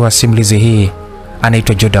 Mtunzi wa simulizi hii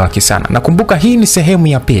anaitwa Joda Wakisana. Na kumbuka hii ni sehemu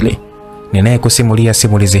ya pili. Ninayekusimulia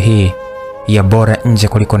simulizi hii ya Bora nje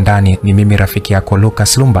kuliko ndani ni mimi rafiki yako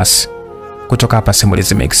Lucas Lumbas kutoka hapa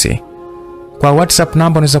Simulizi Mix. Kwa WhatsApp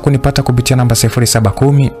namba unaweza kunipata kupitia namba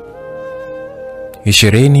 0710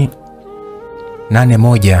 20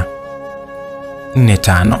 81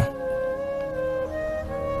 45.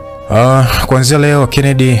 Kuanzia leo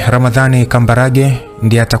Kennedy Ramadhani Kambarage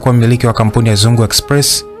ndiye atakuwa mmiliki wa kampuni ya Zungu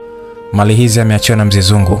Express. Mali hizi ameachiwa na Mzee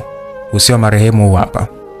Zungu, usio marehemu hapa.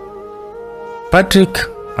 Patrick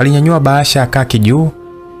alinyanyua bahasha ya kaki juu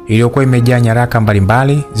iliyokuwa imejaa nyaraka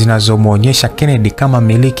mbalimbali zinazomuonyesha Kennedy kama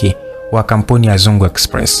mmiliki wa kampuni ya Zungu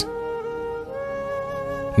Express.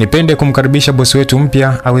 Nipende kumkaribisha bosi wetu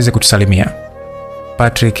mpya aweze kutusalimia.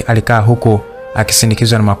 Patrick alikaa huku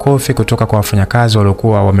akisindikizwa na makofi kutoka kwa wafanyakazi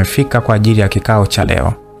waliokuwa wamefika kwa ajili ya kikao cha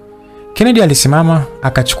leo. Kennedy alisimama,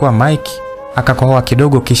 akachukua mic, akakohoa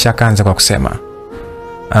kidogo kisha akaanza kwa kusema,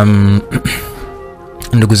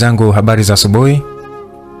 Ndugu zangu, habari za asubuhi.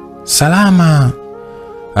 Salama.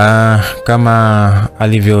 Kama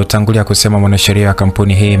alivyotangulia kusema mwanasheria wa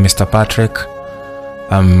kampuni hii Mr. Patrick,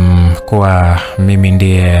 kwa mimi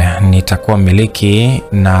ndiye nitakuwa mmiliki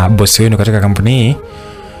na bosi wenu katika kampuni hii.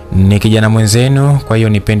 Ni kijana mwenzenu, kwa hiyo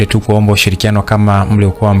nipende tu kuomba ushirikiano kama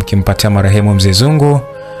mliokuwa mkimpatia marehemu mzee Zungu,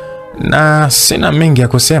 na sina mengi ya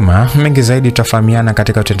kusema. Mengi zaidi tutafahamiana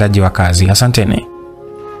katika utendaji wa kazi. Asanteni.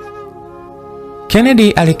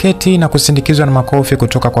 Kennedy aliketi na kusindikizwa na makofi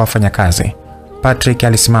kutoka kwa wafanyakazi. Patrick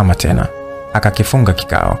alisimama tena, akakifunga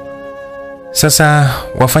kikao. Sasa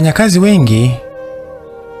wafanyakazi wengi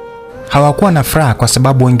hawakuwa na furaha kwa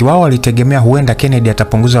sababu wengi wao walitegemea huenda Kennedy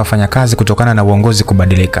atapunguza wafanyakazi kutokana na uongozi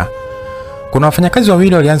kubadilika. Kuna wafanyakazi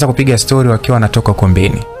wawili walianza kupiga story wakiwa wanatoka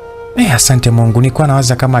kombini. Asante Mungu, nilikuwa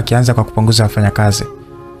nawaza kama akianza kwa kupunguza wafanyakazi.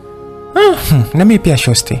 Na mimi pia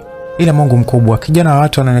shosti. Ila Mungu mkubwa, kijana wa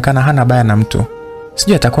watu anaonekana hana baya na mtu.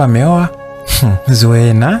 Sijui atakuwa ameoa.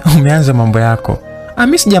 Zoena, umeanza mambo yako.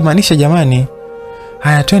 Mimi sijamaanisha jamani.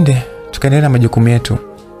 Haya, twende tukaendelea na majukumu yetu.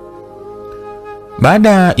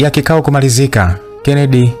 Baada ya kikao kumalizika,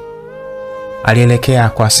 Kennedy alielekea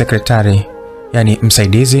kwa sekretari, yani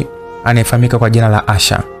msaidizi anayefahamika kwa jina la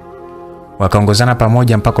Asha. Wakaongozana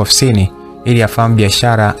pamoja mpaka ofisini ili afahamu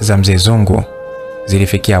biashara za mzee Zungu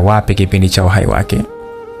zilifikia wapi kipindi cha uhai wake.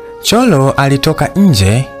 Cholo alitoka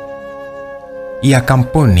nje ya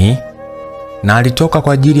kampuni na alitoka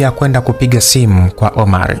kwa ajili ya kwenda kupiga simu kwa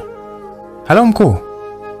Omari. Halo mkuu.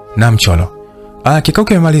 Naam Cholo. Kikao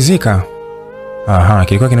kimemalizika.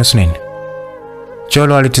 Kilikuwa kinahusu nini?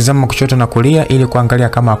 Cholo alitazama kushoto na kulia ili kuangalia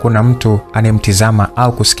kama hakuna mtu anemtizama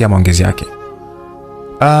au kusikia maongezi yake.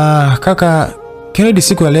 Kaka, Kennedy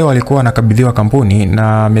siku ya leo alikuwa anakabidhiwa kampuni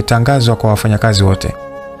na ametangazwa kwa wafanyakazi wote.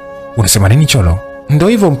 Unasema nini Cholo? Ndio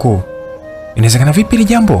hivyo mkuu. Inawezekana vipi hili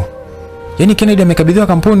jambo? Yaani Kennedy amekabidhiwa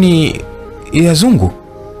kampuni ya Zungu?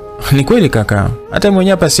 Ni kweli kaka, hata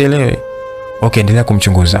mwenyewe hapa sielewi. Okay, endelea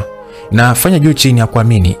kumchunguza. Na fanya juu chini ya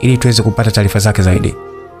kuamini ili tuweze kupata taarifa zake zaidi.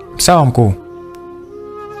 Sawa mkuu.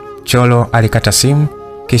 Cholo alikata simu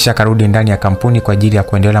kisha akarudi ndani ya kampuni kwa ajili ya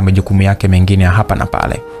kuendelea na majukumu yake mengine ya hapa na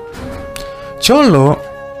pale. Cholo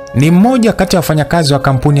ni mmoja kati ya wafanyakazi wa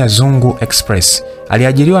kampuni ya Zungu Express.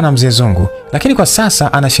 Aliajiriwa na mzee Zungu, lakini kwa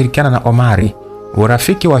sasa anashirikiana na Omari.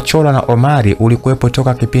 Urafiki wa Cholo na Omari ulikuwepo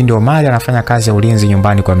toka kipindi Omari anafanya kazi ya ulinzi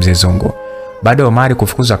nyumbani kwa mzee Zungu. Baada ya Omari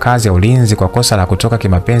kufukuzwa kazi ya ulinzi kwa kosa la kutoka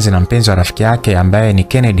kimapenzi na mpenzi wa rafiki yake ambaye ni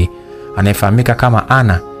Kennedy anayefahamika kama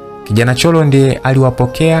Ana, kijana Cholo ndiye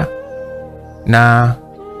aliwapokea na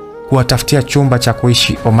kuwatafutia chumba cha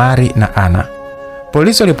kuishi Omari na Ana.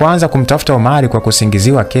 Polisi walipoanza kumtafuta Omari kwa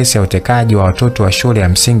kusingiziwa kesi ya utekaji wa watoto wa shule ya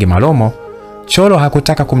msingi Malomo, Cholo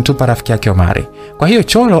hakutaka kumtupa rafiki yake Omari. Kwa hiyo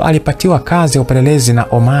Cholo alipatiwa kazi ya upelelezi na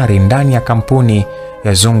Omari ndani ya kampuni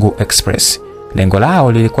ya Zungu Express. Lengo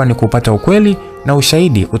lao lilikuwa ni kupata ukweli na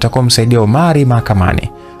ushahidi utakaomsaidia Omari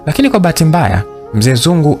mahakamani. Lakini kwa bahati mbaya, mzee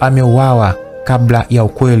Zungu ameuawa kabla ya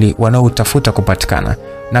ukweli wanaotafuta kupatikana.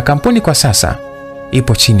 Na kampuni kwa sasa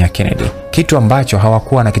ipo chini ya Kennedy, kitu ambacho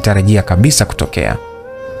hawakuwa na kitarajia kabisa kutokea.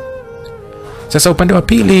 Sasa upande wa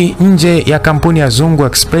pili, nje ya kampuni ya Zungu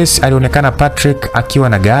Express alionekana Patrick akiwa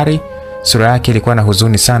na gari. Sura yake ilikuwa na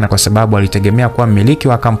huzuni sana kwa sababu alitegemea kuwa mmiliki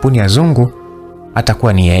wa kampuni ya Zungu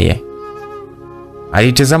atakuwa ni yeye.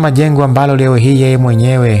 Alitazama jengo ambalo leo hii yeye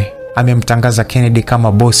mwenyewe amemtangaza Kennedy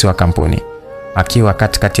kama bosi wa kampuni. Akiwa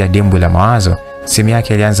katikati ya dimbwi la mawazo, simu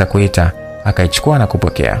yake ilianza kuita, akaichukua na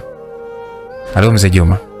kupokea. Halo mzee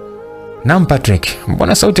Juma. Naam Patrick,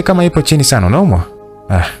 mbona sauti kama ipo chini sana, unaumwa?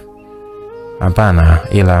 Hapana,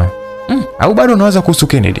 ila au bado unawaza kuhusu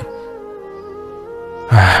Kennedy?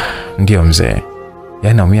 Ndio mzee.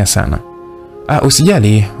 Yaani naumia sana.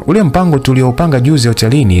 Usijali, ule mpango tulioupanga juzi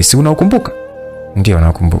hotelini, si unaukumbuka? Ndio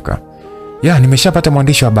nakumbuka. Nimeshapata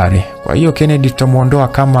mwandishi wa habari. Kwa hiyo Kennedy tutamuondoa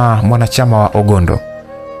kama mwanachama wa Ogondo.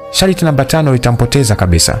 Sharti namba 5 itampoteza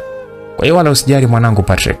kabisa. Kwa hiyo wala usijali mwanangu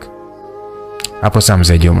Patrick. Hapo saa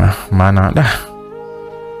mzee Juma, maana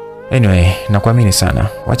anyway, nakuamini sana.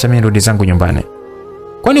 Wacha mimi nirudi zangu nyumbani.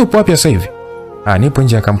 Kwani upo wapi sasa hivi? Nipo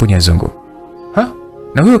nje ya kampuni ya Zungu.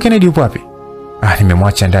 Na huyo Kennedy upo wapi?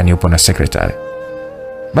 Nimemwacha ndani, upo na secretary.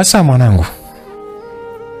 Basi mwanangu.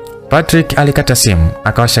 Patrick alikata simu,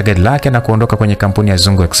 akawasha gari lake na kuondoka kwenye kampuni ya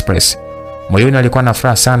Zungu Express. Moyoni alikuwa na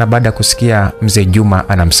furaha sana baada ya kusikia mzee Juma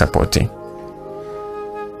anamsapoti.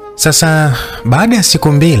 Sasa baada ya siku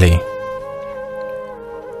 2,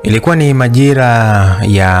 ilikuwa ni majira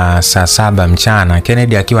ya saa 7 mchana,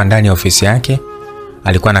 Kennedy akiwa ndani ya ofisi yake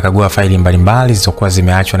alikuwa anakagua faili mbalimbali zilizokuwa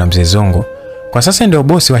zimeachwa na mzee Zungu. Kwa sasa ndio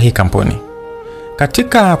bosi wa hii kampuni.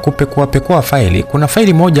 Katika kupekua faili, kuna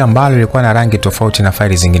faili moja ambalo lilikuwa na rangi tofauti na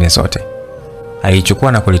faili zingine zote.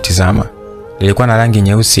 Alichukua na kulitizama. Lilikuwa na rangi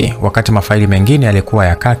nyeusi wakati mafaili mengine yalikuwa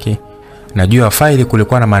ya kaki, na juu ya faili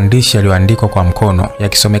kulikuwa na maandishi yaliyoandikwa kwa mkono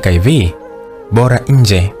yakisomeka hivi: bora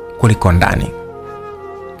nje kuliko ndani.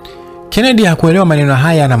 Kennedy hakuelewa maneno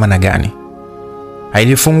haya na maana gani.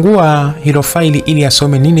 Alifungua hilo faili ili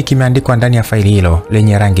asome nini kimeandikwa ndani ya faili hilo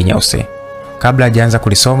lenye rangi nyeusi. Kabla hajaanza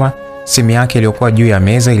kulisoma, simu yake iliyokuwa juu ya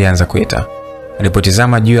meza ilianza kuita.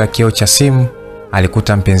 Alipotizama juu ya kioo cha simu,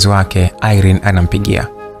 alikuta mpenzi wake Irene anampigia.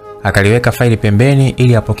 Akaliweka faili pembeni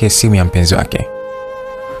ili apokee simu ya mpenzi wake.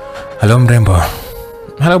 "Hello mrembo."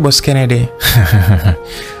 "Hello boss Kennedy."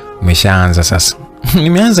 "Umeshaanza sasa."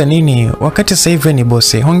 "Nimeanza nini? Wakati sasa hivi ni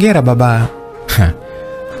boss. Hongera baba."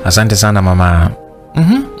 "Asante sana mama."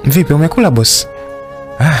 "Vipi umekula boss?"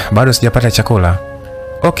 "Bado sijapata chakula."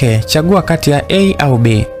 "Okay, chagua kati ya A au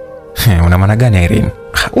B." "Una maana gani Irene?"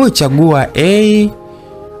 "Wewe chagua A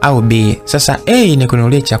au B. Sasa A ni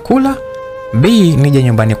kununulia chakula, B nije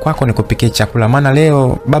nyumbani kwako nikupikie chakula, maana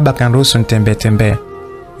leo baba kaniruhusu nitembee."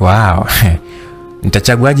 "Wow."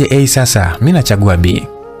 "Nitachaguaje A sasa? Mimi nachagua B."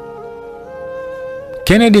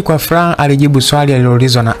 Kennedy kwa furaha alijibu swali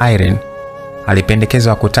aliloulizwa na Irene. Alipendekeza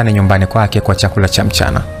wakutane nyumbani kwake kwa chakula cha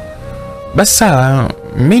mchana. "Basi sawa,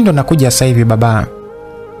 mimi ndo nakuja sasa hivi baba."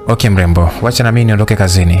 "Okay mrembo, wacha na mimi niondoke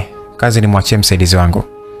kazini. Kazi ni mwachie msaidizi wangu."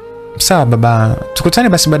 "Sawa baba, tukutane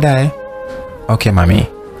basi baadaye." "Okay mami."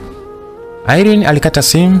 Irene alikata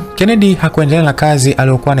simu. Kennedy hakuendelea na kazi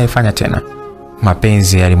aliyokuwa anaifanya tena.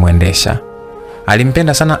 Mapenzi yalimwendesha.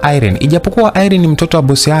 Alimpenda sana Irene, ijapokuwa Irene ni mtoto wa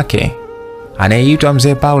bosi yake anayeitwa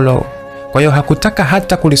mzee Paulo. Kwa hiyo hakutaka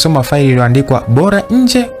hata kulisoma faili iliyoandikwa bora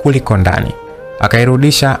nje kuliko ndani.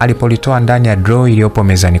 Akairudisha alipolitoa ndani ya drawer iliyopo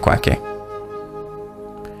mezani kwake.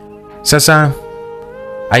 Sasa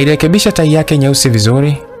alirekebisha tai yake nyeusi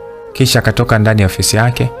vizuri, kisha akatoka ndani ya ofisi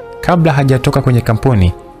yake. Kabla hajatoka kwenye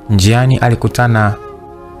kampuni, njiani alikutana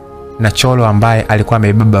na Cholo ambaye alikuwa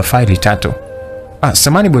amebeba faili 3.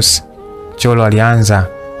 "Samani boss." Cholo alianza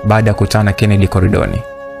baada ya kukutana Kennedy koridoni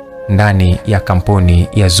ndani ya kampuni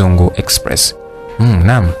ya Zungu Express.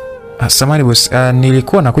 "Naam. Samani boss,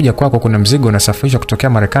 nilikuwa nakuja kwako, kuna mzigo unasafirishwa kutokea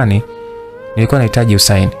Marekani. Nilikuwa nahitaji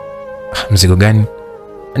usaini." "Mzigo gani?"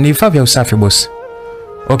 "Ni vifaa vya usafi boss."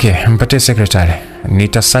 "Okay, mpatie secretary.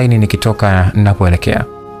 Nitasaini nikitoka ninapoelekea."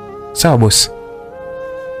 "Sawa boss."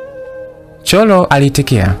 Cholo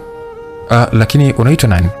alitikia. Lakini unaitwa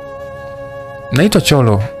nani?" "Naitwa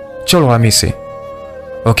Cholo. Cholo Hamisi."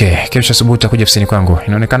 "Okay, kesho asubuhi utakuja ofisini kwangu.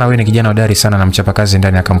 Inaonekana wewe ni kijana hodari sana na mchapakazi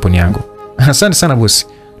ndani ya kampuni yangu." "Asante sana boss.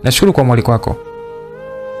 Nashukuru kwa mwaliko wako."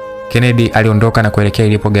 Kennedy aliondoka na kuelekea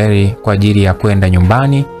ilipo gari kwa ajili ya kwenda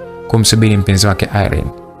nyumbani kumsubiri mpenzi wake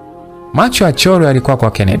Irene. Macho ya Cholo yalikuwa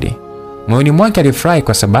kwa Kennedy. Moyoni mwake alifurahi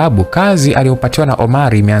kwa sababu kazi aliyopatiwa na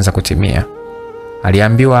Omari imeanza kutimia.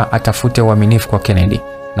 Aliambiwa atafute uaminifu kwa Kennedy,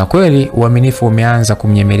 na kweli uaminifu umeanza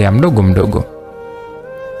kumnyemelea mdogo mdogo.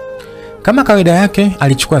 Kama kawaida yake,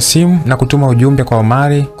 alichukua simu na kutuma ujumbe kwa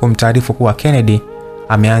Omari kumtaarifu kuwa Kennedy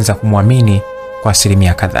ameanza kumwamini kwa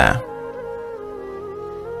asilimia kadhaa.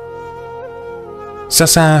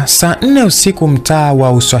 Sasa saa 4 usiku, mtaa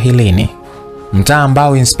wa Uswahilini, mtaa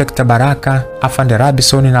ambao Inspekta Baraka, Afande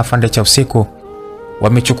Robinson na Afande cha usiku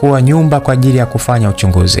wamechukua nyumba kwa ajili ya kufanya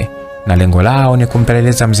uchunguzi, na lengo lao ni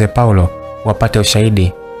kumpeleleza mzee Paulo wapate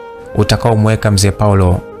ushahidi utakaomweka mzee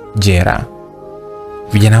Paulo jela.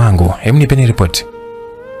 "Vijana wangu, hebu nipeni report."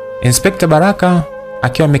 Inspekta Baraka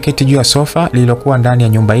akiwa ameketi juu ya sofa lililokuwa ndani ya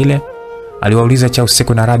nyumba ile, aliwauliza cha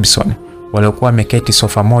usiku na Robinson waliokuwa wameketi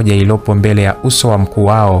sofa moja iliyopo mbele ya uso wa mkuu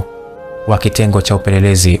wao wa kitengo cha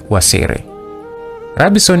upelelezi wa siri.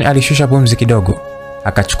 Robinson alishusha pumzi kidogo,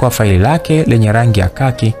 akachukua faili lake lenye rangi ya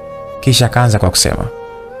kaki, kisha akaanza kwa kusema,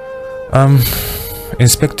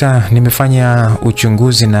 Inspekta, nimefanya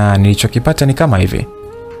uchunguzi na nilichokipata ni kama hivi."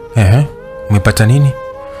 "Umepata nini?"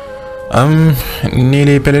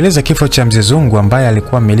 Nilipeleleza kifo cha mzee Zungu ambaye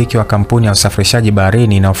alikuwa mmiliki wa kampuni ya usafirishaji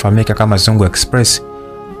baharini inayofahamika kama Zungu Express.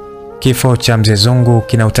 Kifo cha mzee Zungu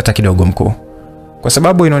kina utata kidogo mkuu, kwa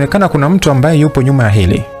sababu inaonekana kuna mtu ambaye yupo nyuma ya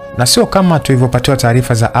hili, na sio kama tulivyopatiwa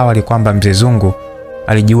taarifa za awali kwamba mzee Zungu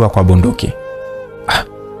alijiua kwa bunduki."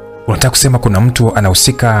 "Unataka kusema kuna mtu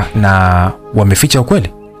anahusika na wameficha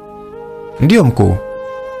ukweli?" "Ndio mkuu,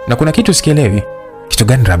 na kuna kitu sikielewi." "Kitu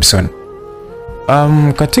gani Robinson?"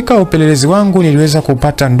 Katika upelelezi wangu niliweza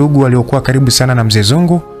kupata ndugu waliokuwa karibu sana na mzee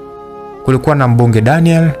Zungu. Kulikuwa na mbunge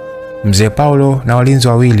Daniel, mzee Paulo na walinzi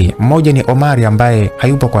wawili. Mmoja ni Omari ambaye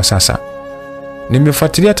hayupo kwa sasa.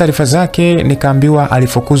 Nimefuatilia taarifa zake nikaambiwa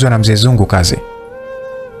alifukuzwa na mzee Zungu kazi."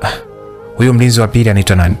 "Huyo mlinzi wa pili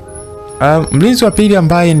anaitwa nani?" Mlinzi wa pili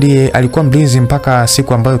ambaye ndiye alikuwa mlinzi mpaka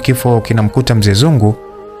siku ambayo kifo kinamkuta mzee Zungu,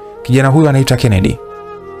 kijana huyu anaitwa Kennedy.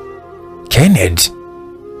 Kennedy?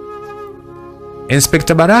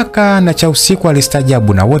 Inspekta Baraka na cha usiku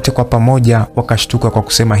alistajabu na wote kwa pamoja wakashtuka kwa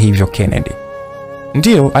kusema hivyo. Kennedy?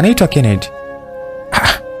 Ndiyo, anaitwa Kennedy.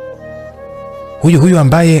 Huyu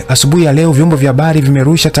ambaye asubuhi ya leo vyombo vya habari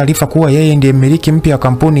vimerusha taarifa kuwa yeye ndiye mmiliki mpya wa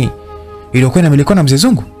kampuni iliyokuwa inamilikiwa na mzee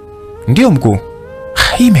Zungu? Ndiyo mkuu.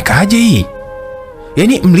 Hii imekaaje hii?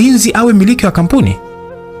 Yaani mlinzi awe mmiliki wa kampuni?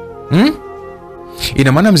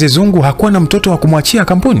 Ina maana mzee Zungu hakuwa na mtoto wa kumwachia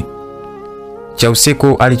kampuni? Cha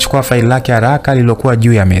usiku alichukua faili lake haraka lililokuwa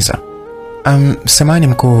juu ya meza. Samahani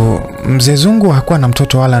mkuu, mzee Zungu hakuwa na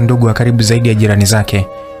mtoto wala ndugu wa karibu zaidi ya jirani zake.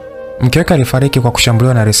 Mke wake alifariki kwa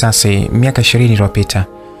kushambuliwa na risasi miaka 20 iliyopita.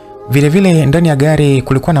 Vile ndani ya gari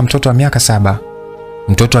kulikuwa na mtoto wa miaka 7.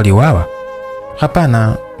 Mtoto aliuawa?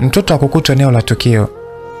 Hapana, mtoto hakukutwa eneo la tukio.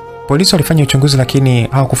 Polisi walifanya uchunguzi lakini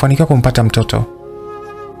hawakufanikiwa kumpata mtoto.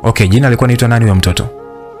 Okay, jina alikuwa anaitwa nani huyo mtoto?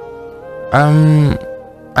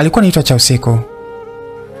 Alikuwa anaitwa cha usiku.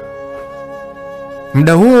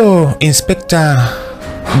 Muda huo Inspekta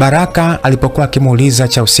Baraka alipokuwa akimuuliza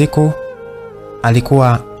cha usiku,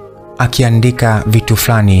 alikuwa akiandika vitu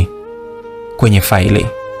fulani kwenye faili.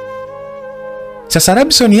 Sasa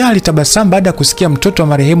Robinson yeye alitabasamu baada ya kusikia mtoto wa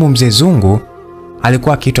marehemu mzee Zungu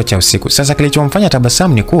alikuwa akiitwa cha usiku. Sasa kilichomfanya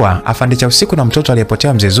tabasamu ni kuwa afande cha usiku na mtoto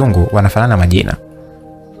aliyepotea mzee Zungu wanafanana majina.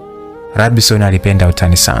 Robinson alipenda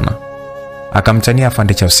utani sana. Akamtania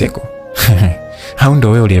afande cha usiku. Hao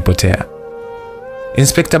ndio wewe uliyepotea.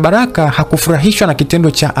 Inspekta Baraka hakufurahishwa na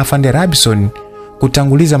kitendo cha afande Robinson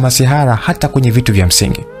kutanguliza masihara hata kwenye vitu vya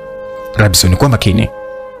msingi. Robinson, kwa makini.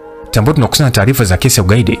 Tambua tunakusanya taarifa za kesi ya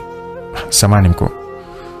ugaidi. Samahani mkuu.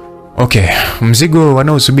 Okay, mzigo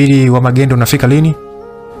wanaosubiri wa magendo unafika lini?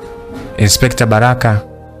 Inspekta Baraka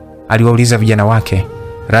aliwauliza vijana wake.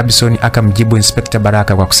 Robinson akamjibu Inspekta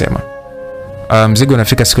Baraka kwa kusema, mzigo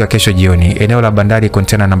unafika siku ya kesho jioni, eneo la bandari,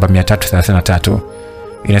 container namba 333.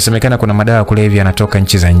 Inasemekana kuna madawa ya kulevya yanatoka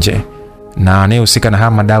nchi za nje na anayehusika na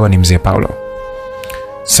haya madawa ni mzee Paulo.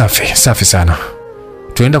 Safi sana.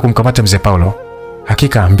 Tunaenda kumkamata mzee Paulo.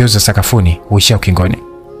 Hakika mbio za sakafuni huishia ukingoni.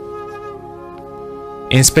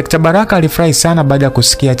 Inspekta Baraka alifurahi sana baada ya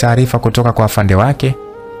kusikia taarifa kutoka kwa afande wake,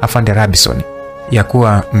 afande Robinson, ya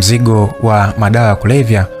kuwa mzigo wa madawa ya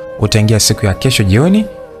kulevya utaingia siku ya kesho jioni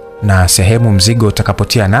na sehemu mzigo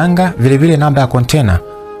utakapotia nanga, vile namba ya container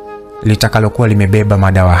litakalokuwa limebeba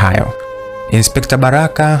madawa hayo. Inspekta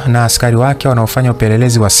Baraka na askari wake wanaofanya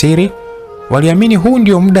upelelezi wa siri waliamini huu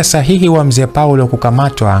ndio muda sahihi wa mzee Paulo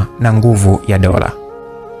kukamatwa na nguvu ya dola.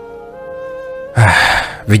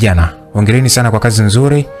 Vijana, hongereni sana kwa kazi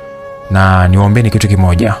nzuri na niwaombeni kitu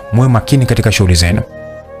kimoja, muwe makini katika shughuli zenu.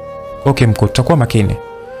 Okay mkuu, tutakuwa makini.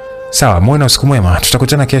 Sawa, muwe na usiku mwema.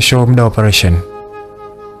 Tutakutana kesho muda wa operation.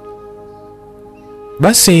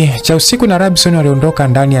 Basi cha usiku na Robinson waliondoka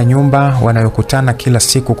ndani ya nyumba wanayokutana kila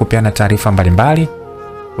siku kupeana taarifa mbalimbali.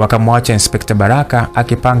 Wakamwacha Inspekta Baraka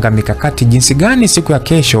akipanga mikakati jinsi gani siku ya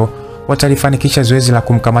kesho watalifanikisha zoezi la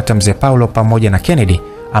kumkamata mzee Paulo pamoja na Kennedy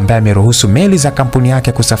ambaye ameruhusu meli za kampuni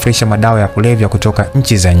yake kusafirisha madawa ya kulevya kutoka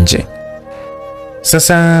nchi za nje.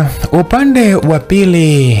 Sasa upande wa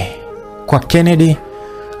pili kwa Kennedy,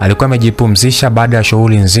 alikuwa amejipumzisha baada ya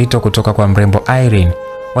shughuli nzito kutoka kwa mrembo Irene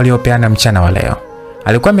waliopeana mchana wa leo.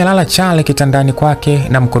 Alikuwa amelala chale kitandani kwake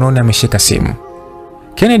na mkononi ameshika simu.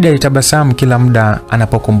 Kennedy alitabasamu kila muda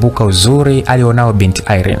anapokumbuka uzuri alionao binti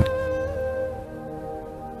Irene.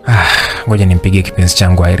 Ngoja nimpigie kipenzi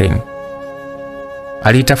changu Irene.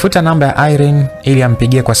 Alitafuta namba ya Irene ili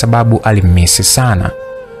ampigie kwa sababu alimmisi sana.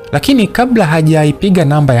 Lakini kabla hajaipiga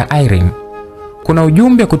namba ya Irene, kuna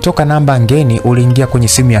ujumbe kutoka namba ngeni uliingia kwenye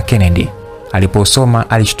simu ya Kennedy. Aliposoma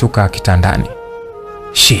alishtuka kitandani.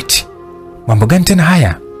 Shit. Mambo gani tena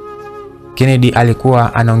haya? Kennedy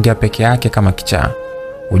alikuwa anaongea peke yake kama kichaa.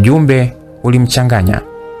 Ujumbe ulimchanganya.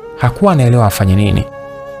 Hakuwa anaelewa afanye nini.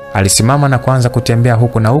 Alisimama na kuanza kutembea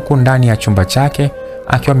huku na huku ndani ya chumba chake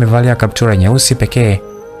akiwa amevalia kaptura nyeusi pekee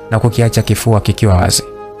na kukiacha kifua kikiwa wazi.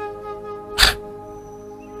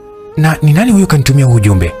 Na ni nani huyu kanitumia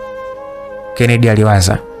ujumbe? Kennedy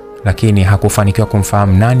aliwaza, lakini hakufanikiwa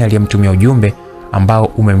kumfahamu nani aliyemtumia ujumbe ambao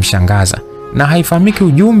umemshangaza. Na haifahamiki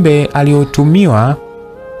ujumbe aliotumiwa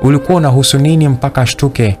ulikuwa unahusu nini mpaka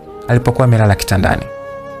ashtuke alipokuwa amelala kitandani.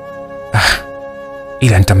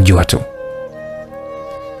 Ila nitamjua tu.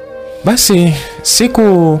 Basi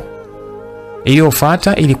siku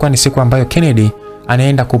iliyofuata ilikuwa ni siku ambayo Kennedy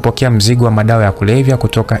anaenda kupokea mzigo wa madawa ya kulevya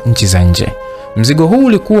kutoka nchi za nje. Mzigo huu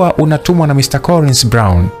ulikuwa unatumwa na Mr. Collins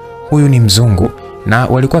Brown. Huyu ni mzungu na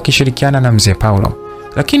walikuwa wakishirikiana na mzee Paulo.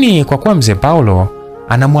 Lakini kwa kuwa mzee Paulo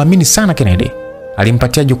anamwamini sana Kennedy,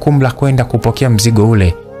 alimpatia jukumu la kwenda kupokea mzigo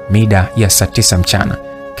ule mida ya saa 9 mchana.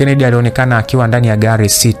 Kennedy alionekana akiwa ndani ya gari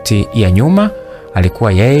siti ya nyuma.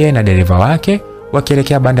 Alikuwa yeye na dereva wake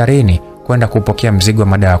wakielekea bandarini kwenda kupokea mzigo wa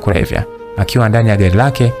madawa ya kulevya. Akiwa ndani ya gari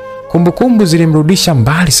lake, kumbukumbu zilimrudisha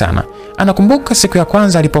mbali sana. Anakumbuka siku ya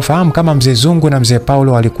kwanza alipofahamu kama mzee Zungu na mzee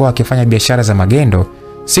Paulo walikuwa wakifanya biashara za magendo,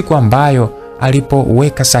 siku ambayo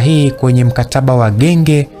alipoweka sahihi kwenye mkataba wa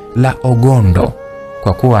genge la Ogondo,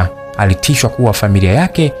 kwa kuwa alitishwa kuwa familia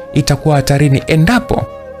yake itakuwa hatarini endapo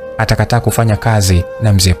atakataa kufanya kazi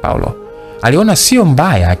na mzee Paulo. Aliona sio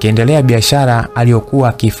mbaya akiendelea biashara aliyokuwa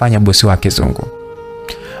akifanya bosi wake Zungu.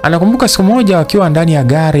 Anakumbuka siku moja wakiwa ndani ya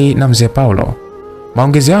gari na mzee Paulo.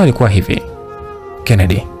 Maongezi yao yalikuwa hivi: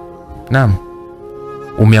 Kennedy, naam,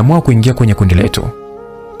 umeamua kuingia kwenye kundi letu.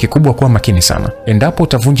 Kikubwa kuwa makini sana. Endapo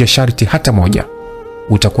utavunja sharti hata moja,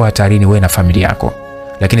 utakuwa hatarini wewe na familia yako.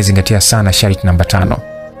 Lakini zingatia sana sharti namba 5.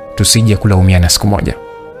 Tusije kulaumiana siku moja.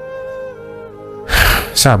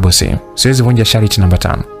 Sawa bosi, siwezi vunja sharti namba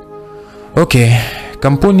 5. Okay,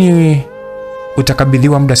 kampuni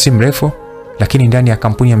utakabidhiwa muda si mrefu, lakini ndani ya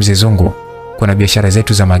kampuni ya mzee Zungu kuna biashara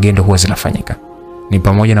zetu za magendo huwa zinafanyika. Ni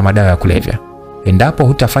pamoja na madawa ya kulevya. Endapo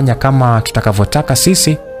hutafanya kama tutakavyotaka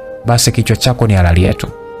sisi, basi kichwa chako ni halali yetu.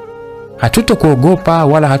 Hatutokuogopa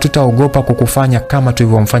wala hatutaogopa kukufanya kama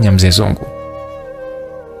tulivyomfanya mzee Zungu.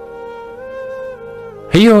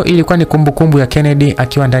 Hiyo ilikuwa ni kumbukumbu ya Kennedy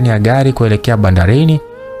akiwa ndani ya gari kuelekea bandarini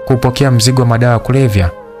kupokea mzigo wa madawa ya kulevya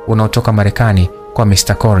unaotoka Marekani kwa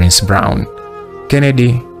Mr. Collins Brown.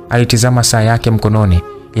 Kennedy alitizama saa yake mkononi.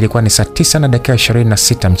 Ilikuwa ni saa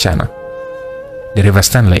 9:26 mchana. Dereva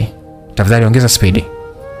Stanley, tafadhali ongeza spidi.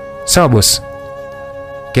 Sawa boss.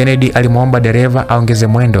 Kennedy alimwomba dereva aongeze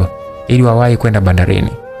mwendo ili wawahi kwenda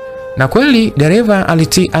bandarini. Na kweli dereva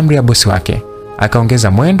alitii amri ya bosi wake.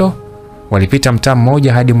 Akaongeza mwendo. Walipita mtaa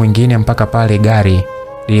mmoja hadi mwingine mpaka pale gari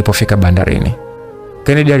lilipofika bandarini.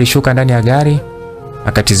 Kennedy alishuka ndani ya gari,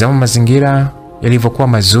 akatizama mazingira yalivyokuwa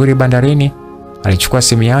mazuri bandarini. Alichukua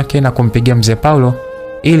simu yake na kumpigia mzee Paulo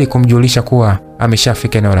ili kumjulisha kuwa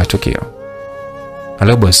ameshafika eneo la tukio.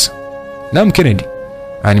 Hello boss. Naam Kennedy.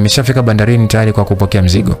 Nimeshafika bandarini tayari kwa kupokea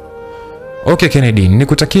mzigo. Okay Kennedy,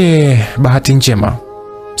 nikutakie bahati njema.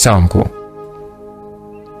 Sawa mkuu.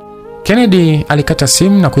 Kennedy alikata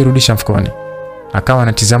simu na kuirudisha mfukoni. Akawa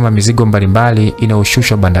anatizama mizigo mbalimbali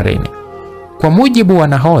inayoshushwa bandarini. Kwa mujibu wa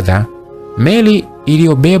nahodha, meli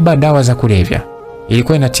iliyobeba dawa za kulevya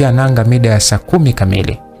ilikuwa inatia nanga mida ya saa 10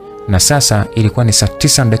 kamili, na sasa ilikuwa ni saa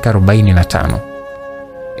 9:45.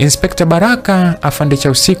 Inspekta Baraka, afande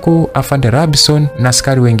cha usiku, afande Robinson na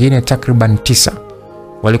askari wengine takriban 9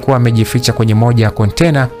 walikuwa wamejificha kwenye moja ya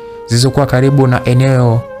kontena zilizokuwa karibu na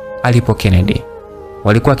eneo alipo Kennedy.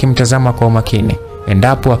 Walikuwa wakimtazama kwa umakini.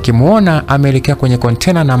 Endapo akimuona ameelekea kwenye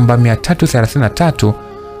kontena namba 333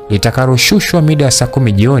 litakaroshushwa mida ya saa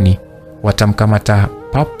 10 jioni, watamkamata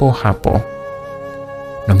papo hapo.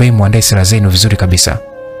 Naomba muandae silaha zenu vizuri kabisa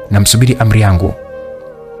na msubiri amri yangu.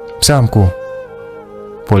 Sawa mkuu.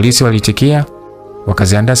 Polisi walitikia,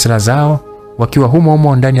 wakaziandaa silaha zao wakiwa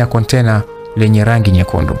humo ndani ya kontena lenye rangi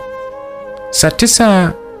nyekundu. Saa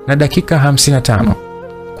 9:55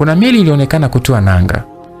 kuna meli ilionekana kutua nanga.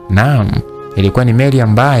 Naam, ilikuwa ni meli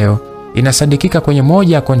ambayo inasadikika kwenye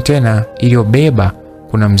moja ya kontena iliyobeba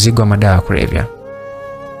kuna mzigo wa madawa ya kulevya.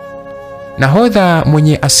 Nahodha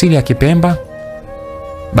mwenye asili ya Kipemba,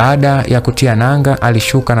 baada ya kutia nanga,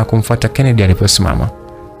 alishuka na kumfuata Kennedy aliposimama.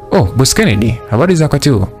 Oh, boss Kennedy, habari za wakati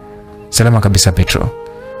huu? Salama kabisa Petro.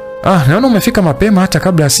 Naona umefika mapema hata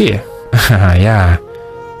kabla asie. Ya.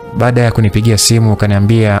 Baada ya kunipigia simu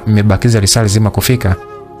ukaniambia mmebakiza risali zima kufika,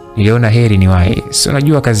 niliona heri niwahi. Si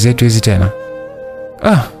unajua kazi zetu hizi tena.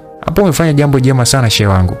 Hapo umefanya jambo jema sana shehe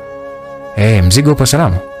wangu. Mzigo upo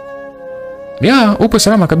salama? Ya, upo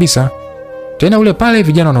salama kabisa. Tena ule pale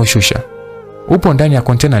vijana wanaoshusha upo ndani ya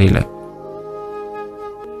kontena lile.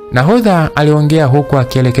 Nahodha aliongea huku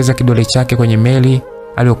akielekeza kidole chake kwenye meli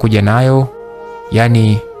aliyokuja nayo,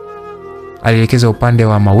 yani alielekeza upande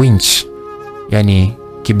wa mawinch, yani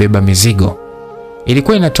kibeba mizigo.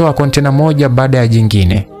 Ilikuwa inatoa kontena moja baada ya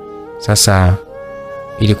jingine. Sasa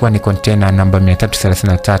ilikuwa ni kontena namba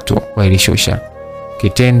 333 wailishusha.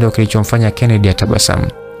 Kitendo kilichomfanya Kennedy atabasamu.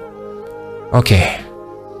 Okay.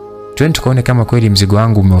 Twende tukaone kama kweli mzigo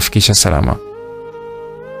wangu umeufikisha salama.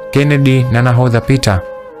 Kennedy na nahodha Peter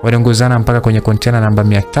waliongozana mpaka kwenye kontena namba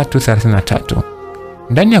 333.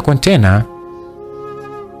 Ndani ya kontena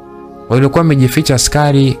walikuwa wamejificha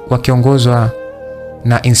askari wakiongozwa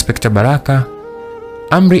na Inspekta Baraka.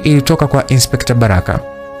 Amri ilitoka kwa Inspekta Baraka.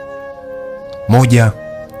 1,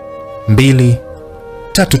 2,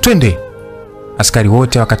 3 twende. Askari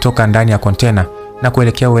wote wakatoka ndani ya kontena na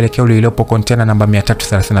kuelekea uelekeo lililopo kontena namba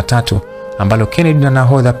 333 ambalo Kennedy na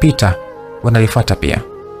nahodha Peter wanalifuata pia.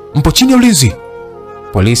 Mpo chini ya ulinzi.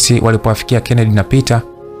 Polisi walipowafikia Kennedy na Peter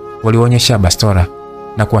walionyesha bastora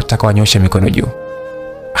na kuwataka wanyoshe mikono juu.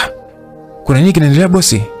 Kuna nini kinaendelea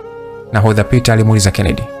bosi? Nahodha Peter alimuuliza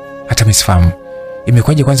Kennedy. Hata msifahamu.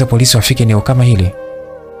 Imekwaje kwanza polisi wafike eneo kama hili?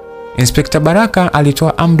 Inspector Baraka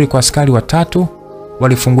alitoa amri kwa askari watatu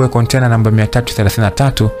walifungue kontena namba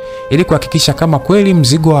 333 ili kuhakikisha kama kweli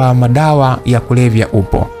mzigo wa madawa ya kulevya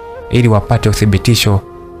upo, ili wapate uthibitisho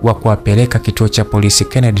wa kuwapeleka kituo cha polisi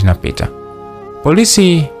Kennedy na Peter.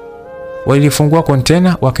 Polisi walifungua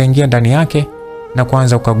kontena, wakaingia ndani yake na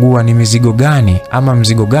kuanza kukagua ni mzigo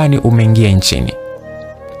gani umeingia nchini.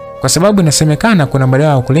 Kwa sababu inasemekana kuna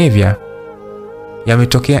madawa ya kulevya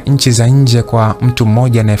yametokea nchi za nje kwa mtu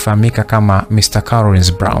mmoja anayefahamika kama Mr.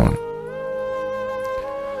 Carolins Brown.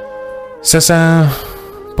 Sasa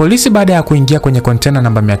polisi baada ya kuingia kwenye kontena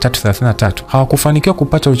namba 333 hawakufanikiwa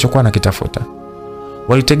kupata walichokuwa nakitafuta.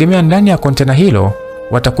 Walitegemea ndani ya kontena hilo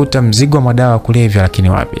watakuta mzigo wa madawa ya kulevya, lakini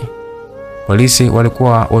wapi. Polisi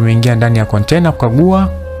walikuwa wameingia ndani ya kontena kukagua,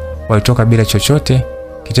 walitoka bila chochote,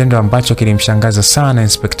 kitendo ambacho kilimshangaza sana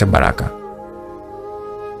Inspector Baraka.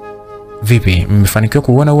 Vipi, mmefanikiwa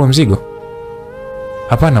kuona huo mzigo?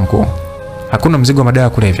 Hapana mkuu. Hakuna mzigo wa madawa ya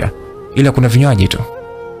kulevya, ila kuna vinywaji tu.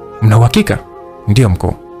 Mna uhakika? Ndio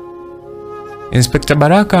mkuu. Inspector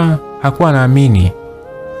Baraka hakuwa anaamini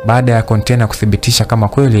baada ya kontena kuthibitisha kama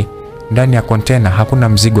kweli ndani ya kontena hakuna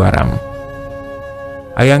mzigo haramu.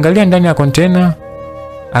 Aliangalia ndani ya kontena,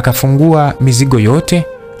 akafungua mizigo yote,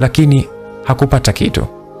 lakini hakupata kitu.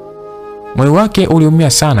 Moyo wake uliumia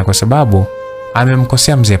sana kwa sababu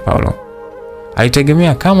amemkosea mzee Paulo.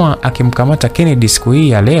 Alitegemea kama akimkamata Kennedy siku hii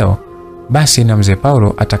ya leo, basi na mzee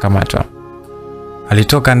Paulo atakamatwa.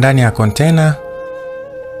 Alitoka ndani ya kontena,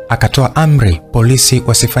 akatoa amri polisi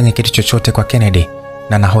wasifanye kitu chochote kwa Kennedy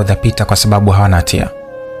na nahodha Peter kwa sababu hawana hatia.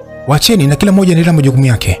 Wacheni na kila mmoja endelee majukumu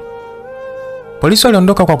yake. Polisi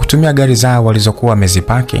waliondoka kwa kutumia gari zao walizokuwa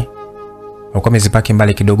wamezipaki.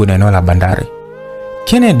 Mbali kidogo na eneo la bandari.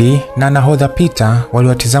 Kennedy na nahodha Peter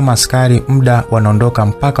waliwatizama askari muda wanaondoka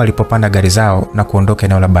mpaka walipopanda gari zao na kuondoka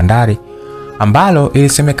eneo la bandari ambalo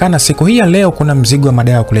ilisemekana siku hii ya leo kuna mzigo wa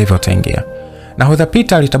madawa ya kulevya utaingia. Nahodha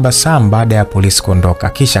Peter alitabasamu baada ya polisi kuondoka,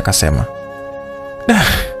 kisha akasema,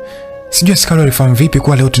 sijui askari walifahamu vipi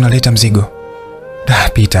kuwa leo tunaleta mzigo.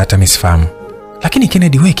 Peter, hata misifahamu. Lakini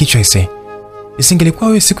Kennedy, wewe kichwa ise. Isingelikuwa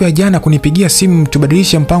wewe siku ya jana kunipigia simu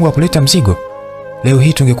tubadilishe mpango wa kuleta mzigo, leo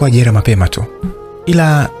hii tungekuwa jela mapema tu.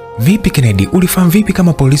 Ila vipi Kennedy, ulifahamu vipi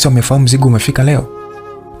kama polisi wamefahamu mzigo umefika leo?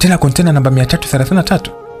 Tena kontena namba 333.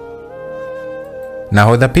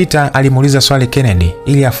 Nahodha Peter alimuuliza swali Kennedy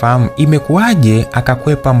ili afahamu imekuwaje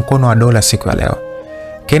akakwepa mkono wa dola siku ya leo.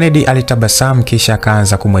 Kennedy alitabasamu kisha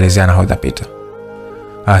akaanza kumuelezea nahodha Peter.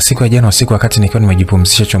 Siku ya jana usiku wakati nikiwa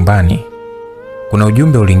nimejipumzisha chumbani, kuna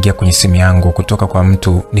ujumbe uliingia kwenye simu yangu kutoka kwa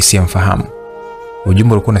mtu nisiyemfahamu.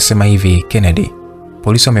 Ujumbe ulikuwa unasema hivi, Kennedy,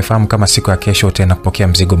 polisi wamefahamu kama siku ya kesho utaenda kupokea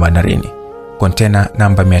mzigo bandarini, kontena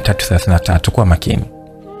namba 333, kwa makini.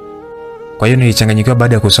 Kwa hiyo nilichanganyikiwa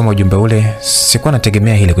baada ya kusoma ujumbe ule, sikuwa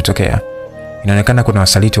nategemea hili kutokea. Inaonekana kuna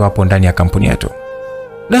wasaliti wapo ndani ya kampuni yetu.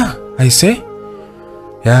 Aise?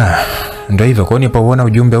 Ndio hivyo. Kwa hiyo nilipoona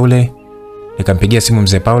ujumbe ule, nikampigia simu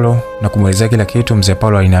mzee Paulo na kumuelezea kila kitu. Mzee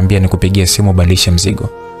Paulo aliniambia nikupigie simu ubadilishe mzigo.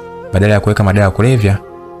 Badala ya kuweka madawa ya kulevya,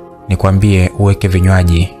 nikwambie uweke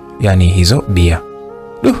vinywaji, yani hizo bia.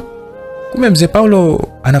 Kumbe mzee Paulo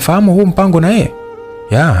anafahamu huu mpango na yeye?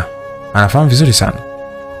 Anafahamu vizuri sana.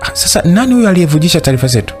 Sasa nani huyo aliyevujisha taarifa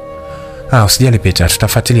zetu? Usijali Peter,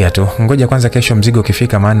 tutafuatilia tu. Ngoja kwanza kesho mzigo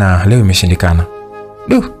ukifika, maana leo imeshindikana.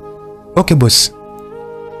 Okay boss.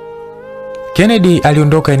 Kennedy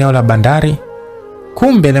aliondoka eneo la bandari.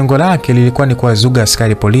 Kumbe lengo lake lilikuwa ni kuwazuga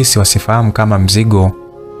askari polisi wasifahamu kama mzigo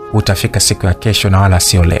utafika siku ya kesho na wala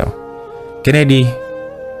sio leo. Kennedy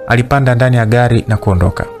alipanda ndani ya gari na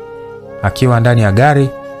kuondoka. Akiwa ndani ya gari,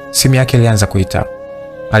 simu yake ilianza kuita.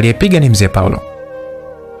 Aliyepiga ni mzee Paulo.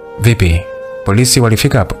 Vipi? Polisi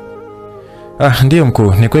walifika hapo? Ndiyo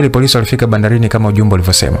mkuu, ni kweli polisi walifika bandarini kama ujumbe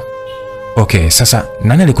ulivyosema. Okay, sasa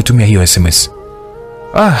nani alikutumia hiyo SMS?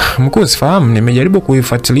 Mkuu sifahamu, nimejaribu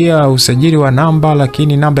kuifuatilia usajili wa namba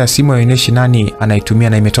lakini namba ya simu haionyeshi nani anaitumia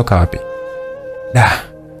na imetoka wapi.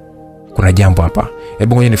 Kuna jambo hapa.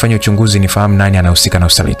 Hebu ngoja nifanye uchunguzi nifahamu nani anahusika na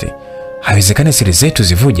usaliti. Haiwezekani siri zetu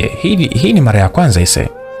zivuje. Hii ni mara ya kwanza ise.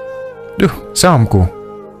 Sawa mkuu.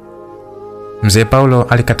 Mzee Paulo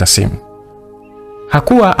alikata simu.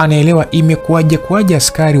 Hakuwa anaelewa imekuwaje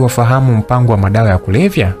askari wafahamu mpango wa madawa ya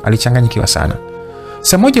kulevya, alichanganyikiwa sana.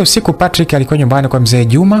 Saa moja usiku Patrick alikuwa nyumbani kwa mzee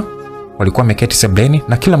Juma. Walikuwa wameketi sebuleni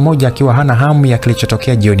na kila mmoja akiwa hana hamu ya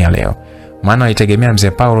kilichotokea jioni ya leo. Maana alitegemea mzee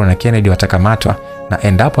Paulo na Kennedy watakamatwa, na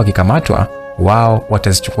endapo akikamatwa wao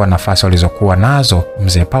watazichukua nafasi walizokuwa nazo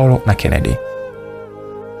mzee Paulo na Kennedy.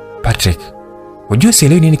 Patrick, unajua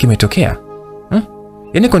sielewi nini kimetokea?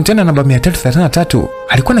 Yaani container namba 333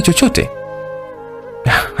 alikuwa na chochote?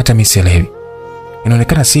 Hata mimi sielewi.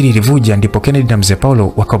 Inaonekana siri ilivuja ndipo Kennedy na mzee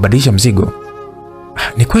Paulo wakabadilisha mzigo.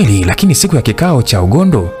 Ni kweli, lakini siku ya kikao cha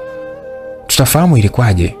ugondo tutafahamu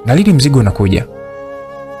ilikwaje na lini mzigo unakuja.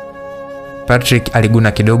 Patrick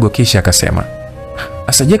aliguna kidogo kisha akasema,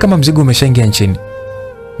 "Asaje kama mzigo umeshaingia nchini?"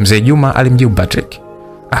 Mzee Juma alimjibu Patrick,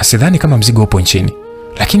 "Sidhani kama mzigo upo nchini,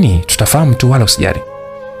 lakini tutafahamu tu wala usijali."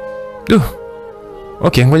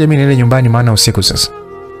 Okay, ngoja mimi niende nyumbani maana usiku sasa.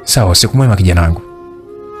 Sawa, usiku mwema kijana wangu.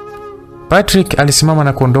 Patrick alisimama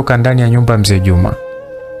na kuondoka ndani ya nyumba mzee Juma.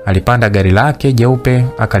 Alipanda gari lake jeupe,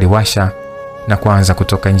 akaliwasha na kuanza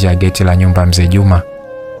kutoka nje ya geti la nyumba mzee Juma.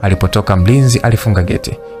 Alipotoka mlinzi alifunga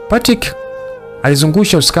geti. Patrick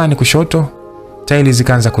alizungusha usukani kushoto, tairi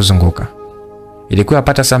zikaanza kuzunguka. Ilikuwa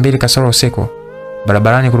yapata saa 2 kasoro usiku.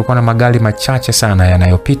 Barabarani kulikuwa na magari machache sana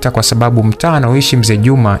yanayopita kwa sababu mtaa anaoishi mzee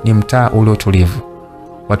Juma ni mtaa uliotulivu.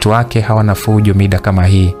 Watu wake hawana fujo mida kama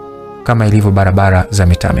hii, kama ilivyo barabara za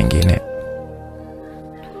mitaa mingine.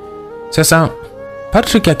 Sasa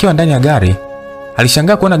Patrick akiwa ndani ya gari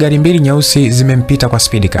alishangaa kuona gari mbili nyeusi zimempita kwa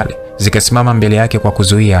spidi kali, zikasimama mbele yake kwa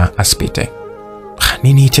kuzuia asipite.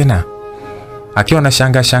 Nini tena? Akiwa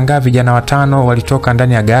anashangaa vijana 5 walitoka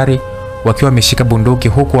ndani ya gari wakiwa wameshika bunduki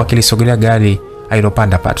huku wakilisogelea gari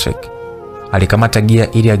alilopanda Patrick. Alikamata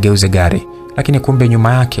gia ili ageuze gari, lakini kumbe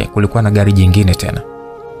nyuma yake kulikuwa na gari jingine tena.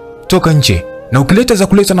 "Toka nje na ukileta za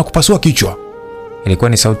kuleta na kupasua kichwa." Ilikuwa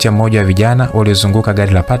ni sauti ya mmoja wa vijana waliozunguka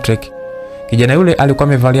gari la Patrick. Kijana yule alikuwa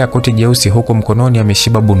amevalia koti jeusi huku mkononi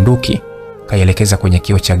ameshiba bunduki, kaielekeza kwenye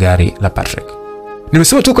kioo cha gari la Patrick.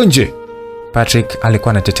 "Nimesema toka nje." Patrick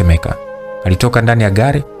alikuwa anatetemeka. Alitoka ndani ya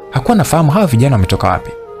gari, hakuwa anafahamu hawa vijana wametoka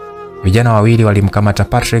wapi. Vijana wawili walimkamata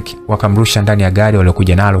Patrick, wakamrusha ndani ya gari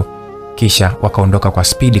waliokuja nalo, kisha wakaondoka kwa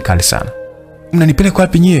spidi kali sana. "Mnanipeleka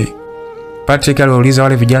wapi nyie?" Patrick aliwauliza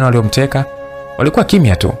wale vijana waliomteka. Walikuwa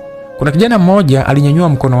kimya tu. Kuna kijana mmoja alinyanyua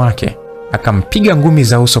mkono wake, akampiga ngumi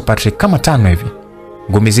za uso Patrick kama 5 hivi.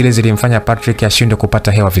 Ngumi zile zilimfanya Patrick ashinde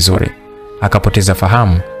kupata hewa vizuri. Akapoteza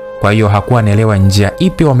fahamu, kwa hiyo hakuwa anaelewa njia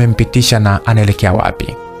ipi wamempitisha na anaelekea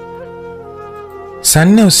wapi. Saa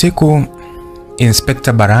 4 usiku,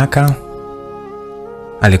 Inspector Baraka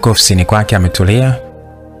alikuwa ofisini kwake ametulia.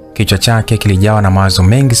 Kichwa chake kilijawa na mawazo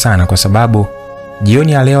mengi sana kwa sababu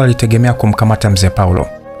jioni ya leo alitegemea kumkamata mzee Paulo,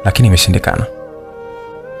 lakini imeshindikana.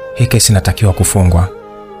 Hii kesi inatakiwa kufungwa.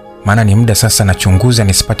 Maana ni muda sasa nachunguza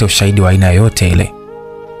nisipate ushahidi wa aina yoyote ile.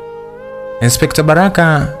 Inspector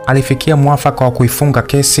Baraka alifikia mwafaka wa kuifunga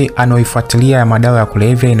kesi anaoifuatilia ya madawa ya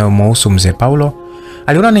kulevya inayomhusu mzee Paulo.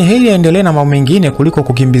 Aliona ni heri aendelee na mambo mengine kuliko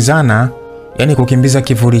kukimbizana, yani kukimbiza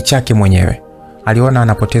kivuli chake mwenyewe. Aliona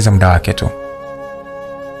anapoteza muda wake tu.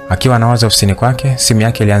 Akiwa anawaza ofisini kwake, simu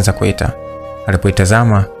yake ilianza kuita.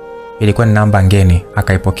 Alipoitazama, ilikuwa ni namba ngeni.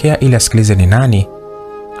 Akaipokea ili asikilize ni nani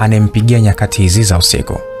anempigia nyakati hizi za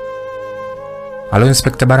usiku. "Halo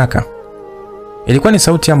Inspector Baraka." Ilikuwa ni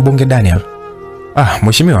sauti ya mbunge Daniel.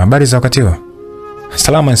 Mheshimiwa, habari za wakati huo?"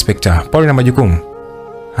 "Salama Inspector, pole na majukumu."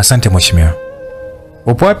 "Asante mheshimiwa."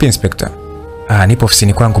 "Upo wapi Inspector?" "Nipo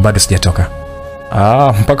ofisini kwangu bado sijatoka."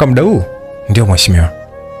 Mpaka muda huu?" "Ndio mheshimiwa."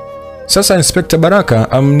 "Sasa Inspector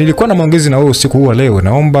Baraka, nilikuwa na maongezi na wewe usiku huu leo.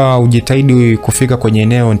 Naomba ujitahidi kufika kwenye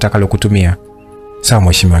eneo nitakalokutumia." "Sawa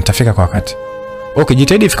mheshimiwa, nitafika kwa wakati." "Okay,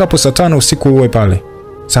 jitahidi ifikapo saa 5 usiku uwe pale."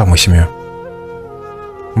 "Sawa mheshimiwa."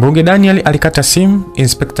 Mbunge Daniel alikata simu.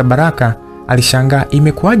 Inspector Baraka alishangaa,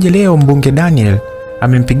 imekuwaje leo mbunge Daniel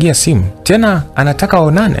amempigia simu tena anataka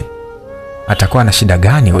waonane? Atakuwa na shida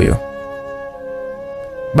gani huyo?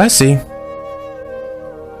 Basi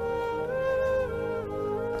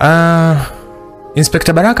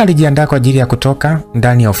Inspector Baraka alijiandaa kwa ajili ya kutoka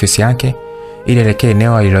ndani ya ofisi yake ili elekee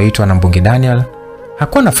eneo aliloitwa na mbunge Daniel.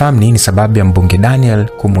 Hakuwa nafahamu nini sababu ya mbunge Daniel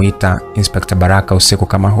kumuita Inspector Baraka usiku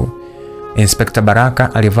kama huu. Inspector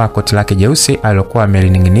Baraka alivaa koti lake jeusi alilokuwa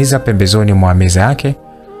amelining'iniza pembezoni mwa meza yake,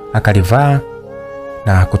 akalivaa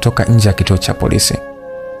na kutoka nje ya kituo cha polisi.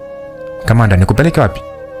 "Kamanda, nikupeleke wapi?"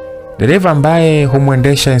 Dereva ambaye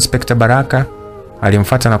humwendesha Inspector Baraka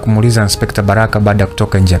alimfuata na kumuuliza Inspector Baraka baada ya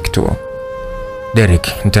kutoka nje ya kituo.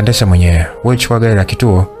 "Derek, nitaendesha mwenyewe. Wewe chukua gari la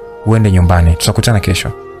kituo uende nyumbani. Tutakutana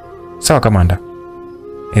kesho." "Sawa kamanda."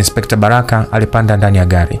 Inspector Baraka alipanda ndani ya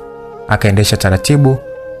gari, akaendesha taratibu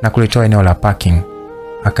na kulitoa eneo la parking.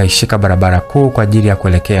 Akaishika barabara kuu kwa ajili ya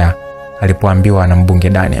kuelekea alipoambiwa na mbunge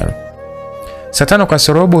Daniel. Saa 5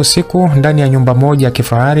 kasorobo usiku, ndani ya nyumba moja ya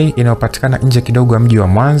kifahari inayopatikana nje kidogo ya mji wa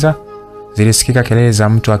Mwanza, zilisikika kelele za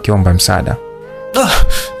mtu akiomba msaada.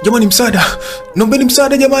 Jamani, msaada! Naombeni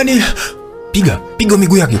msaada jamani! Piga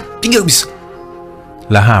miguu yake. Piga kabisa.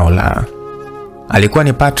 La haula. Alikuwa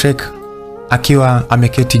ni Patrick akiwa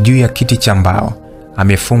ameketi juu ya kiti cha mbao,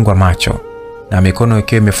 amefungwa macho na mikono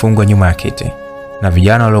ikiwa imefungwa nyuma ya kiti. Na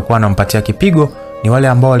vijana waliokuwa wanampatia kipigo ni wale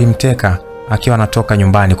ambao walimteka akiwa anatoka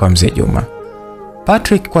nyumbani kwa mzee Juma.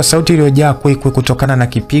 Patrick kwa sauti iliyojaa kwikwi kutokana na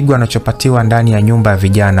kipigo anachopatiwa ndani ya nyumba ya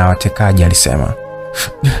vijana watekaji alisema,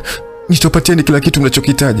 "Nitapatieni kila kitu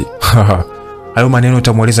mnachokihitaji." Hayo maneno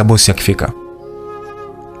utamuuliza bosi akifika.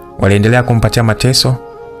 Waliendelea kumpatia mateso.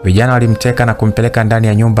 Vijana walimteka na kumpeleka ndani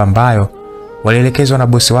ya nyumba ambayo walielekezwa na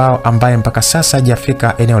bosi wao ambaye mpaka sasa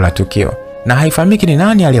hajafika eneo la tukio na haifahamiki ni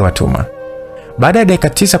nani aliyewatuma. Baada ya dakika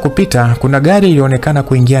 9 kupita, kuna gari ilionekana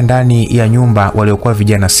kuingia ndani ya nyumba waliokuwa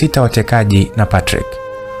vijana 6 watekaji na Patrick.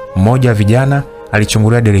 Mmoja wa vijana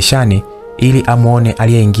alichungulia dirishani ili amuone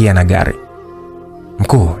aliyeingia na gari.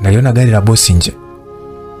 "Mkuu, naliona gari la bosi nje."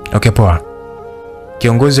 "Okay, poa."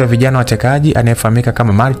 Kiongozi wa vijana watekaji anayefahamika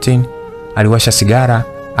kama Martin aliwasha sigara,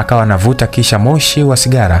 akawa anavuta kisha moshi wa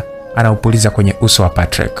sigara anaupuliza kwenye uso wa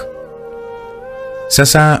Patrick.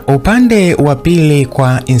 Sasa upande wa pili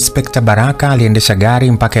kwa Inspector Baraka aliendesha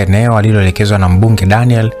gari mpaka eneo aliloelekezwa na mbunge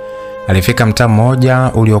Daniel. Alifika mtaa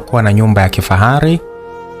mmoja uliokuwa na nyumba ya kifahari.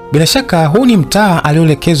 Bila shaka huu ni mtaa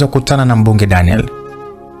alioelekezwa kukutana na mbunge Daniel.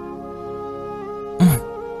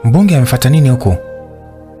 Mbunge amefuata nini huku?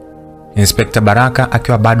 Inspector Baraka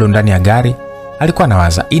akiwa bado ndani ya gari alikuwa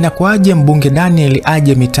anawaza, inakuaje mbunge Daniel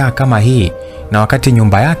aje mitaa kama hii na wakati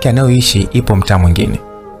nyumba yake anayoishi ipo mtaa mwingine?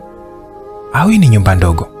 Au ni nyumba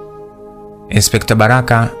ndogo? Inspector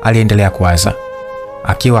Baraka aliendelea kuwaza.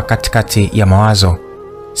 Akiwa katikati ya mawazo,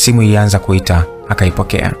 simu ilianza kuita,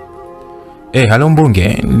 akaipokea. Halo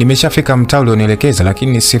mbunge, nimeshafika mtaa ulionielekeza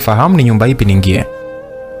lakini sifahamu ni nyumba ipi niingie."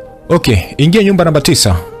 "Okay, ingia nyumba namba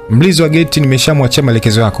 9. Mlinzi wa geti nimeshamwachia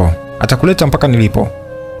maelekezo yako. Atakuleta mpaka nilipo."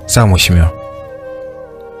 "Sawa mheshimiwa."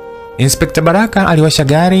 Inspector Baraka aliwasha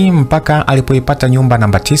gari mpaka alipoipata nyumba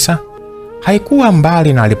namba 9. Haikuwa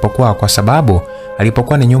mbali na alipokuwa kwa sababu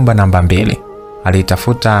alipokuwa ni nyumba namba 2.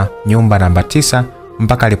 Alitafuta nyumba namba 9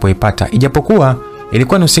 mpaka alipoipata, ijapokuwa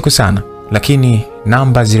ilikuwa ni usiku sana, lakini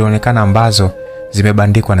namba zilionekana ambazo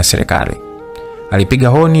zimebandikwa na serikali. Alipiga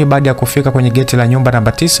honi. Baada ya kufika kwenye geti la nyumba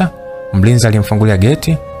namba 9, mlinzi alimfungulia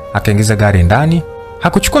geti, akaingiza gari ndani.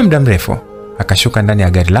 Hakuchukua muda mrefu, akashuka ndani ya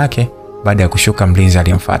gari lake. Baada ya kushuka, mlinzi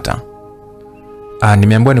alimfuata.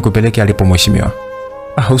 "Nimeambiwa nikupeleke alipo mheshimiwa."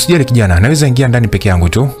 "Usijali kijana, naweza ingia ndani peke yangu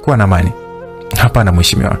tu, kuwa na amani." "Hapana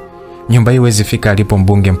mheshimiwa, nyumba hii huwezi fika alipo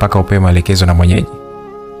mbunge mpaka upewe maelekezo na mwenyeji."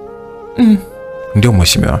 "Ndio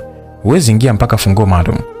mheshimiwa, huwezi ingia mpaka funguo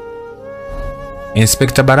maalum."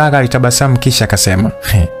 Inspector Baraka alitabasamu kisha akasema,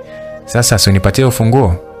 "Sasa usinipatie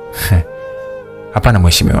ufunguo?" "Hapana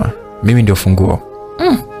mheshimiwa, mimi ndio funguo."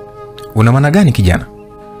 "Una maana gani kijana?"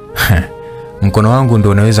 "Mkono wangu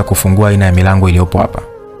ndio unaweza kufungua aina ya milango iliyopo hapa."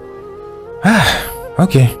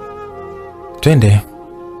 "Okay. Twende."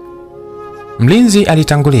 Mlinzi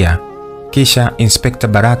alitangulia, kisha Inspector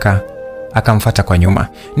Baraka akamfuata kwa nyuma.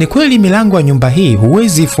 Ni kweli milango ya nyumba hii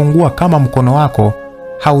huwezi fungua kama mkono wako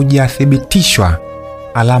haujathibitishwa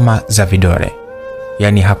alama za vidole.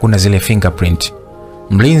 Yaani hakuna zile fingerprint.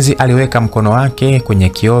 Mlinzi aliweka mkono wake kwenye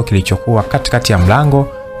kioo kilichokuwa katikati ya mlango,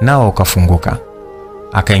 nao ukafunguka.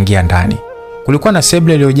 Akaingia ndani. Kulikuwa na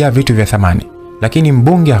sebule iliyojaa vitu vya thamani, lakini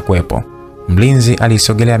mbunge hakuwepo. Mlinzi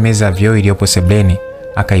alisogelea meza ya vioo iliyopo sebuleni,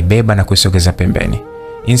 akaibeba na kusogeza pembeni.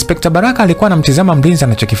 Inspector Baraka alikuwa anamtizama mlinzi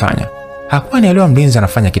anachokifanya. Hakuwa anaelewa mlinzi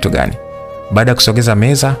anafanya kitu gani. Baada ya kusogeza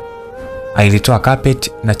meza, alitoa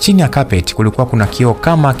carpet na chini ya carpet kulikuwa kuna kioo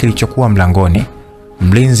kama kilichokuwa mlangoni.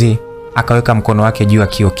 Mlinzi akaweka mkono wake juu ya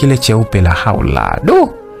kioo kile cheupe. La haula.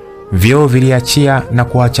 Vioo viliachia na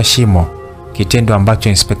kuacha shimo, kitendo ambacho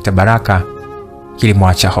Inspector Baraka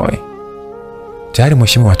kilimwacha hoi. "Tayari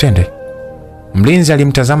mheshimiwa, twende." Mlinzi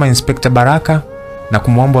alimtazama Inspector Baraka na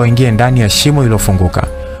kumwomba waingie ndani ya shimo lililofunguka.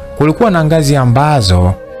 Kulikuwa na ngazi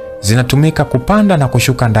ambazo zinatumika kupanda na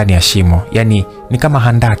kushuka ndani ya shimo, yani ni kama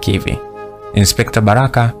handaki hivi. Inspector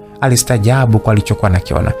Baraka alistajabu kwa alichokuwa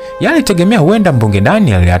nakiona. Yaani tegemea huenda mbunge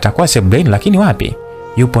Daniel atakuwa sebuleni, lakini wapi?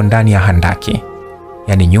 Yupo ndani ya handaki,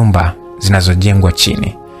 yani nyumba zinazojengwa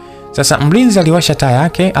chini. Sasa mlinzi aliwasha taa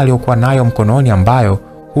yake aliyokuwa nayo mkononi, ambayo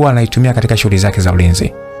huwa anaitumia katika shughuli zake za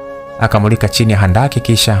ulinzi. Akamulika chini ya handaki,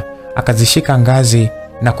 kisha akazishika ngazi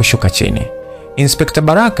na kushuka chini. Inspector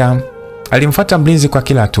Baraka alimfuata mlinzi kwa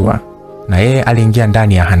kila hatua, na yeye aliingia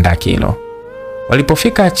ndani ya handaki hilo.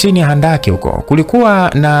 Walipofika chini ya handaki huko,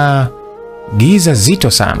 kulikuwa na giza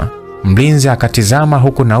zito sana. Mlinzi akatizama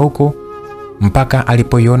huku na huku mpaka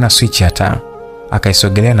alipoiona switch ya taa,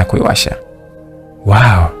 akaisogelea na kuiwasha.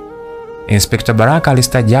 Wow! Inspekta Baraka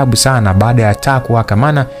alistajabu sana baada ya taa kuwaka,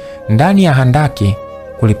 maana ndani ya handaki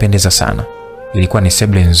kulipendeza sana. Ilikuwa ni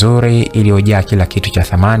sebule nzuri iliyojaa kila kitu cha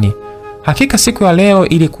thamani. Hakika siku ya leo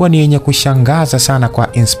ilikuwa ni yenye kushangaza sana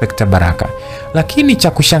kwa Inspekta Baraka. Lakini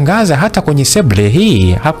cha kushangaza, hata kwenye sebule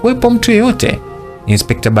hii hakuwepo mtu yeyote.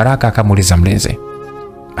 Inspekta Baraka akamuuliza mlinzi,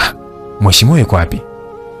 "Mheshimiwa yuko wapi?"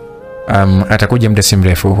 Atakuja muda si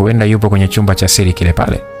mrefu, huenda yupo kwenye chumba cha siri kile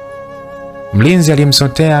pale." Mlinzi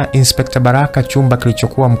alimsotea Inspekta Baraka chumba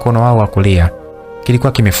kilichokuwa mkono wao wa kulia.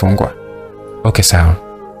 Kilikuwa kimefungwa. "Okay, sawa.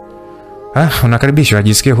 Unakaribishwa,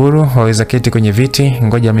 ajisikie huru, waweza keti kwenye viti,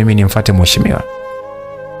 ngoja mimi nimfuate mheshimiwa."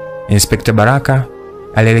 Inspekta Baraka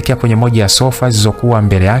alielekea kwenye moja ya sofa zilizokuwa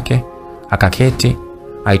mbele yake, akaketi,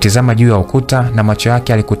 aitazama juu ya ukuta na macho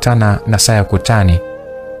yake alikutana na saa ya ukutani.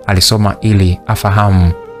 Alisoma ili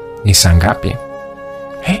afahamu ni saa ngapi.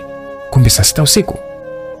 Kumbe saa 6 usiku.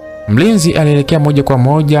 Mlinzi alielekea moja kwa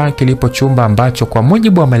moja kilipo chumba ambacho kwa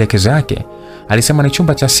mujibu wa maelekezo yake alisema ni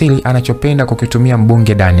chumba cha siri anachopenda kukitumia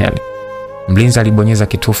mbunge Daniel. Mlinzi alibonyeza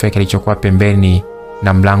kitufe kilichokuwa pembeni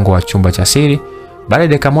na mlango wa chumba cha siri. Baada ya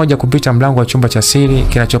dakika moja kupita, mlango wa chumba cha siri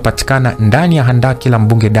kinachopatikana ndani ya handaki la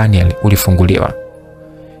mbunge Daniel ulifunguliwa.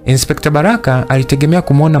 Inspekta Baraka alitegemea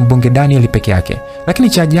kumuona mbunge Daniel peke yake, lakini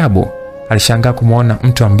cha ajabu alishangaa kumuona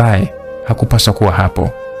mtu ambaye hakupaswa kuwa hapo.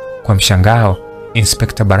 Kwa mshangao,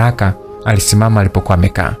 Inspekta Baraka alisimama alipokuwa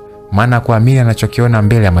amekaa, maana kuamini anachokiona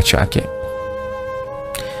mbele ya macho yake.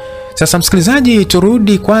 Sasa msikilizaji,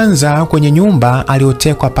 turudi kwanza kwenye nyumba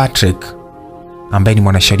aliyotekwa Patrick, ambaye ni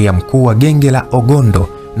mwanasheria mkuu wa genge la Ogondo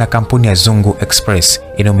na kampuni ya Zungu Express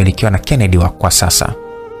inayomilikiwa na Kennedy kwa sasa.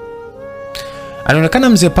 Alionekana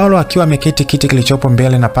mzee Paulo akiwa ameketi kiti kilichopo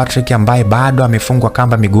mbele na Patrick ambaye bado amefungwa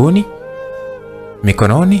kamba miguuni,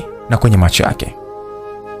 mikononi na kwenye macho yake.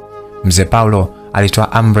 Mzee Paulo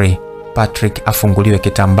alitoa amri Patrick afunguliwe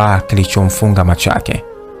kitambaa kilichomfunga macho yake.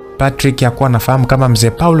 Patrick hakuwa anafahamu kama mzee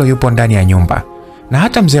Paulo yupo ndani ya nyumba. Na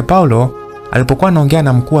hata mzee Paulo alipokuwa anaongea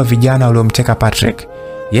na mkuu wa vijana waliomteka Patrick,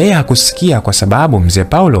 yeye hakusikia kwa sababu mzee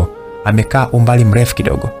Paulo amekaa umbali mrefu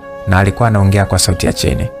kidogo na alikuwa anaongea kwa sauti ya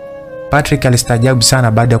chini. Patrick alistaajabu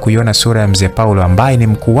sana baada ya kuiona sura ya mzee Paulo ambaye ni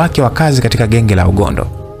mkuu wake wa kazi katika genge la Ogondo.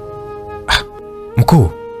 Mkuu.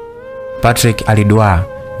 Patrick aliduaa.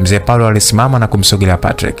 Mzee Paulo alisimama na kumsogelea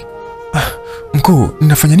Patrick. Mkuu,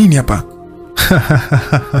 ninafanya nini hapa?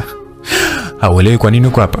 Hauelewi kwa nini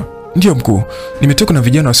uko hapa? Ndio mkuu, nimetoka na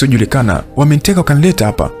vijana wasiojulikana, wameniteka wakanileta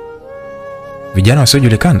hapa. Vijana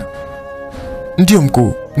wasiojulikana? Ndio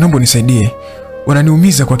mkuu, naomba nisaidie.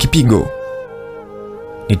 Wananiumiza kwa kipigo.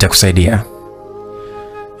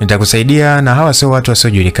 Nitakusaidia, na hawa sio watu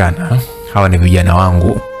wasiojulikana. Hawa ni vijana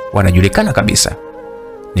wangu, wanajulikana kabisa.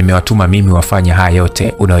 Nimewatuma mimi wafanye haya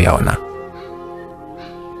yote unayoyaona.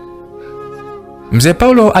 Mzee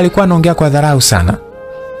Paulo alikuwa anaongea kwa dharau sana.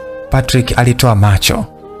 Patrick alitoa macho.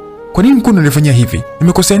 Kwa nini mkuu unanifanyia hivi?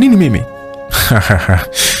 Nimekosea nini mimi?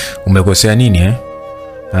 Umekosea nini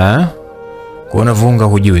Kuona vunga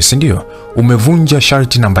hujui, si ndio? Umevunja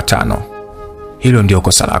sharti namba 5. Hilo ndio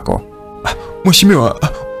kosa lako. Mheshimiwa,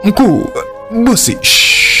 mkuu, bosi.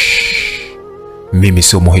 Mimi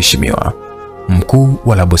sio mheshimiwa mkuu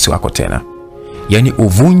wala bosi wako tena. Yaani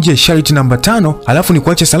uvunje sharti namba 5 alafu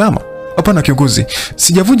nikuache salama? Hapana kiongozi,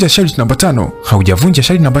 sijavunja sharti namba 5. Haujavunja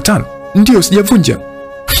sharti namba 5? Ndio, sijavunja.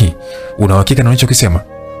 Una uhakika na unachokisema?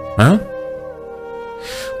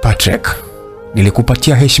 Patrick,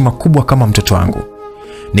 nilikupatia heshima kubwa kama mtoto wangu.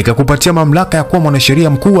 Nikakupatia mamlaka ya kuwa mwanasheria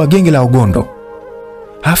mkuu wa genge la Ogondo.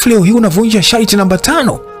 Halafu leo hii unavunja sharti namba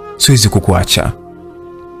 5? Siwezi kukuacha.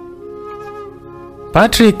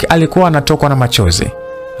 Patrick alikuwa anatokwa na machozi.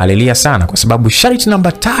 Alilia sana kwa sababu sharti namba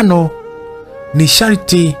 5 ni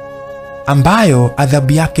sharti ambayo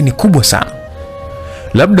adhabu yake ni kubwa sana.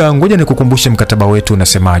 Labda ngoja nikukumbushe mkataba wetu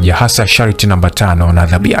unasemaje hasa sharti namba 5 na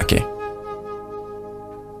adhabu yake.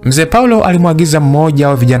 Mzee Paulo alimwagiza mmoja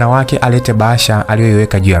wa vijana wake alete bahasha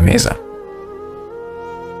aliyoiweka juu ya meza.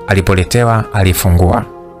 Alipoletewa alifungua.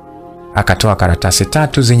 Akatoa karatasi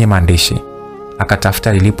 3 zenye maandishi.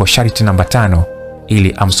 Akatafuta lilipo sharti namba 5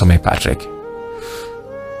 ili amsome Patrick.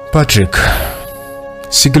 Patrick,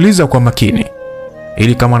 sikiliza kwa makini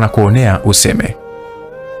ili kama nakuonea useme.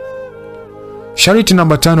 Sharti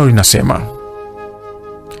namba 5 linasema: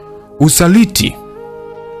 usaliti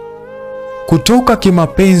kutoka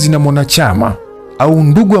kimapenzi na mwanachama au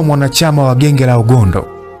ndugu wa mwanachama wa genge la Ogondo,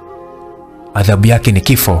 adhabu yake ni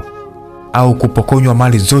kifo au kupokonywa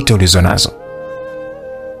mali zote ulizonazo.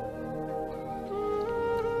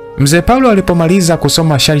 Mzee Paulo alipomaliza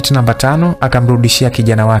kusoma sharti namba 5 akamrudishia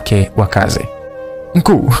kijana wake wa kazi.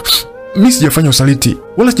 Mkuu, mimi sijafanya usaliti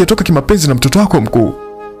wala sijatoka kimapenzi na mtoto wako mkuu.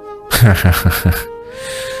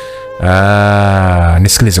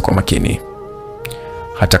 Nisikilize kwa makini.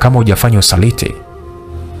 Hata kama hujafanya usaliti,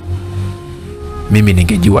 mimi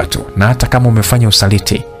ningejua tu. Na hata kama umefanya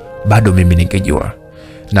usaliti, bado mimi ningejua.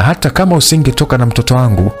 Na hata kama usingetoka na mtoto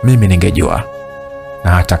wangu, mimi ningejua.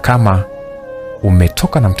 Na hata kama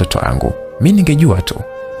umetoka na mtoto wangu, mimi ningejua tu.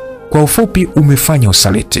 Kwa ufupi, umefanya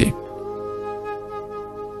usaliti.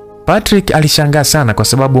 Patrick alishangaa sana kwa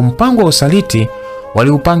sababu mpango wa usaliti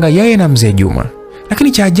waliupanga yeye na mzee Juma.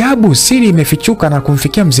 Lakini cha ajabu, siri imefichuka na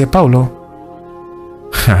kumfikia mzee Paulo.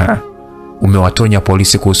 Umewatonya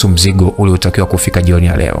polisi kuhusu mzigo uliotakiwa kufika jioni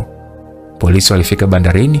ya leo. Polisi walifika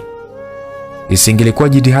bandarini. Isingelikuwa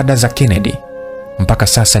jitihada za Kennedy, mpaka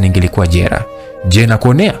sasa ningelikuwa jela. Je, na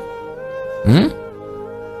kuonea?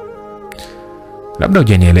 Labda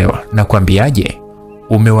hujanielewa. Na kuambiaje?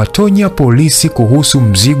 Umewatonya polisi kuhusu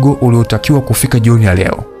mzigo uliotakiwa kufika jioni ya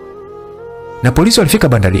leo. Na polisi walifika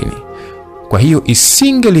bandarini. Kwa hiyo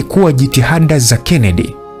isingelikuwa jitihada za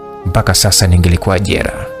Kennedy, mpaka sasa ningelikuwa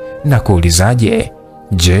jela. Na kuulizaje?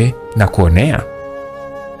 Je, na kuonea?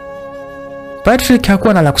 Patrick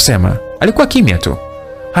hakuwa na la kusema. Alikuwa kimya tu.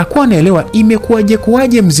 Hakuwa anaelewa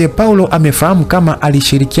imekuwaje mzee Paulo amefahamu kama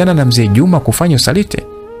alishirikiana na mzee Juma kufanya usaliti.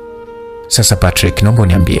 Sasa Patrick, naomba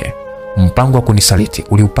uniambie, mpango wa kunisaliti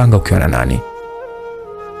uliupanga ukiwa na nani?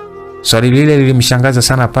 Swali lile lilimshangaza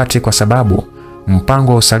sana Patrick kwa sababu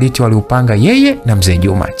mpango wa usaliti waliupanga yeye na mzee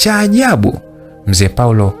Juma. Cha ajabu, mzee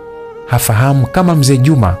Paulo hafahamu kama mzee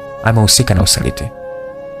Juma amehusika na usaliti.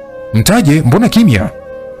 Mtaje, mbona kimya?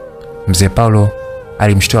 Mzee Paulo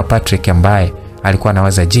alimshtua Patrick ambaye alikuwa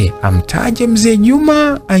anawaza, je, amtaje mzee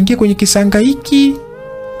Juma aingie kwenye kisanga hiki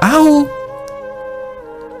au?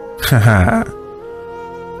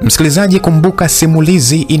 Msikilizaji, kumbuka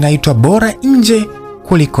simulizi inaitwa Bora Nje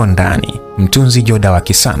Kuliko Ndani. Mtunzi Joda wa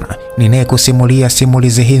Kisana ninayekusimulia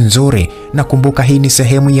simulizi hii nzuri, na kumbuka hii ni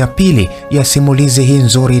sehemu ya pili ya simulizi hii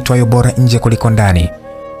nzuri itwayo Bora Nje Kuliko Ndani.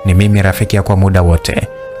 Ni mimi rafiki yako kwa muda wote,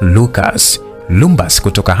 Lucas Lumbas,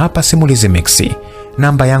 kutoka hapa Simulizi Mixi.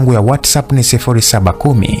 Namba yangu ya WhatsApp ni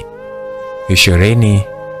 0710 20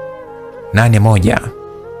 81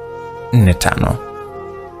 45.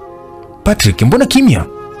 Patrick, mbona kimya?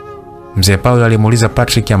 Mzee Paulo alimuuliza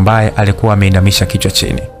Patrick ambaye alikuwa ameinamisha kichwa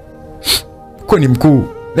chini. Kwani mkuu,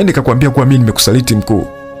 nani kakwambia kuwa mimi nimekusaliti mkuu?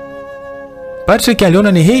 Patrick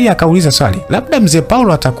aliona ni heri akauliza swali. Labda mzee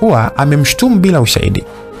Paulo atakuwa amemshtumu bila ushahidi.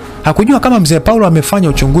 Hakujua kama mzee Paulo amefanya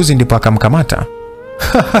uchunguzi ndipo akamkamata.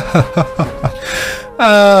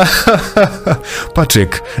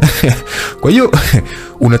 Patrick, kwa hiyo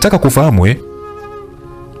unataka kufahamu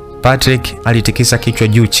Patrick alitikisa kichwa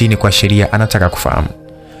juu chini kwa sheria anataka kufahamu.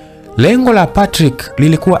 Lengo la Patrick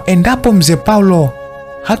lilikuwa endapo mzee Paulo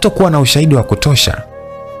hatakuwa na ushahidi wa kutosha,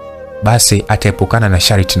 basi ataepukana na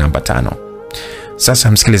sharti namba 5.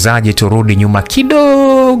 Sasa msikilizaji, turudi nyuma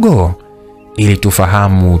kidogo ili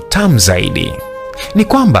tufahamu tamu zaidi. Ni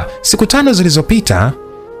kwamba siku 5 zilizopita,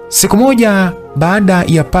 siku moja baada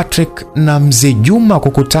ya Patrick na mzee Juma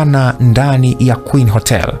kukutana ndani ya Queen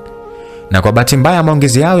Hotel, na kwa bahati mbaya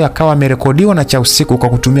maongezi yao yakawa yamerekodiwa na cha usiku kwa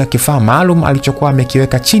kutumia kifaa maalum alichokuwa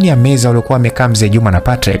amekiweka chini ya meza waliokuwa wamekaa mzee Juma na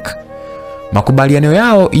Patrick. Makubaliano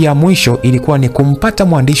yao ya mwisho ilikuwa ni kumpata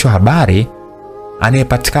mwandishi wa habari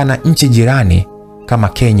anayepatikana nchi jirani kama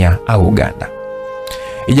Kenya au Uganda.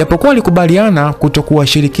 Ijapokuwa walikubaliana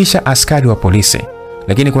kutokuwashirikisha askari wa polisi,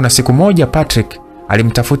 lakini kuna siku moja Patrick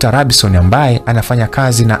alimtafuta Robinson ambaye anafanya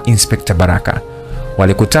kazi na Inspector Baraka.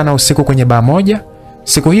 Walikutana usiku kwenye baa moja.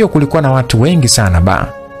 Siku hiyo kulikuwa na watu wengi sana baa.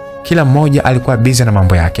 Kila mmoja alikuwa busy na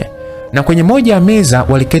mambo yake. Na kwenye moja ya meza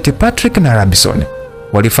waliketi Patrick na Robinson.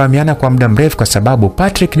 Walifahamiana kwa muda mrefu kwa sababu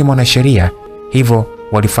Patrick ni mwanasheria, hivyo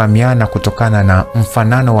walifahamiana kutokana na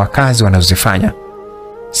mfanano wa kazi wanazozifanya.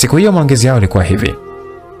 Siku hiyo maongezi yao yalikuwa hivi.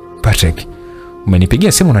 Patrick,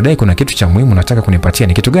 umenipigia simu unadai kuna kitu cha muhimu unataka kunipatia,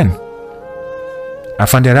 ni kitu gani?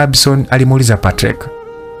 Afande Robinson alimuuliza Patrick.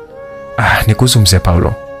 Ni kuhusu mzee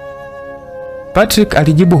Paulo. Patrick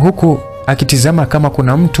alijibu huku akitizama kama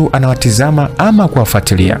kuna mtu anawatizama ama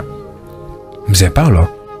kuwafuatilia. Mzee Paulo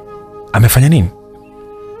amefanya nini?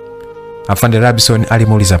 Afande Robinson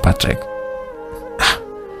alimuuliza Patrick.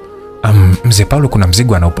 Mzee Paulo kuna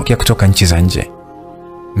mzigo anaopokea kutoka nchi za nje.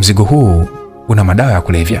 Mzigo huu una madawa ya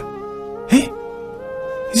kulevya.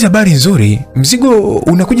 Hizi habari nzuri. Mzigo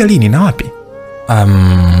unakuja lini na wapi?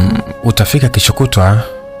 Utafika kesho kutwa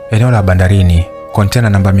eneo la bandarini, kontena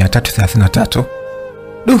namba 333.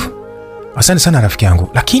 Asante sana rafiki yangu.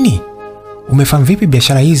 Lakini umefahamu vipi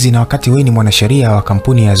biashara hizi na wakati wewe ni mwanasheria wa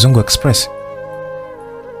kampuni ya Zungu Express?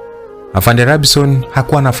 Afande Robinson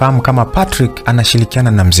hakuwa anafahamu kama Patrick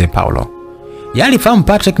anashirikiana na mzee Paulo. Yeye alifahamu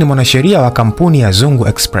Patrick ni mwanasheria wa kampuni ya Zungu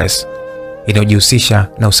Express inayojihusisha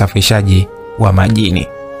na usafirishaji wa majini.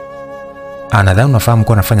 Nadhani unafahamu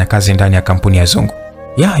kwa anafanya kazi ndani ya kampuni ya Zungu.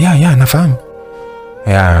 Ya, nafahamu.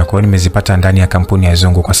 Kwa hiyo nimezipata ndani ya kampuni ya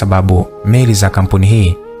Zungu kwa sababu meli za kampuni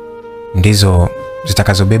hii ndizo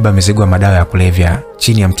zitakazobeba mizigo ya madawa ya kulevya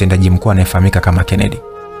chini ya mtendaji mkuu anayefahamika kama Kennedy.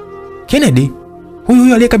 Kennedy?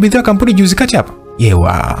 Huyu aliyekabidhiwa kampuni juzi kati hapa?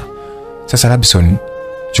 Yewa. Sasa Robinson,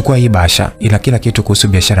 chukua hii bahasha ila kila kitu kuhusu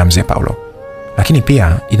biashara mzee Paulo. Lakini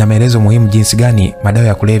pia ina maelezo muhimu jinsi gani madawa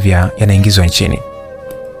ya kulevya yanaingizwa nchini.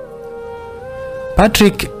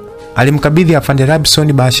 Patrick alimkabidhi afande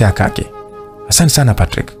Robinson bahasha ya kake. Asante sana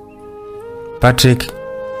Patrick. Patrick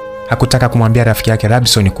hakutaka kumwambia rafiki yake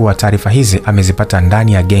Robinson kuwa taarifa hizi amezipata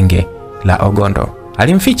ndani ya genge la Ogondo.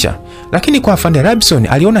 Alimficha, lakini kwa afande Robinson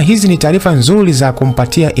aliona hizi ni taarifa nzuri za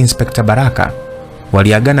kumpatia Inspector Baraka.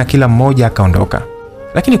 Waliagana kila mmoja akaondoka.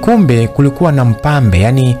 Lakini kumbe kulikuwa na mpambe,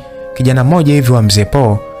 yani kijana mmoja hivi wa mzee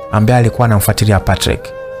Paul ambaye alikuwa anamfuatilia Patrick.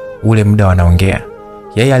 Ule muda wanaongea.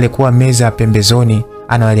 Yeye alikuwa meza pembezoni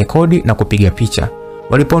anarekodi na kupiga picha.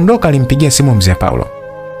 Walipoondoka alimpigia simu mzee Paulo.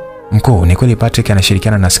 Mkuu, ni kweli Patrick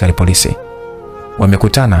anashirikiana na askari polisi.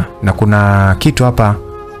 Wamekutana na kuna kitu hapa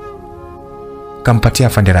kampatia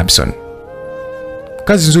afande Robinson.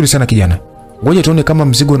 Kazi nzuri sana kijana. Ngoja tuone kama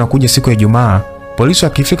mzigo unakuja siku ya Ijumaa. Polisi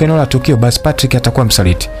wakifika eneo la tukio basi Patrick atakuwa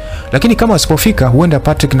msaliti. Lakini kama wasipofika huenda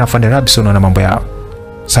Patrick na afande Robinson wana mambo yao.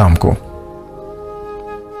 Sawa mkuu.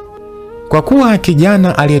 Kwa kuwa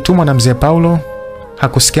kijana aliyetumwa na mzee Paulo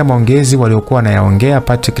hakusikia maongezi waliokuwa wanayaongea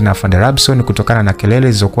Patrick na afande Robinson kutokana na kelele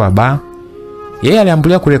zilizokuwa baa, yeye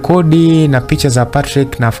aliambulia kurekodi na picha za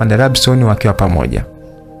Patrick na afande Robinson wakiwa pamoja.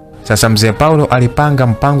 Sasa mzee Paulo alipanga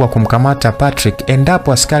mpango wa kumkamata Patrick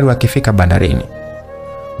endapo askari wakifika bandarini.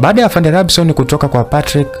 Baada ya afande Robinson kutoka kwa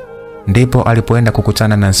Patrick, ndipo alipoenda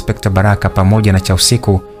kukutana na Inspector Baraka pamoja na cha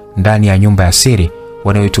usiku ndani ya nyumba ya siri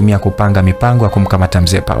wanayoitumia kupanga mipango ya kumkamata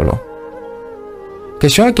mzee Paulo.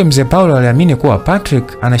 Kesho yake mzee Paulo aliamini kuwa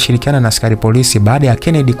Patrick anashirikiana na askari polisi baada ya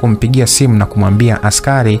Kennedy kumpigia simu na kumwambia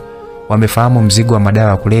askari wamefahamu mzigo wa madawa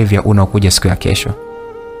ya kulevya unaokuja siku ya kesho.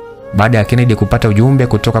 Baada ya Kennedy kupata ujumbe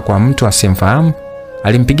kutoka kwa mtu asimfahamu,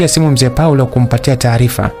 alimpigia simu mzee Paulo kumpatia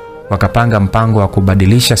taarifa. Wakapanga mpango wa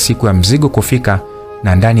kubadilisha siku ya mzigo kufika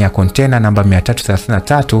na ndani ya kontena namba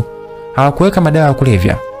 333 hawakuweka madawa ya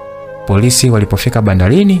kulevya. Polisi walipofika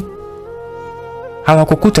bandarini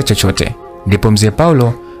hawakukuta chochote. Ndipo mzee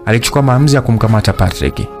Paulo alichukua maamuzi ya kumkamata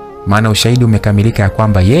Patrick. Maana ushahidi umekamilika ya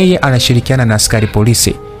kwamba yeye anashirikiana na askari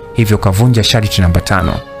polisi, hivyo kavunja sharti namba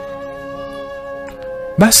 5.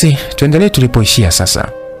 Basi tuendelee tulipoishia sasa.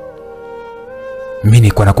 Mimi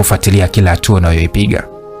niko nakufuatilia kila hatua unayoipiga.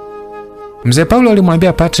 Mzee Paulo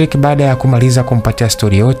alimwambia Patrick baada ya kumaliza kumpatia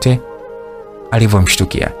story yote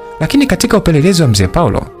alivyomshtukia. Lakini katika upelelezi wa mzee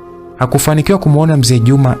Paulo hakufanikiwa kumuona mzee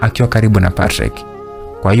Juma akiwa karibu na Patrick.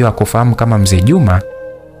 Kwa hiyo hakufahamu kama mzee Juma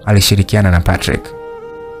alishirikiana na Patrick.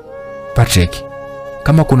 Patrick,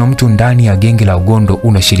 kama kuna mtu ndani ya genge la Ogondo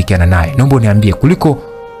unashirikiana naye, naomba uniambie kuliko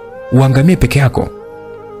uangamie peke yako.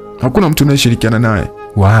 Hakuna mtu anayeshirikiana naye.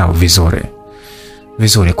 Wow, vizuri.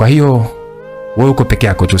 Vizuri. Kwa hiyo wewe uko peke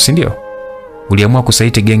yako tu, si ndio? Uliamua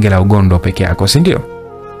kusaiti genge la Ogondo peke yako, si ndio?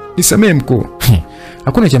 Nisamee mkuu.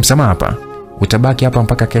 Hakuna cha msamaha hapa. Utabaki hapa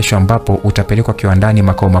mpaka kesho ambapo utapelekwa kiwandani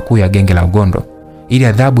makao makuu ya genge la Ogondo ili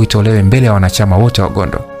adhabu itolewe mbele ya wanachama wote wa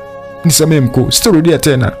Ogondo. Nisamee mkuu, sitarudia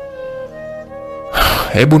tena.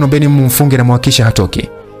 Hebu nombeni mfunge na mwakisha hatoki.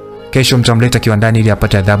 Kesho mtamleta kiwandani ili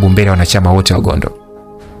apate adhabu mbele ya wanachama wote wa Ogondo.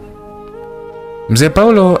 Mzee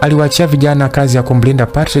Paulo aliwaachia vijana kazi ya kumlinda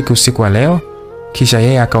Patrick usiku wa leo, kisha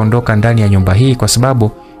yeye akaondoka ndani ya nyumba hii kwa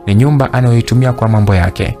sababu ni nyumba anayoitumia kwa mambo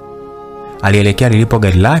yake. Alielekea lilipo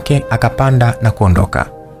gari lake akapanda na kuondoka.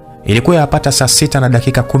 Ilikuwa yapata saa 6 na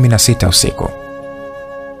dakika 16 usiku.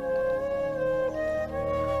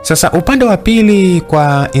 Sasa upande wa pili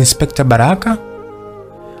kwa Inspector Baraka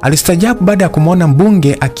alistajabu baada ya kumuona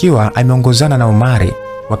mbunge akiwa ameongozana na Omari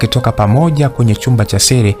wakitoka pamoja kwenye chumba cha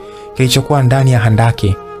siri kilichokuwa ndani ya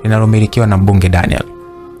handaki linalomilikiwa na mbunge Daniel.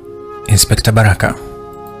 Inspector Baraka,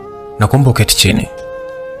 nakuomba uketi chini.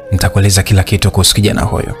 Nitakueleza kila kitu kuhusu kijana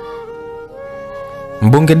huyo.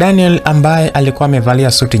 Mbunge Daniel ambaye alikuwa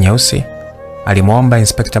amevalia suti nyeusi alimuomba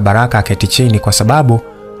Inspector Baraka aketi chini kwa sababu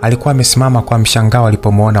alikuwa amesimama kwa mshangao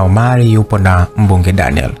alipomuona Omari yupo na mbunge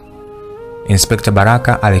Daniel. Inspector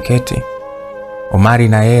Baraka aliketi. Omari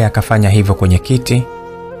na yeye akafanya hivyo kwenye kiti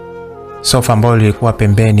sofa ambalo lilikuwa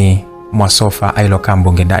pembeni mwa sofa alilokaa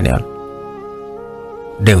mbunge Daniel.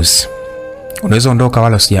 Deus, unaweza ondoka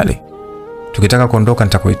wala usijali. Tukitaka kuondoka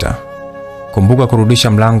nitakuita. Kumbuka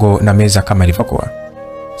kurudisha mlango na meza kama ilivyokuwa.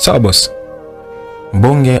 Sawa boss.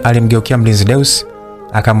 Mbunge alimgeukia mlinzi Deus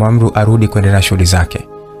akamwamuru arudi kuendelea na shughuli zake.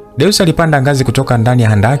 Deus alipanda ngazi kutoka ndani ya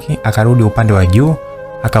handaki, akarudi upande wa juu,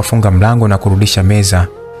 akafunga mlango na kurudisha meza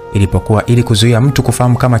ilipokuwa ili kuzuia mtu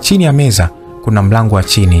kufahamu kama chini ya meza kuna mlango wa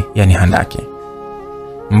chini, yani handaki.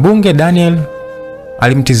 Mbunge Daniel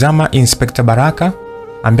alimtizama Inspector Baraka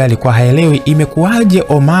ambaye alikuwa haelewi imekuwaje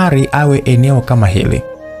Omari awe eneo kama hili.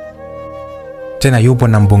 Tena yupo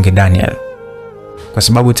na mbunge Daniel. Kwa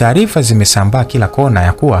sababu taarifa zimesambaa kila kona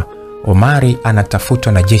ya kuwa Omari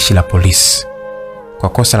anatafutwa na jeshi la polisi kwa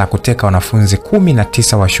kosa la kuteka wanafunzi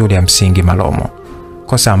 19 wa shule ya msingi Malomo.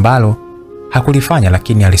 Kosa ambalo hakulifanya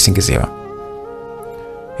lakini alisingiziwa.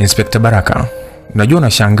 Inspector Baraka, unajua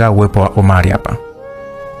unashangaa uwepo wa Omari hapa.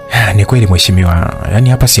 Ni kweli mheshimiwa, yani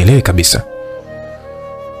hapa sielewi kabisa.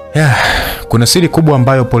 Kuna siri kubwa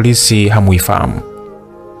ambayo polisi hamuifahamu.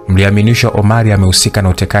 Mliaminishwa Omari amehusika na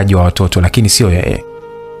utekaji wa watoto lakini sio yeye.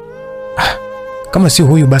 Kama sio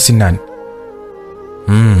huyu basi nani?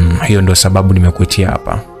 Hiyo ndio sababu nimekuitia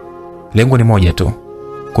hapa. Lengo ni moja tu,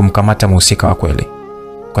 kumkamata mhusika wa kweli.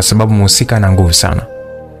 Kwa sababu mhusika ana nguvu sana.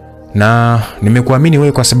 Na nimekuamini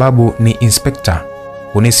wewe kwa sababu ni inspector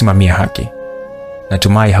unayesimamia haki.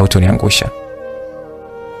 Natumai hautoniangusha.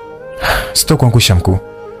 Sitokuangusha mkuu.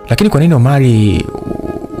 Lakini kwa nini Omari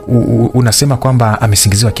unasema kwamba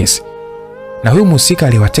amesingiziwa kesi? Na huyu mhusika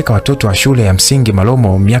aliwateka watoto wa shule ya msingi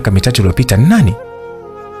Malomo miaka 3 iliyopita ni nani?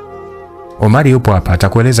 Omari yupo hapa,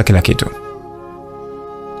 atakueleza kila kitu.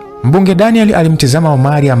 Mbunge Daniel alimtizama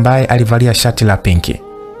Omari ambaye alivalia shati la pinki.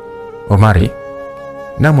 Omari,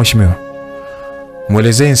 na mheshimiwa,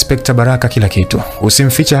 muelezee Inspector Baraka kila kitu.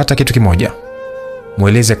 Usimfiche hata kitu kimoja.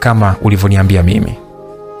 Mueleze kama ulivyoniambia mimi,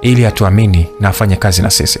 ili atuamini na afanye kazi na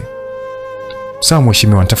sisi. Sawa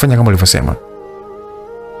mheshimiwa, nitafanya kama ulivyosema.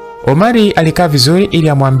 Omari alikaa vizuri ili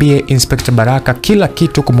amwambie Inspector Baraka kila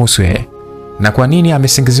kitu kumhusu yeye na kwa nini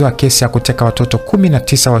amesingiziwa kesi ya kuteka watoto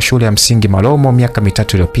 19 wa shule ya msingi Malomo miaka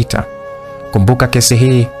 3 iliyopita. Kumbuka kesi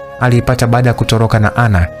hii aliipata baada ya kutoroka na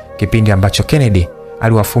Ana, kipindi ambacho Kennedy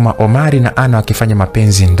aliwafuma Omari na Ana wakifanya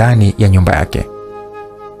mapenzi ndani ya nyumba yake.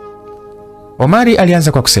 Omari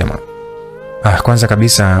alianza kwa kusema, kwanza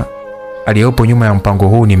kabisa aliyepo nyuma ya mpango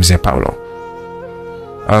huu ni mzee Paulo.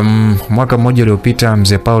 Mwaka mmoja uliopita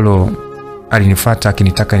mzee Paulo alinifuata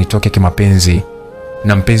akinitaka nitoke kimapenzi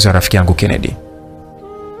na mpenzi wa rafiki yangu Kennedy.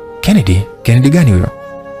 Kennedy gani huyo?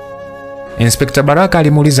 Inspector Baraka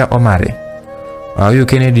alimuuliza Omari. Huyo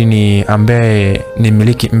Kennedy ni ambaye ni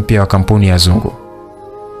mmiliki mpya wa kampuni ya Zungu.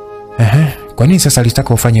 Kwa nini sasa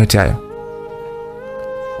alitaka ufanye yote hayo?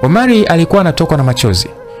 Omari alikuwa anatokwa na machozi.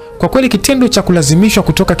 Kwa kweli kitendo cha kulazimishwa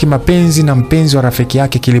kutoka kimapenzi na mpenzi wa rafiki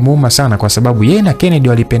yake kilimuuma sana kwa sababu yeye na Kennedy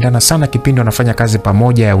walipendana sana kipindi wanafanya kazi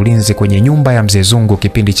pamoja ya ulinzi kwenye nyumba ya mzee Zungu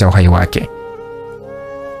kipindi cha uhai wake.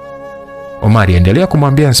 Omari endelea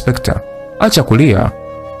kumwambia Inspector, acha kulia,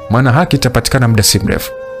 maana haki itapatikana muda si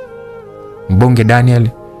mrefu. Mbunge Daniel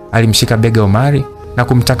alimshika bega Omari na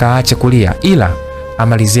kumtaka aache kulia ila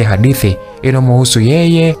amalizie hadithi inayomhusu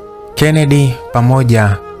yeye, Kennedy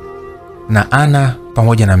pamoja na Ana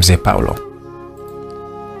pamoja na mzee Paulo.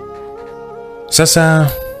 Sasa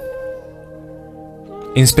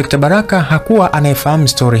Inspector Baraka hakuwa anayefahamu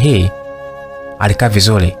story hii. Alikaa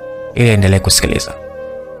vizuri ili aendelee kusikiliza.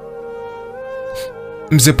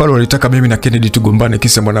 Mzee Paulo alitaka mimi na Kennedy tugombane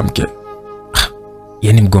kisa mwanamke.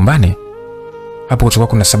 Yaani mgombane? Hapo kutoka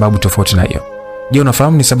kuna sababu tofauti na hiyo. Je,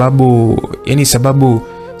 unafahamu ni sababu, yani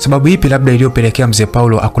sababu ipi labda iliyopelekea mzee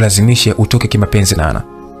Paulo akulazimishe utoke kimapenzi na Ana?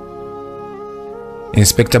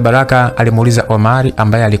 Inspector Baraka alimuuliza Omari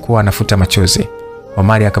ambaye alikuwa anafuta machozi.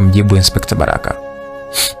 Omari akamjibu Inspector Baraka,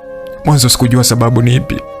 mwanzo sikujua sababu ni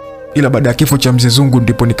ipi, ila baada ya kifo cha mzee Zungu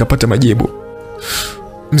ndipo nikapata majibu.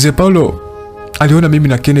 Mzee Paulo aliona mimi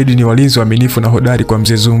na Kennedy ni walinzi waaminifu na hodari kwa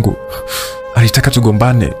mzee Zungu. Alitaka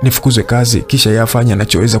tugombane, nifukuzwe kazi, kisha yeye afanye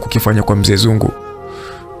anachoweza kukifanya kwa mzee Zungu.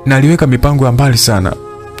 Na aliweka mipango ya mbali sana.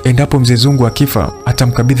 Endapo mzee Zungu akifa,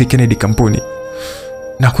 atamkabidhi Kennedy kampuni.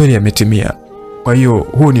 Na kweli ametimia. Kwa hiyo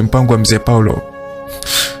huu ni mpango wa mzee Paulo.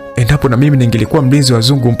 Endapo na mimi ningelikuwa mlinzi wa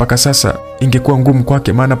Zungu mpaka sasa, ingekuwa ngumu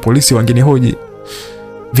kwake maana polisi wangenihoji.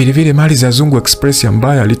 Vile vile mali za Zungu Express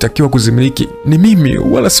ambaye alitakiwa kuzimiliki ni mimi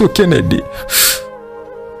wala sio Kennedy.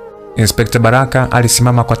 Inspector Baraka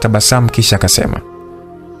alisimama kwa tabasamu kisha akasema,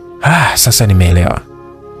 sasa nimeelewa.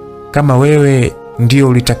 Kama wewe ndio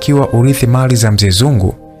ulitakiwa urithi mali za mzee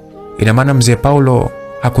Zungu, ina maana mzee Paulo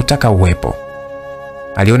hakutaka uwepo.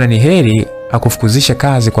 Aliona ni heri akufukuzishe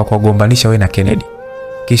kazi kwa kuwagombanisha wewe na Kennedy,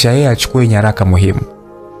 kisha yeye achukue nyaraka muhimu.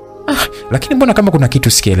 lakini mbona kama kuna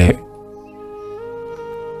kitu sikielewi.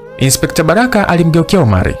 Inspekta Baraka alimgeukia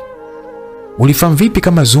Omari. Ulifahamu vipi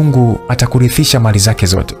kama Zungu atakurithisha mali zake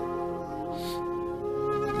zote?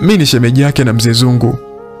 Mimi ni shemeji yake na mzee Zungu.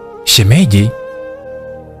 Shemeji?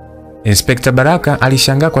 Inspekta Baraka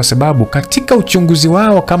alishangaa kwa sababu katika uchunguzi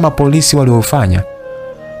wao kama polisi waliofanya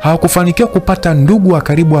hawakufanikiwa kupata ndugu wa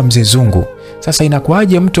karibu wa mzee Zungu. Sasa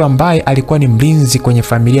inakuwaje mtu ambaye alikuwa ni mlinzi kwenye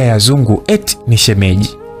familia ya Zungu eti ni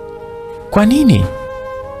shemeji? Kwa nini?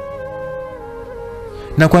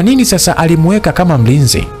 Na kwa nini sasa alimweka kama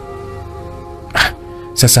mlinzi?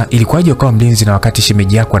 Sasa ilikuwaje ukawa mlinzi na wakati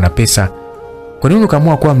shemeji yako ana pesa? Kwa nini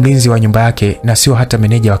ukaamua kuwa mlinzi wa nyumba yake na sio hata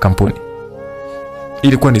meneja wa kampuni?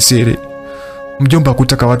 Ilikuwa ni siri. Mjomba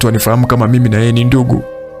hakutaka watu wanifahamu kama mimi na yeye ni ndugu.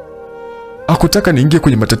 Hakutaka niingie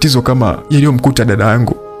kwenye matatizo kama yaliyomkuta dada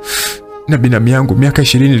yangu na binamu yangu miaka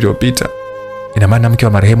 20 iliyopita. Ina maana mke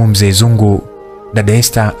wa marehemu mzee Zungu, dada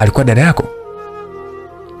Esther, alikuwa dada yako?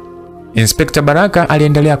 Inspekta Baraka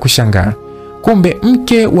aliendelea kushangaa. Kumbe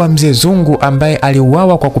mke wa mzee Zungu ambaye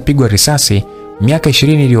aliuawa kwa kupigwa risasi miaka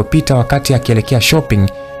 20 iliyopita wakati akielekea shopping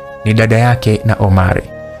ni dada yake na Omari.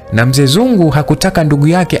 Na mzee Zungu hakutaka ndugu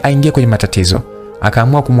yake aingie kwenye matatizo.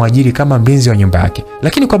 Akaamua kumwajiri kama mlinzi wa nyumba yake.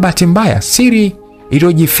 Lakini kwa bahati mbaya siri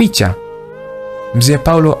iliyojificha mzee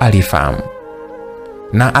Paulo alifahamu.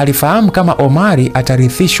 Na alifahamu kama Omari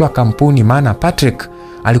atarithishwa kampuni, maana Patrick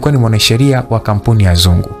alikuwa ni mwanasheria wa kampuni ya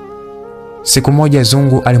Zungu. Siku moja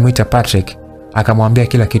Zungu alimuita Patrick akamwambia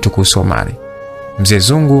kila kitu kuhusu Omari. Mzee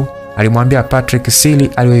Zungu alimwambia Patrick siri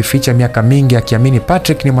aliyoificha miaka mingi, akiamini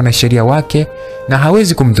Patrick ni mwanasheria wake na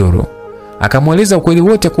hawezi kumdhuru. Akamweleza ukweli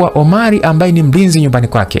wote kuwa Omari ambaye ni mlinzi nyumbani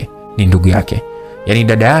kwake ni ndugu yake, yani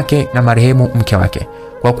dada yake na marehemu mke wake.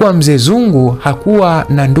 Kwa kuwa mzee Zungu hakuwa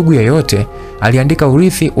na ndugu yeyote, aliandika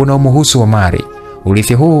urithi unaomhusu Omari.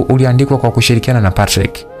 Urithi huu uliandikwa kwa kushirikiana na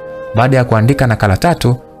Patrick. Baada ya kuandika nakala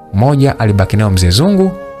 3, moja alibaki nayo mzee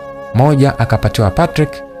Zungu, moja akapatiwa Patrick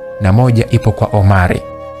na moja ipo kwa Omari.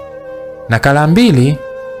 Nakala 2,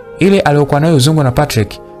 ile aliyokuwa nayo Zungu na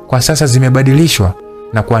Patrick, kwa sasa zimebadilishwa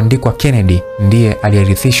na kuandikwa Kennedy ndiye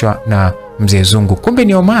aliyerithishwa na mzee Zungu. Kumbe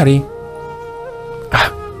ni Omari.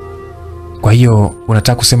 Kwa hiyo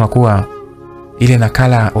unataka kusema kuwa ile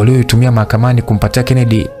nakala walioitumia mahakamani kumpatia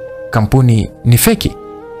Kennedy kampuni ni feki?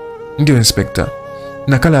 Ndio Inspector.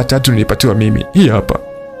 Nakala ya 3 nilipatiwa mimi. Hii hapa.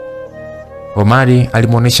 Omari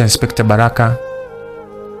alimuonesha Inspekta Baraka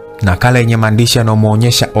nakala yenye maandishi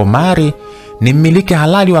yanayomuonyesha Omari ni mmiliki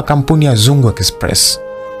halali wa kampuni ya Zungu Express.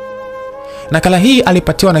 Nakala hii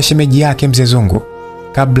alipatiwa na shemeji yake mzee Zungu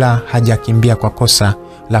kabla hajakimbia kwa kosa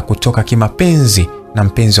la kutoka kimapenzi na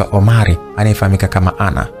mpenzi wa Omari anayefahamika kama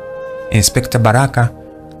Ana. Inspekta Baraka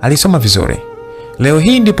alisoma vizuri. Leo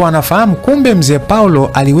hii ndipo anafahamu kumbe mzee Paulo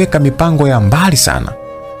aliweka mipango ya mbali sana.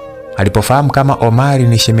 Alipofahamu kama Omari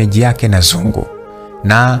ni shemeji yake na Zungu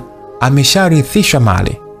na amesharithishwa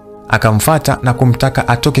mali, akamfuata na kumtaka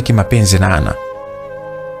atoke kimapenzi na Ana.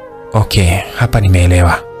 Okay, hapa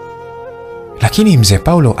nimeelewa. Lakini mzee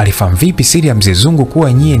Paulo alifahamu vipi siri ya mzee Zungu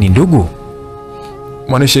kuwa nyie ni ndugu?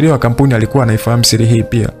 Mwanasheria wa kampuni alikuwa anaifahamu siri hii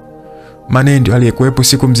pia. Maana ndio aliyekuepo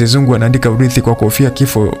siku mzee Zungu anaandika urithi kwa kuhofia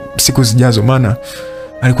kifo siku zijazo, maana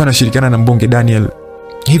alikuwa anashirikiana na mbunge Daniel.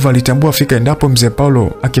 Hivyo alitambua fika endapo mzee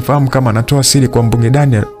Paulo akifahamu kama anatoa siri kwa mbunge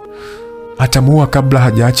Daniel, atamuua kabla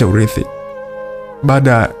hajaacha urithi.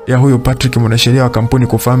 Baada ya huyo Patrick mwanasheria wa kampuni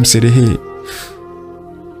kufahamu siri hii,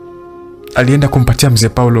 alienda kumpatia mzee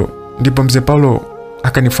Paulo. Ndipo mzee Paulo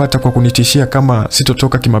akanifuata kwa kunitishia kama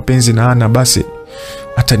sitotoka kimapenzi na Ana basi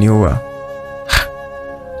ataniua.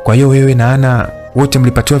 Kwa hiyo wewe na Ana wote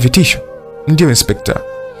mlipatiwa vitisho? Ndio Inspector.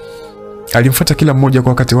 Alimfuata kila mmoja kwa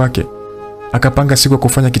wakati wake. Akapanga siku ya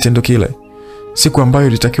kufanya kitendo kile. Siku ambayo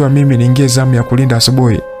ilitakiwa mimi niingie zamu ya kulinda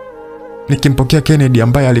asubuhi. Nikimpokea Kennedy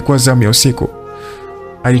ambaye alikuwa zamu ya usiku.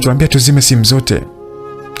 Alituambia tuzime simu zote.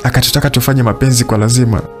 Akatutaka tufanye mapenzi kwa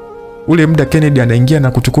lazima. Ule muda Kennedy anaingia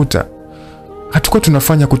na kutukuta, hatukuwa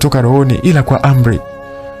tunafanya kutoka rohoni ila kwa amri.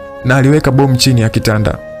 Na aliweka bomu chini ya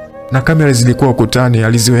kitanda. Na kamera zilikuwa ukutani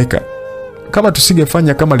aliziweka. Kama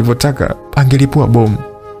tusingefanya kama alivyotaka, angelipua bomu.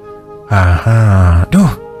 Aha,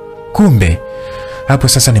 kumbe hapo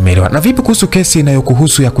sasa nimeelewa. Na vipi kuhusu kesi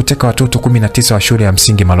inayokuhusu ya kuteka watoto 19 wa shule ya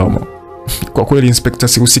msingi Malomo? Kwa kweli Inspector,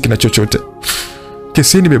 sihusiki na chochote.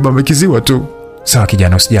 Kesi hii nimebambikiziwa tu. Sawa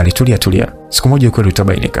kijana, usijali, tulia. Siku moja ukweli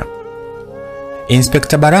utabainika.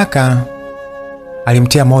 Inspekta Baraka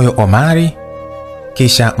alimtia moyo Omari,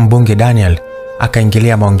 kisha mbunge Daniel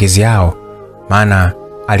akaingilia maongezi yao, maana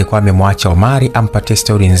alikuwa amemwacha Omari ampatie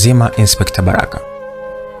story nzima Inspekta Baraka.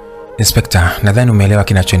 Inspekta, nadhani umeelewa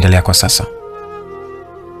kinachoendelea kwa sasa.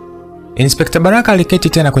 Inspekta Baraka aliketi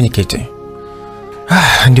tena kwenye kiti.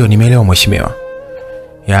 Ndio, nimeelewa mheshimiwa.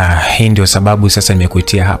 Hii ndio sababu sasa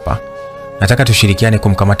nimekuitia hapa. Nataka tushirikiane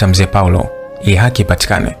kumkamata mzee Paulo ili haki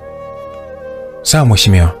ipatikane. Sawa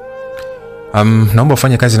mheshimiwa. Naomba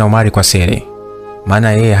ufanye kazi na Omari kwa siri.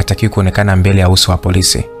 Maana yeye hatakiwi kuonekana mbele ya uso wa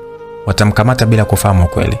polisi. Watamkamata bila kufahamu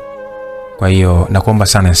ukweli. Kwa hiyo nakuomba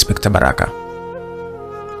sana Inspector Baraka.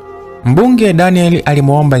 Mbunge Daniel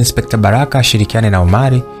alimuomba Inspector Baraka ashirikiane na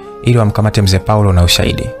Omari ili wamkamate mzee Paulo na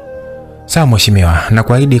ushahidi. Sawa mheshimiwa, na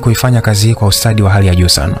kuahidi kuifanya kazi hii kwa ustadi wa hali ya juu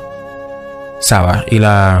sana. Sawa,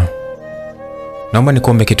 ila naomba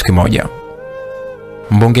nikuombe kitu kimoja.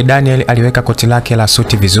 Mbunge Daniel aliweka koti lake la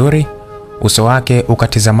suti vizuri, uso wake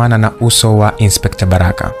ukatizamana na uso wa Inspector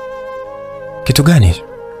Baraka. Kitu gani?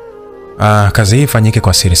 Kazi hii ifanyike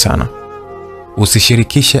kwa siri sana.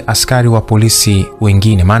 Usishirikishe askari wa polisi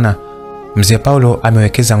wengine, maana mzee Paulo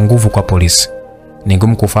amewekeza nguvu kwa polisi. Ni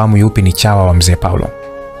ngumu kufahamu yupi ni chawa wa mzee Paulo.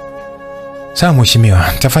 Sawa mheshimiwa,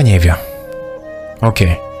 nitafanya hivyo.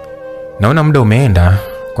 Okay. Naona muda umeenda.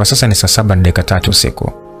 Kwa sasa ni saa 7:03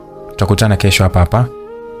 usiku. Tutakutana kesho hapa.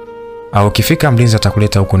 Au ukifika mlinzi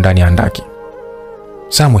atakuleta huko ndani ya handaki.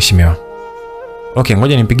 Sawa mheshimiwa. Okay,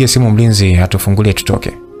 ngoja nimpigie simu mlinzi atufungulie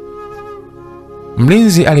tutoke.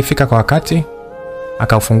 Mlinzi alifika kwa wakati,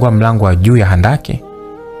 akaufungua mlango wa juu ya handaki.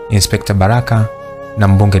 Inspector Baraka na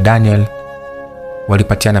mbunge Daniel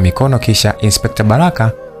walipatiana mikono, kisha Inspector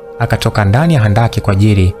Baraka akatoka ndani ya handaki kwa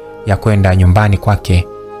ajili ya kwenda nyumbani kwake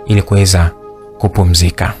ili kuweza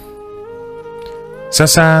kupumzika.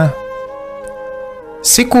 Sasa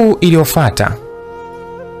siku iliyofuata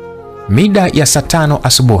mida ya saa 5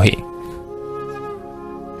 asubuhi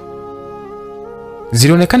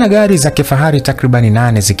zilionekana gari za kifahari takribani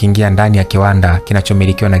 8 zikiingia ndani ya kiwanda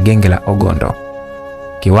kinachomilikiwa na genge la Ogondo.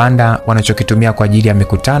 Kiwanda wanachokitumia kwa ajili ya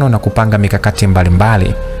mikutano na kupanga mikakati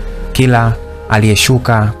mbalimbali. Kila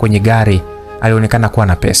aliyeshuka kwenye gari alionekana kuwa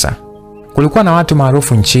na pesa. Kulikuwa na watu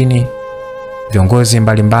maarufu nchini, viongozi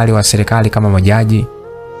mbalimbali wa serikali kama majaji,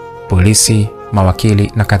 polisi,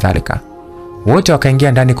 mawakili na kadhalika. Wote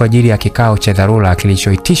wakaingia ndani kwa ajili ya kikao cha dharura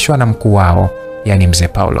kilichoitishwa na mkuu wao, yani mzee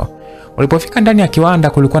Paulo. Walipofika ndani ya kiwanda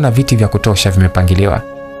kulikuwa na viti vya kutosha vimepangiliwa.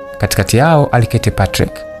 Katikati yao aliketi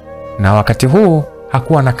Patrick, na wakati huu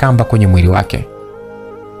hakuwa na kamba kwenye mwili wake.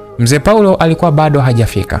 Mzee Paulo alikuwa bado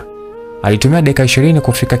hajafika. Alitumia dakika 20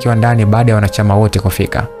 kufika kiwandani baada ya wanachama wote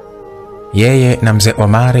kufika. Yeye na mzee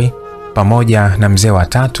Omari pamoja na mzee wa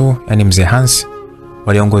tatu, yani mzee Hans,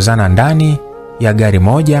 waliongozana ndani ya gari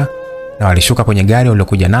moja na walishuka kwenye gari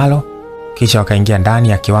waliokuja nalo, kisha wakaingia ndani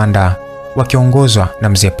ya kiwanda wakiongozwa na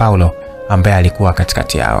mzee Paulo ambaye alikuwa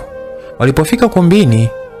katikati yao. Walipofika kumbini,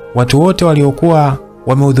 watu wote waliokuwa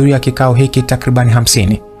wamehudhuria kikao hiki takribani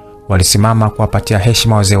 50 walisimama kuwapatia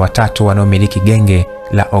heshima wazee watatu wanaomiliki genge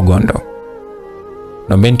la Ogondo.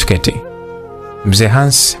 Naombeni tuketi. Mzee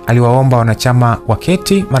Hans aliwaomba wanachama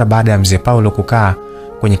waketi mara baada ya mzee Paulo kukaa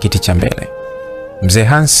kwenye kiti cha mbele. Mzee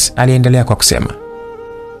Hans aliendelea kwa kusema,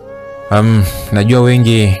 najua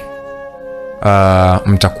wengi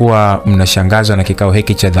mtakuwa mnashangazwa na kikao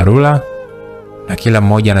hiki cha dharura, na kila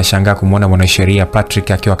mmoja anashangaa kumwona mwanasheria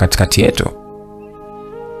Patrick akiwa katikati yetu.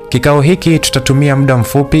 Kikao hiki tutatumia muda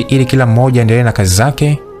mfupi ili kila mmoja aendelee na kazi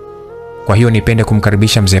zake. Kwa hiyo nipende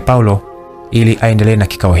kumkaribisha mzee Paulo ili aendelee na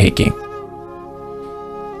kikao hiki.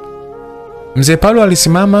 Mzee Paulo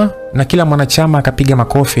alisimama na kila mwanachama akapiga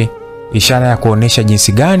makofi, ishara ya kuonesha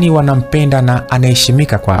jinsi gani wanampenda na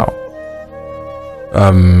anaheshimika kwao.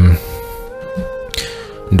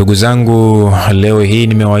 Ndugu zangu, leo hii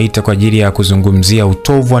nimewaita kwa ajili ya kuzungumzia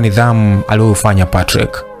utovu wa nidhamu aliofanya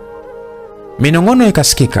Patrick. Minong'ono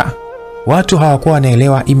ikasikika. Watu hawakuwa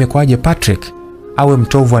wanaelewa imekwaje Patrick awe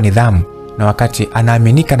mtovu wa nidhamu na wakati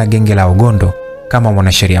anaaminika na genge la Ogondo kama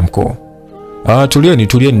mwanasheria mkuu.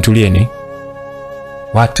 Tulieni.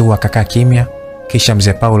 Watu wakakaa kimya, kisha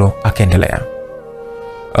mzee Paulo akaendelea.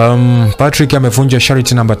 Patrick amevunja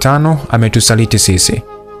sharti namba 5, ametusaliti sisi.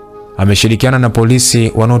 Ameshirikiana na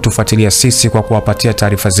polisi wanaotufuatilia sisi kwa kuwapatia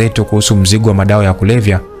taarifa zetu kuhusu mzigo wa madawa ya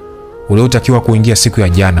kulevya uliotakiwa kuingia siku ya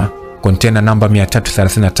jana, kontena namba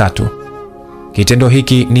 333. Kitendo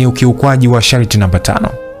hiki ni ukiukwaji wa sharti namba 5.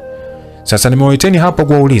 Sasa nimewaiteni hapa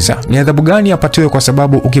kuwauliza ni adhabu gani apatiwe, kwa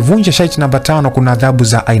sababu ukivunja sharti namba 5 kuna adhabu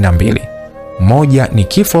za aina mbili. Moja ni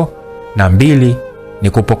kifo na 2 ni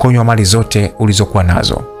kupokonywa mali zote ulizokuwa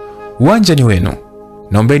nazo. Uwanja ni wenu.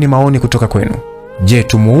 Naombeni maoni kutoka kwenu. Je,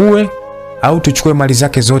 tumuue au tuchukue mali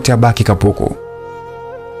zake zote abaki kapuku?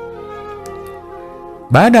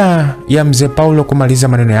 Baada ya mzee Paulo kumaliza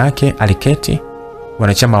maneno yake, aliketi.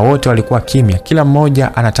 Wanachama wote walikuwa kimya, kila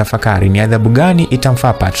mmoja anatafakari ni adhabu gani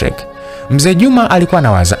itamfaa Patrick. Mzee Juma alikuwa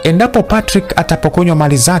anawaza, endapo Patrick atapokonywa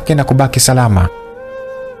mali zake na kubaki salama,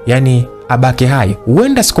 Yaani abaki hai.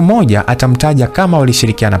 Huenda siku moja atamtaja kama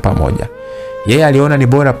walishirikiana pamoja. Yeye aliona ni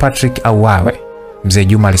bora Patrick auawe. Mzee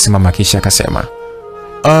Juma alisimama kisha akasema,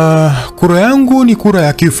 kura yangu ni kura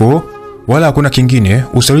ya kifo, wala hakuna kingine.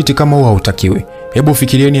 Usaliti kama huo hautakiwi. Hebu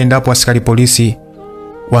fikirieni endapo askari polisi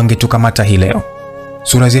wangetukamata hii leo.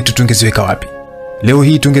 Sura zetu tungeziweka wapi? Leo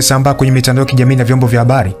hii tungesambaa kwenye mitandao ya kijamii na vyombo vya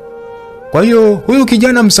habari. Kwa hiyo huyu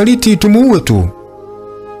kijana msaliti tumuue tu.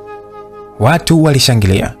 Watu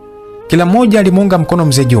walishangilia. Kila mmoja alimuunga mkono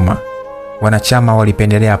mzee Juma. Wanachama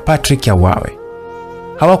walipendelea Patrick auawe.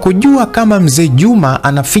 Hawakujua kama mzee Juma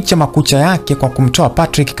anaficha makucha yake kwa kumtoa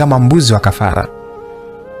Patrick kama mbuzi wa kafara.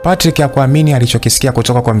 Patrick hakuamini alichokisikia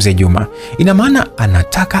kutoka kwa mzee Juma. Ina maana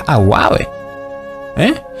anataka auawe?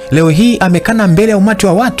 Leo hii amekana mbele ya umati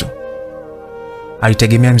wa watu.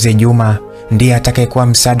 Alitegemea mzee Juma ndiye atakayekuwa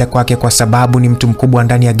msaada kwake kwa sababu ni mtu mkubwa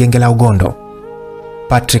ndani ya genge la Ugondo.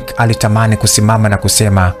 Patrick alitamani kusimama na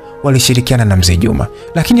kusema walishirikiana na mzee Juma,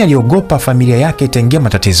 lakini aliogopa familia yake itaingia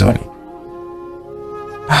matatizoni.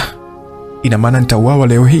 Ina maana nitauawa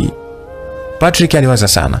leo hii. Patrick aliwaza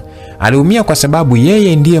sana. Aliumia kwa sababu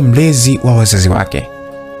yeye ndiye mlezi wa wazazi wake.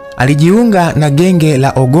 Alijiunga na genge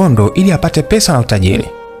la Ugondo ili apate pesa na utajiri.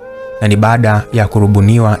 Na ni baada ya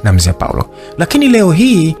kurubuniwa na mzee Paulo. Lakini leo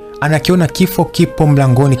hii anakiona kifo kipo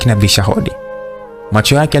mlangoni kinabisha hodi.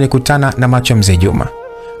 Macho yake alikutana na macho ya mzee Juma.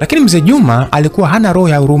 Lakini mzee Juma alikuwa hana roho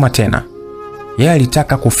ya huruma tena. Yeye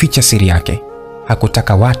alitaka kuficha siri yake.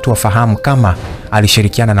 Hakutaka watu wafahamu kama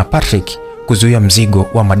alishirikiana na Patrick kuzuia mzigo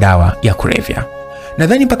wa madawa ya kulevya.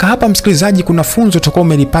 Nadhani mpaka hapa msikilizaji kuna funzo utakuwa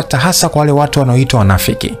umelipata, hasa kwa wale watu wanaoitwa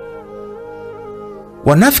wanafiki.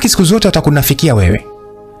 Wanafiki siku zote watakunafikia wewe,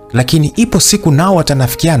 lakini ipo siku nao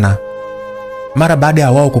watanafikiana mara baada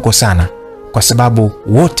ya wao kukosana, kwa sababu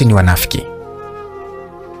wote ni wanafiki.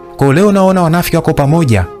 Kwa leo naona wanafiki wako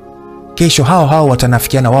pamoja, kesho hao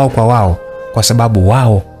watanafikiana wao kwa wao kwa sababu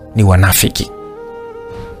wao ni wanafiki.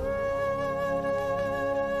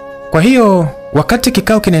 Kwa hiyo wakati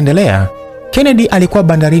kikao kinaendelea, Kennedy alikuwa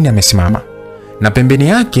bandarini amesimama, na pembeni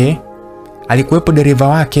yake alikuwepo dereva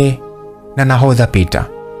wake na nahodha Peter.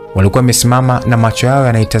 Walikuwa wamesimama na macho yao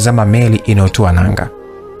yanaitazama meli inayotua nanga.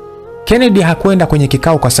 Kennedy hakwenda kwenye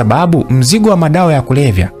kikao kwa sababu mzigo wa madawa ya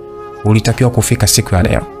kulevya ulitakiwa kufika siku ya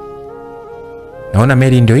leo. Naona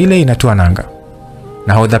meli ndio ile inatua nanga.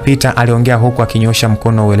 Nahodha Peter aliongea huku akinyosha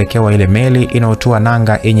mkono uelekeo wa ile meli inayotua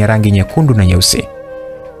nanga yenye rangi nyekundu na nyeusi.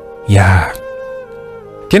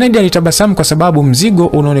 Kennedy alitabasamu kwa sababu mzigo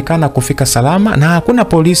unaonekana kufika salama na hakuna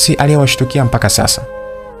polisi aliyewashtukia mpaka sasa.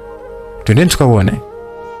 Twendeni tukaone.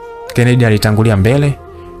 Kennedy alitangulia mbele,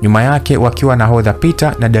 nyuma yake wakiwa nahodha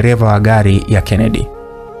Peter na dereva wa gari ya Kennedy.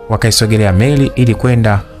 Wakaisogelea meli ili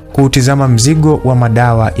kwenda kuutizama mzigo wa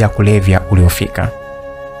madawa ya kulevya uliofika.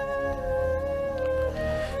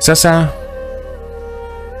 Sasa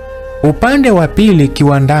upande wa pili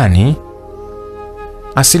kiwandani,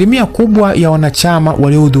 asilimia kubwa ya wanachama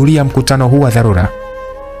waliohudhuria mkutano huu wa dharura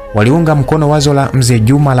waliunga mkono wazo la mzee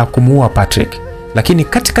Juma la kumuua Patrick. Lakini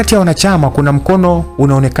katikati ya wanachama kuna mkono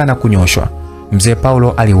unaonekana kunyoshwa. Mzee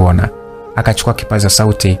Paulo aliuona, akachukua kipaza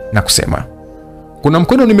sauti na kusema, kuna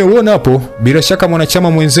mkono nimeuona hapo, bila shaka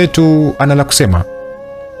mwanachama mwenzetu ana la kusema.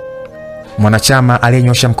 Mwanachama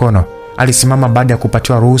aliyenyosha mkono alisimama baada ya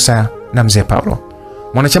kupatiwa ruhusa na mzee Paulo.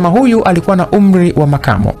 Mwanachama huyu alikuwa na umri wa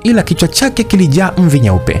makamo, ila kichwa chake kilijaa mvi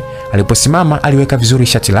nyeupe. Aliposimama aliweka vizuri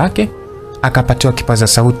shati lake, akapatiwa kipaza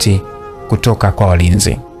sauti kutoka kwa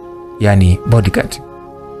walinzi, yani bodyguard.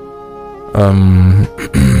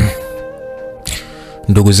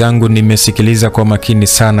 Ndugu zangu, nimesikiliza kwa makini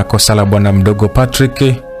sana kosa la bwana mdogo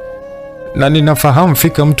Patrick, na ninafahamu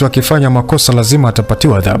fika mtu akifanya makosa lazima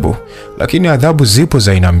atapatiwa adhabu, lakini adhabu zipo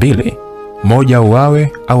za aina mbili, moja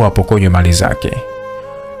uawe au apokonywe mali zake.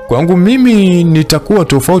 Kwangu mimi nitakuwa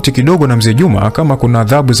tofauti kidogo na mzee Juma. Kama kuna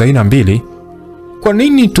adhabu za aina mbili, kwa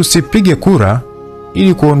nini tusipige kura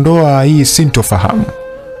ili kuondoa hii sintofahamu?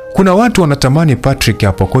 Kuna watu wanatamani Patrick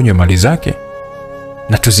apokonywe mali zake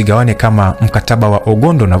na tuzigawane kama mkataba wa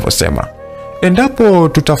Ugondo unavyosema. Endapo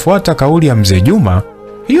tutafuata kauli ya mzee Juma,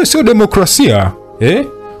 hiyo sio demokrasia.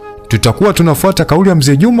 Tutakuwa tunafuata kauli ya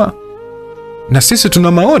mzee Juma na sisi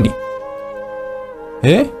tuna maoni.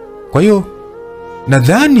 Kwa hiyo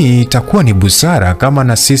nadhani itakuwa ni busara kama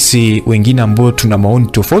na sisi wengine ambao tuna maoni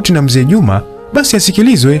tofauti na mzee Juma basi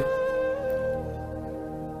asikilizwe.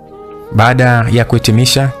 Baada ya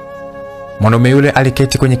kuhitimisha, mwanaume yule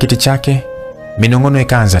aliketi kwenye kiti chake. Minong'ono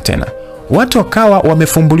ikaanza tena. Watu wakawa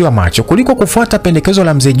wamefumbuliwa macho. Kuliko kufuata pendekezo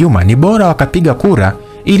la mzee Juma, ni bora wakapiga kura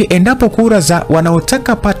ili endapo kura za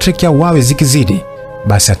wanaotaka Patrick auawe zikizidi,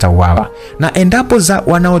 basi atauawa. Na endapo za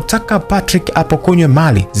wanaotaka Patrick apokonywe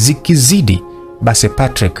mali zikizidi, basi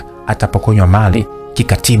Patrick atapokonywa mali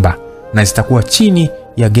kikatiba na zitakuwa chini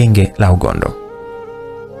ya genge la Ugondo.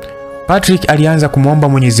 Patrick alianza kumwomba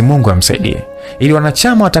Mwenyezi Mungu amsaidie ili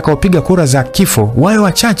wanachama watakaopiga kura za kifo wawe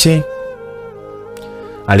wachache.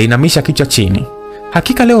 Aliinamisha kichwa chini.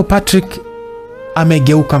 Hakika leo Patrick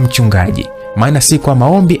amegeuka mchungaji, maana si kwa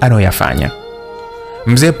maombi anayoyafanya.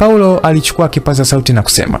 Mzee Paulo alichukua kipaza sauti na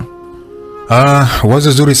kusema,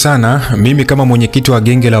 wazo zuri sana. Mimi kama mwenyekiti wa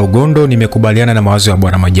genge la Ugondo nimekubaliana na mawazo ya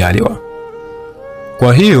Bwana Majaliwa.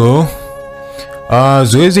 Kwa hiyo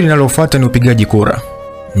zoezi linalofuata ni upigaji kura.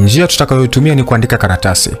 Njia tutakayotumia ni kuandika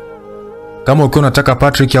karatasi. Kama ukiwa unataka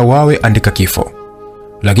Patrick auawe, andika kifo.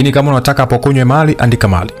 Lakini kama unataka apokonywe mali, andika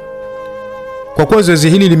mali. Kwa kuwa zoezi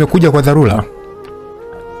hili limekuja kwa dharura,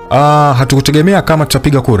 hatukutegemea kama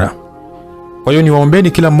tutapiga kura. Kwa hiyo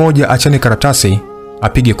niwaombeni kila mmoja achane karatasi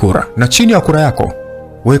apige kura, na chini ya kura yako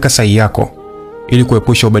weka sahihi yako ili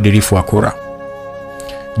kuepusha ubadilifu wa kura.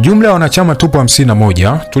 Jumla ya wanachama tupo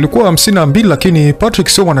 51, tulikuwa 52, lakini Patrick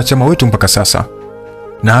sio mwanachama wetu mpaka sasa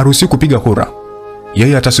na haruhusi kupiga kura.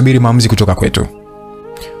 Yeye atasubiri maamuzi kutoka kwetu.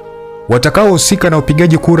 Watakaohusika na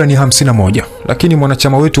upigaji kura ni 51, lakini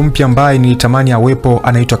mwanachama wetu mpya ambaye nilitamani awepo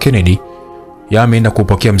anaitwa Kennedy. Yeye ameenda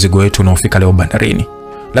kupokea mzigo wetu unaofika leo bandarini.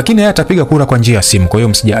 Lakini yeye atapiga kura kwa njia ya simu, kwa hiyo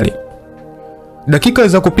msijali. Dakika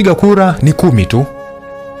za kupiga kura ni 10 tu.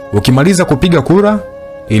 Ukimaliza kupiga kura,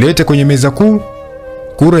 ilete kwenye meza kuu.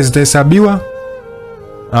 Kura zitahesabiwa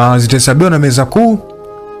na meza kuu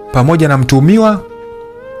pamoja na mtuhumiwa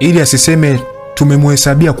ili asiseme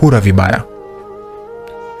tumemhesabia kura vibaya.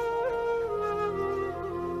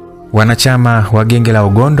 Wanachama wa genge la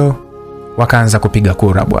Ugondo wakaanza kupiga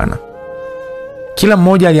kura bwana. Kila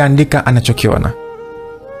mmoja aliandika anachokiona.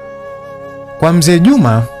 Kwa mzee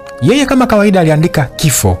Juma, yeye kama kawaida aliandika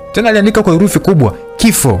kifo. Tena aliandika kwa herufi kubwa,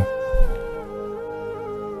 kifo.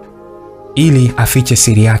 Ili afiche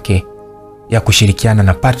siri yake ya kushirikiana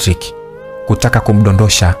na Patrick kutaka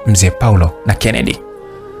kumdondosha mzee Paulo na Kennedy.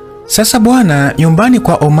 Sasa bwana, nyumbani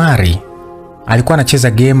kwa Omari alikuwa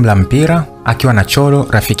anacheza game la mpira akiwa na Cholo,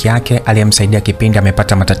 rafiki yake aliyemsaidia kipindi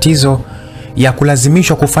amepata matatizo ya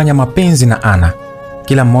kulazimishwa kufanya mapenzi na Ana.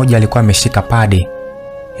 Kila mmoja alikuwa ameshika padi.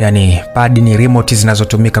 Yani padi ni remote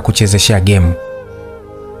zinazotumika kuchezeshea game.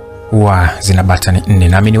 Huwa zina button 4,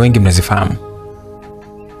 naamini wengi mnazifahamu.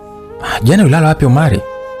 Jana ulala wapi Omari?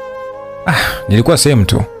 Nilikuwa sehemu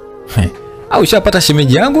tu. Au ushapata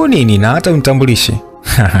shemeji yangu nini na hata unitambulishe?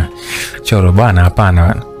 Cholo bwana, hapana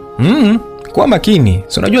bwana. Kwa makini.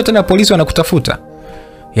 Si unajua tena polisi wanakutafuta.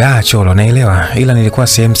 Ya Cholo, naelewa, ila nilikuwa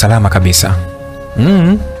sehemu salama kabisa.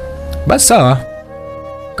 Basi sawa.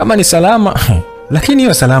 Kama ni salama, lakini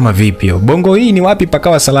hiyo salama vipi yo? Bongo hii ni wapi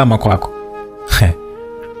pakawa salama kwako?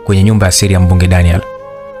 Kwenye nyumba ya siri ya mbunge Daniel.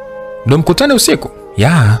 Ndio mkutane usiku?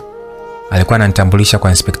 Ya. Alikuwa ananitambulisha kwa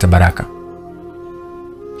Inspector Baraka.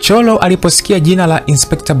 Cholo aliposikia jina la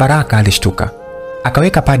Inspector Baraka alishtuka.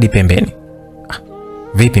 Akaweka padi pembeni.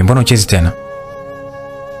 Vipi, mbona uchezi tena?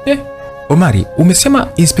 Omari, umesema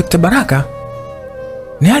Inspector Baraka?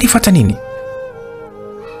 Ni alifuata nini?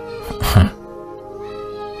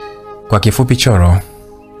 Kwa kifupi Cholo,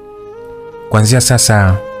 kuanzia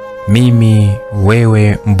sasa mimi,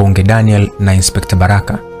 wewe, mbunge Daniel na Inspector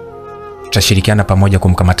Baraka tutashirikiana pamoja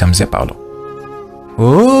kumkamata mzee Paulo.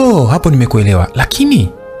 Hapo nimekuelewa. Lakini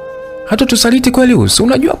hatutusaliti kweli usi?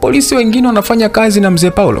 Unajua polisi wengine wanafanya kazi na mzee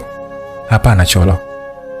Paulo. Hapana Cholo.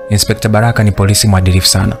 Inspector Baraka ni polisi mwadilifu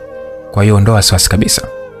sana. Kwa hiyo ondoa wasiwasi kabisa.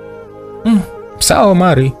 Sawa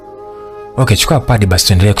Omari. Okay, chukua padi basi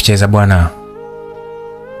tuendelee kucheza bwana.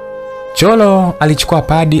 Cholo alichukua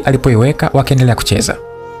padi, alipoiweka wakaendelea kucheza.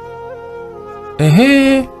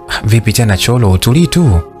 Vipi tena Cholo, utulii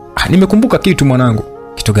tu? Nimekumbuka kitu mwanangu.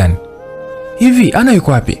 Kitu gani? Hivi Ana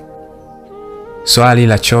yuko wapi? Swali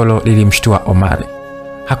la Cholo lilimshtua Omari.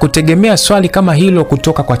 Hakutegemea swali kama hilo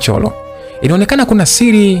kutoka kwa Cholo. Inaonekana kuna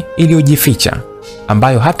siri iliyojificha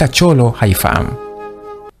ambayo hata Cholo haifahamu.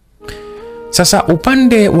 Sasa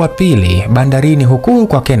upande wa pili bandarini huku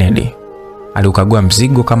kwa Kennedy, aliukagua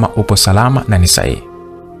mzigo kama upo salama na ni sahihi.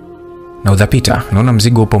 Na udhapita, naona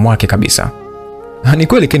mzigo upo mwake kabisa. Ni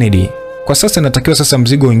kweli Kennedy, kwa sasa natakiwa sasa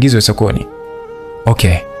mzigo uingizwe sokoni.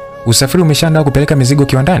 Okay, usafiri umeshaandaa kupeleka mizigo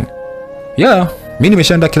kiwandani? Ya, mimi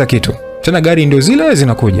nimeshaandaa kila kitu. Tena gari ndio zile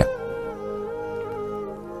zinakuja.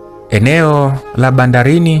 Eneo la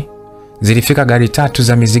bandarini zilifika gari 3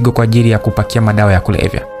 za mizigo kwa ajili ya kupakia madawa ya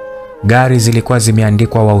kulevya. Gari zilikuwa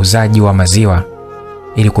zimeandikwa wauzaji wa maziwa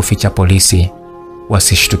ili kuficha polisi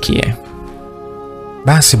wasishtukie.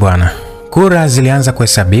 Basi bwana, kura zilianza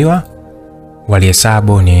kuhesabiwa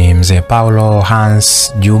Walihesabu ni mzee Paulo,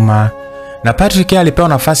 Hans, Juma na Patrick. Alipewa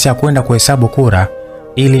nafasi ya kwenda kuhesabu kura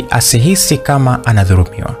ili asihisi kama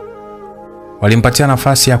anadhulumiwa. Walimpatia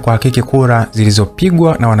nafasi ya kuhakiki kura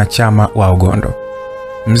zilizopigwa na wanachama wa Ugondo.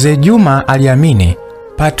 Mzee Juma aliamini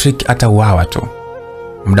Patrick atauawa tu.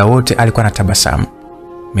 Muda wote alikuwa na tabasamu.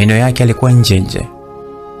 Meno yake yalikuwa nje.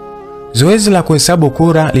 Zoezi la kuhesabu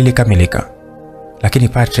kura lilikamilika. Lakini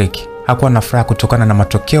Patrick hakuwa na furaha kutokana na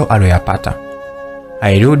matokeo aliyoyapata.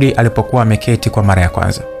 Alirudi alipokuwa ameketi kwa mara ya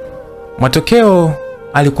kwanza. Matokeo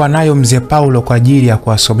alikuwa nayo mzee Paulo kwa ajili ya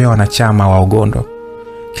kuwasomea wanachama wa Ugondo.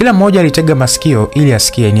 Kila mmoja alitega masikio ili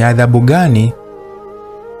asikie ni adhabu gani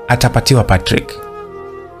atapatiwa Patrick.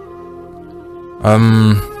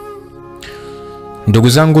 Ndugu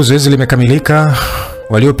zangu, zoezi limekamilika.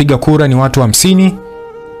 Waliopiga kura ni watu 50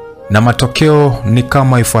 na matokeo ni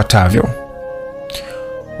kama ifuatavyo.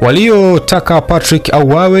 Waliotaka Patrick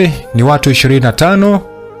auawe ni watu 25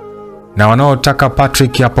 na wanaotaka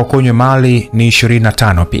Patrick apokonywe mali ni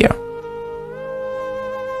 25 pia.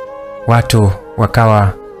 Watu wakawa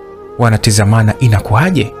wanatizamana,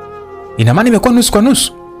 inakuaje? Ina maana imekuwa nusu kwa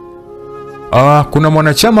nusu. Kuna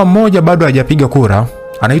mwanachama mmoja bado hajapiga kura,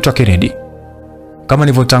 anaitwa Kennedy. Kama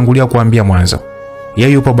nilivyotangulia kuambia mwanzo,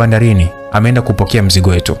 yeye yupo bandarini, ameenda kupokea mzigo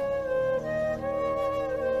wetu.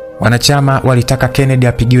 Wanachama walitaka Kennedy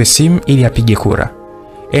apigiwe simu ili apige kura.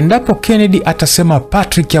 Endapo Kennedy atasema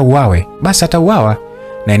Patrick auawe, basi atauawa,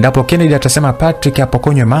 na endapo Kennedy atasema Patrick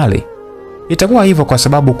apokonywe mali, itakuwa hivyo kwa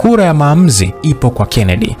sababu kura ya maamuzi ipo kwa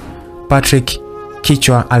Kennedy. Patrick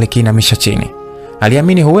kichwa alikiinamisha chini.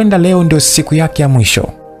 Aliamini huenda leo ndio siku yake ya mwisho.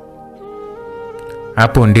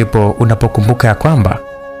 Hapo ndipo unapokumbuka ya kwamba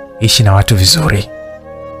ishi na watu vizuri.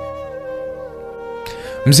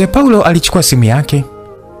 Mzee Paulo alichukua simu yake,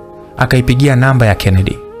 akaipigia namba ya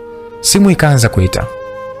Kennedy. Simu ikaanza kuita.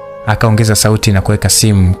 Akaongeza sauti na kuweka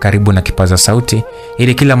simu karibu na kipaza sauti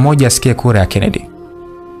ili kila mmoja asikie kura ya Kennedy.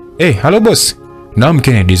 Hello boss. Naam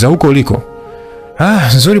Kennedy, za huko uliko?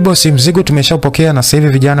 Nzuri boss, mzigo tumeshaupokea na sasa hivi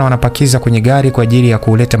vijana wanapakiza kwenye gari kwa ajili ya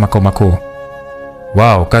kuleta makao makuu.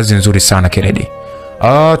 Wow, kazi nzuri sana Kennedy.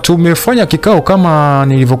 Tumefanya kikao kama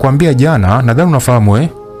nilivyokuambia jana, nadhani unafahamu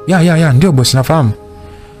Ya, ndio boss, nafahamu.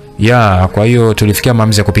 Kwa hiyo tulifikia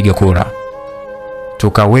maamuzi ya kupiga kura.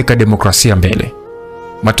 Tukaweka demokrasia mbele.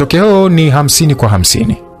 Matokeo ni 50 kwa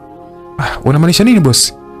 50. Unamaanisha nini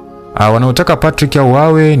boss? Wanaotaka Patrick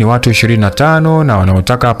auawe ni watu 25 na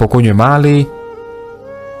wanaotaka apokonywe mali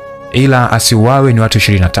ila asiuawe ni watu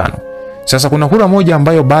 25. Sasa kuna kura moja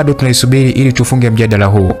ambayo bado tunaisubiri ili tufunge mjadala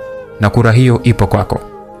huu, na kura hiyo ipo kwako.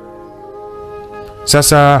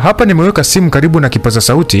 Sasa hapa nimeweka simu karibu na kipaza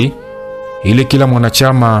sauti ili kila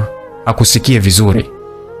mwanachama akusikie vizuri.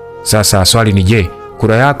 Sasa swali ni je,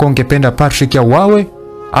 kura yako ungependa Patrick auawe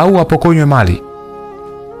au apokonywe mali?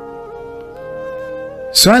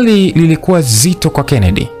 Swali lilikuwa zito kwa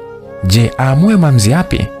Kennedy. Je, aamue maamuzi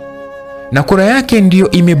yapi? Na kura yake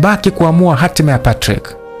ndiyo imebaki kuamua hatima ya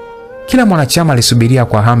Patrick. Kila mwanachama alisubiria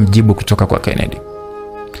kwa hamu jibu kutoka kwa Kennedy.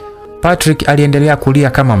 Patrick aliendelea kulia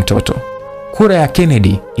kama mtoto. Kura ya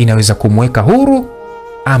Kennedy inaweza kumweka huru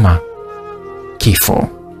ama kifo.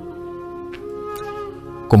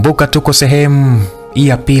 Kumbuka tuko sehemu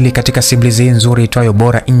ya pili katika simulizi nzuri itwayo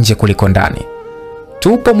Bora nje kuliko ndani.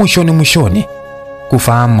 Tupo mwishoni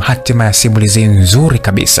kufahamu hatima ya simulizi nzuri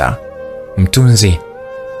kabisa. Mtunzi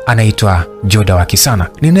anaitwa Joda wa Kisana.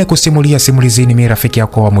 Ninayekusimulia simulizi ni rafiki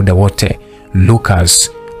yako wa muda wote,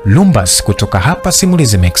 Lucas Lumbas kutoka hapa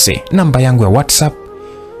Simulizi Max. Namba yangu ya WhatsApp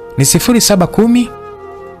ni 0710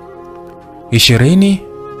 20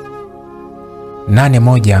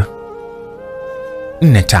 81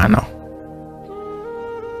 45.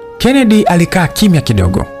 Kennedy alikaa kimya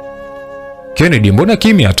kidogo. Kennedy, mbona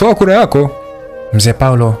kimya? Toa kura yako. Mzee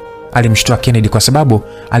Paulo alimshtua Kennedy kwa sababu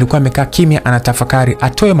alikuwa amekaa kimya anatafakari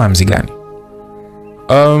atoe maamuzi gani.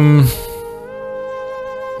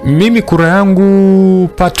 Mimi kura yangu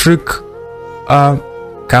Patrick.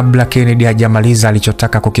 Kabla Kennedy hajamaliza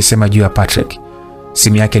alichotaka kukisema juu ya Patrick,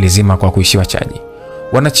 simu yake ilizima kwa kuishiwa chaji.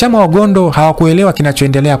 Wanachama wa Ugondo hawakuelewa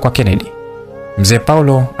kinachoendelea kwa Kennedy. Mzee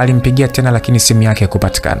Paulo alimpigia tena lakini simu yake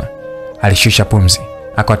haikupatikana. Alishusha pumzi,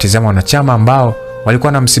 akawatizama wanachama ambao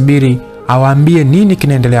walikuwa namsubiri awaambie nini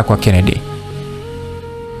kinaendelea kwa Kennedy.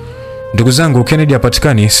 Ndugu zangu, Kennedy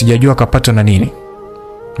hapatikani, sijajua kapatwa na nini,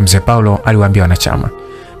 Mzee Paulo aliwaambia wanachama.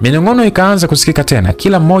 Minong'ono ikaanza kusikika tena,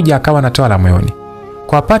 kila mmoja akawa anatoa la moyoni.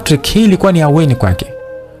 Kwa Patrick hii ilikuwa ni aweni kwake.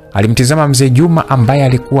 Alimtizama Mzee Juma ambaye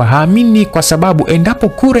alikuwa haamini kwa sababu endapo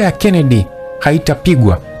kura ya Kennedy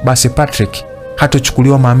haitapigwa basi Patrick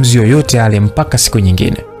hatochukuliwa maamuzi yoyote yale mpaka siku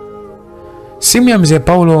nyingine. Simu ya mzee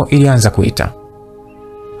Paulo ilianza kuita.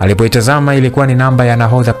 Alipoitazama ilikuwa ni namba ya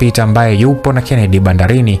nahodha Peter ambaye yupo na Kennedy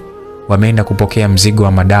bandarini, wameenda kupokea mzigo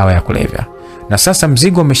wa madawa ya kulevya. Na sasa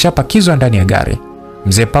mzigo umeshapakizwa ndani ya gari.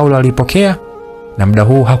 Mzee Paulo alipokea na muda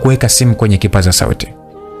huu hakuweka simu kwenye kipaza sauti.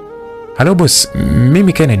 "Hello boss,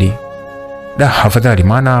 mimi Kennedy." Afadhali,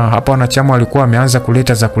 maana hapa wanachama walikuwa wameanza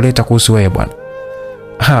kuleta kuhusu wewe bwana."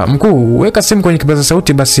 "Mkuu, weka simu kwenye kipaza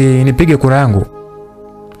sauti basi nipige kura yangu."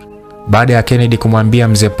 Baada ya Kennedy kumwambia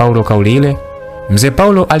mzee Paulo kauli ile, mzee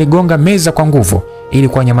Paulo aligonga meza kwa nguvu ili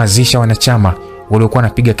kuwanyamazisha wanachama waliokuwa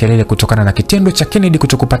wanapiga kelele kutokana na kitendo cha Kennedy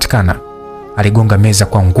kutokupatikana. Aligonga meza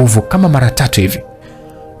kwa nguvu kama mara 3 hivi.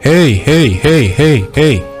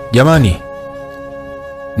 Hey, jamani.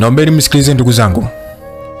 Naombeni msikilize ndugu zangu.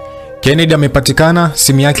 Kennedy amepatikana,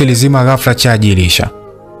 simu yake ilizima ghafla, chaji ilisha.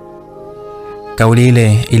 Kauli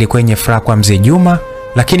ile ilikuwa yenye furaha kwa mzee Juma,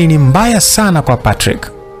 lakini ni mbaya sana kwa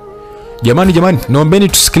Patrick. Jamani, naombeni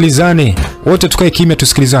tusikilizane. Wote tukae kimya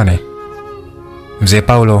tusikilizane." Mzee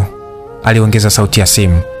Paulo aliongeza sauti ya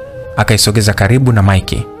simu, akaisogeza karibu na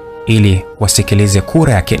maiki ili wasikilize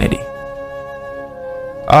kura ya Kennedy.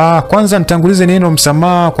 Kwanza nitangulize neno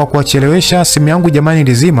msamaha kwa kuwachelewesha. Simu yangu jamani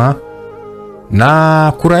ilizima,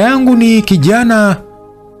 na kura yangu ni kijana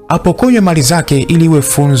apokonywe mali zake ili iwe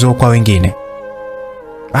funzo kwa wengine."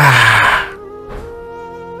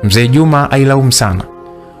 Mzee Juma ailaumu sana.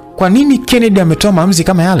 Kwa nini Kennedy ametoa maamuzi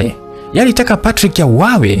kama yale? Yalitaka Patrick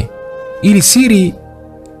auawe ili siri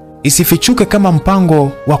isifichuke kama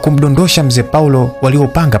mpango wa kumdondosha mzee Paulo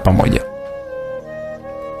waliopanga pamoja.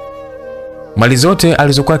 Mali zote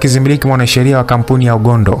alizokuwa akizimiliki mwanasheria wa kampuni ya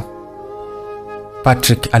Ugondo,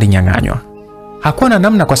 Patrick alinyang'anywa. Hakuwa na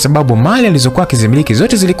namna kwa sababu mali alizokuwa akizimiliki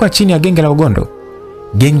zote zilikuwa chini ya genge la Ugondo,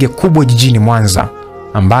 genge kubwa jijini Mwanza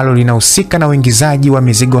ambalo linahusika na uingizaji wa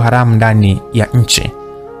mizigo haramu ndani ya nchi.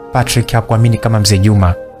 Patrick hakuamini kama mzee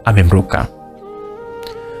Juma amemruka.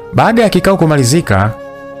 Baada ya kikao kumalizika,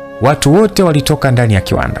 watu wote walitoka ndani ya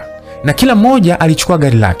kiwanda na kila mmoja alichukua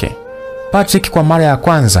gari lake. Patrick kwa mara ya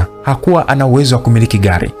kwanza hakuwa ana uwezo wa kumiliki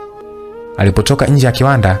gari. Alipotoka nje ya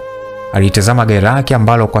kiwanda, alitazama gari lake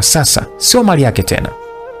ambalo kwa sasa sio mali yake tena.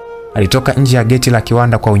 Alitoka nje ya geti la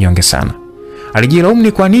kiwanda kwa unyonge sana. Alijilaumu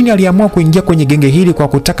ni kwa nini aliamua kuingia kwenye genge hili kwa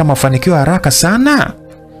kutaka mafanikio haraka sana.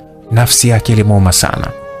 Nafsi yake ilimuuma sana.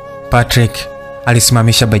 Patrick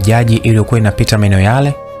alisimamisha bajaji iliyokuwa inapita maeneo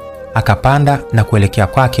yale, akapanda na kuelekea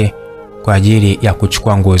kwake kwa ajili ya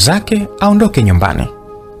kuchukua nguo zake aondoke nyumbani.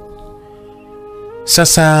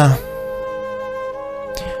 Sasa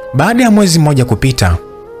baada ya mwezi mmoja kupita,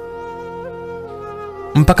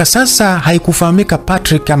 mpaka sasa haikufahamika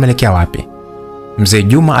Patrick ameelekea wapi. Mzee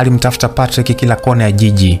Juma alimtafuta Patrick kila kona ya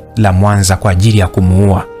jiji la Mwanza kwa ajili ya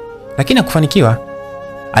kumuua, lakini hakufanikiwa.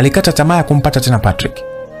 Alikata tamaa ya kumpata tena Patrick.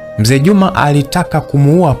 Mzee Juma alitaka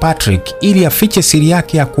kumuua Patrick ili afiche siri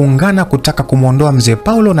yake ya kuungana kutaka kumuondoa mzee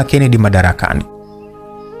Paulo na Kennedy madarakani.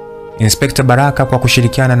 Inspekta Baraka kwa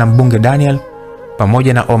kushirikiana na mbunge Daniel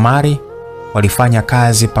pamoja na Omari walifanya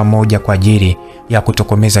kazi pamoja kwa ajili ya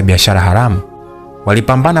kutokomeza biashara haramu.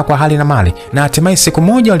 Walipambana kwa hali na mali na hatimaye siku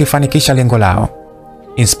moja walifanikisha lengo lao.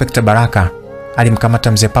 Inspekta Baraka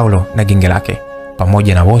alimkamata mzee Paulo na genge lake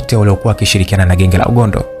pamoja na wote waliokuwa wakishirikiana na genge la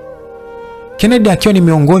Ugondo. Kennedy akiwa ni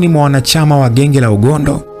miongoni mwa wanachama wa genge la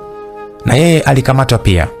Ugondo, na yeye alikamatwa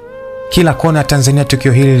pia. Kila kona ya Tanzania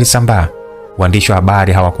tukio hili lilisambaa. Waandishi wa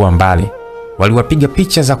habari hawakuwa mbali, waliwapiga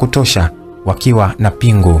picha za kutosha wakiwa na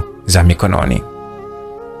pingu za mikononi.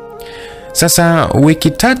 Sasa wiki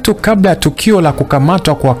 3 kabla ya tukio la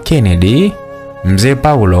kukamatwa kwa Kennedy, mzee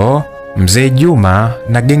Paulo, mzee Juma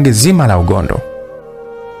na genge zima la Ugondo,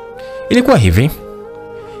 ilikuwa hivi.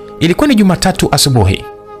 Ilikuwa ni Jumatatu asubuhi.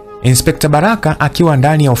 Inspekta Baraka akiwa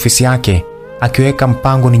ndani ya ofisi yake akiweka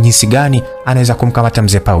mpango ni jinsi gani anaweza kumkamata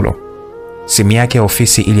mzee Paulo. Simu yake ya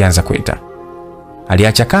ofisi ilianza kuita.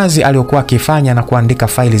 Aliacha kazi aliyokuwa akifanya na kuandika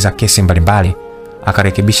faili za kesi mbalimbali,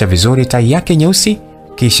 akarekebisha vizuri tai yake nyeusi,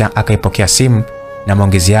 kisha akaipokea simu na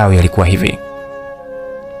maongezi yao yalikuwa hivi.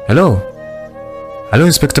 Hello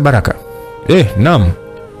Inspekta Baraka. Naam.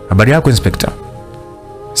 Habari yako Inspekta?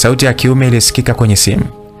 Sauti ya kiume ilisikika kwenye simu.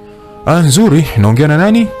 Nzuri, naongea na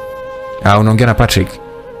nani? Unaongea na Patrick.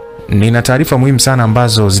 Nina taarifa muhimu sana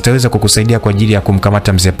ambazo zitaweza kukusaidia kwa ajili ya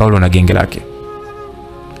kumkamata mzee Paulo na genge lake.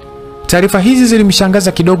 Taarifa hizi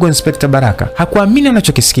zilimshangaza kidogo Inspekta Baraka. Hakuamini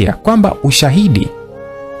anachokisikia, kwamba ushahidi.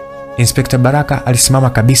 Inspekta Baraka alisimama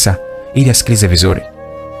kabisa ili asikilize vizuri.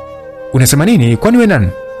 Unasema nini? Kwani wewe nani?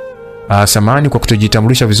 Samahani kwa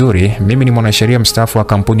kutojitambulisha vizuri. Mimi ni mwanasheria mstaafu wa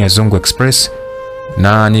kampuni ya Zungu Express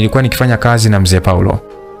na nilikuwa nikifanya kazi na mzee Paulo.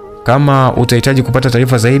 Kama utahitaji kupata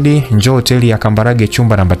taarifa zaidi, njoo hoteli ya Kambarage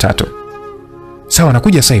chumba namba 3. Sawa,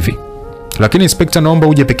 nakuja sasa hivi. Lakini inspector, naomba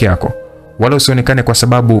uje peke yako. Wala usionekane kwa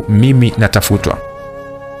sababu mimi natafutwa.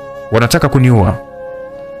 Wanataka kuniua.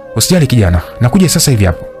 Usijali kijana, nakuja sasa hivi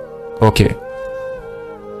hapo. Okay.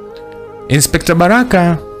 Inspector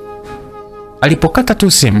Baraka alipokata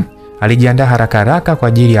tu simu, alijiandaa haraka kwa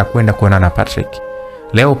ajili ya kwenda kuonana na Patrick.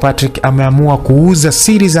 Leo Patrick ameamua kuuza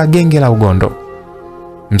siri za genge la Ugondo.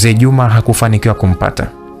 Mzee Juma hakufanikiwa kumpata.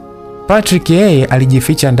 Patrick yeye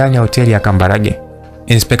alijificha ndani ya hoteli ya Kambarage.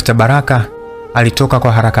 Inspector Baraka alitoka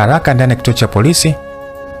kwa haraka ndani ya kituo cha polisi,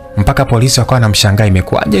 mpaka polisi wakawa wanamshangaa,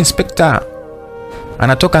 imekuwaje inspector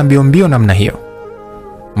anatoka mbio namna hiyo?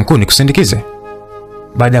 Mkuu, nikusindikize?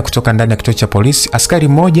 Baada ya kutoka ndani ya kituo cha polisi, askari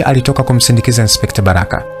mmoja alitoka kumsindikiza Inspector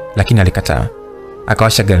Baraka, lakini alikataa.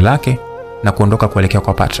 Akawasha gari lake na kuondoka kuelekea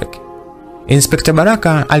kwa Patrick. Inspector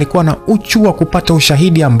Baraka alikuwa na uchu wa kupata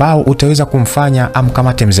ushahidi ambao utaweza kumfanya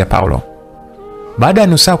amkamate mzee Paulo. Baada ya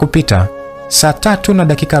nusu saa kupita, saa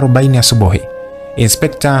 3:40 asubuhi,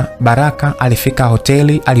 Inspector Baraka alifika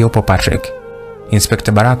hoteli aliyopo Patrick.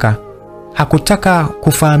 Inspector Baraka hakutaka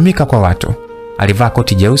kufahamika kwa watu. Alivaa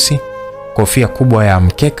koti jeusi, kofia kubwa ya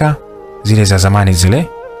mkeka, zile za zamani zile,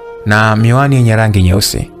 na miwani yenye rangi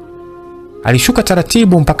nyeusi. Alishuka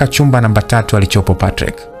taratibu mpaka chumba namba 3 alichopo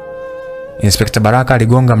Patrick. Inspector Baraka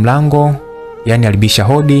aligonga mlango, yani alibisha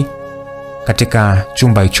hodi katika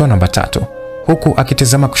chumba hicho namba 3, huku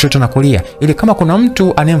akitazama kushoto na kulia ili kama kuna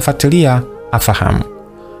mtu anayemfuatilia afahamu.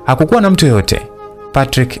 Hakukuwa na mtu yote.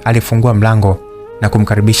 Patrick alifungua mlango na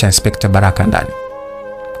kumkaribisha Inspector Baraka ndani.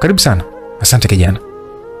 Karibu sana. Asante kijana.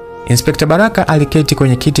 Inspector Baraka aliketi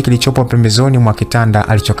kwenye kiti kilichopo pembezoni mwa kitanda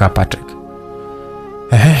alichokaa Patrick.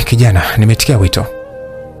 Kijana, nimetikia wito.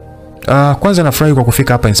 Kwanza nafurahi kwa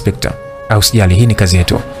kufika hapa Inspector. Usijali, hii ni kazi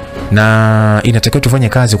yetu. Na inatakiwa tufanye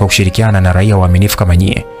kazi kwa kushirikiana na raia waaminifu kama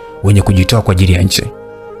nyie, wenye kujitoa kwa ajili ya nchi.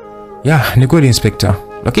 Ni kweli Inspector,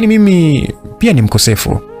 lakini mimi pia ni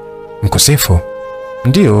mkosefu. Mkosefu?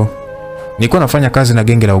 Ndio. Nilikuwa nafanya kazi na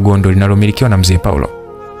genge la Ugondo linalomilikiwa na mzee Paulo.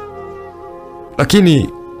 Lakini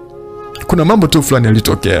kuna mambo tu fulani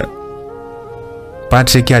yalitokea.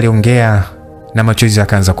 Patrick aliongea na machozi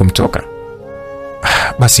yakaanza kumtoka.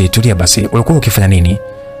 Basi tulia basi. Ulikuwa ukifanya nini?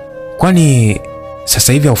 Kwani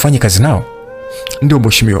sasa hivi haufanyi kazi nao? Ndio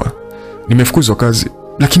mheshimiwa. Nimefukuzwa kazi,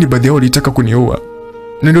 lakini baadhi yao walitaka kuniua.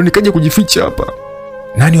 Na ndio nikaja kujificha hapa.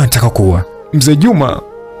 Nani wanataka kuua? Mzee Juma.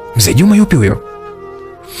 Mzee Juma yupi huyo?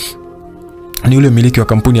 Ni yule mmiliki wa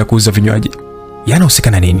kampuni ya kuuza vinywaji.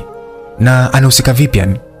 Yanahusika na nini? Na anahusika vipi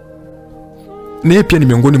yani? Naye pia ni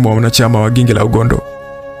miongoni mwa wanachama wa genge la Ugondo.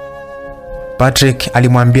 Patrick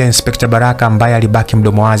alimwambia Inspector Baraka, ambaye alibaki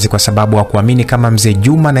mdomo wazi kwa sababu hakuamini kama mzee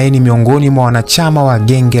Juma na yeye ni miongoni mwa wanachama wa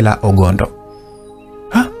genge la Ugondo.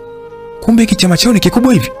 Kumbe hiki chama chao ni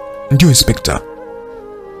kikubwa hivi? Ndio Inspector.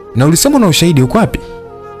 Na ulisema na ushahidi uko wapi?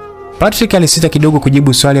 Patrick alisita kidogo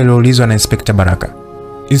kujibu swali aliloulizwa na Inspector Baraka.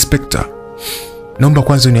 Inspector, naomba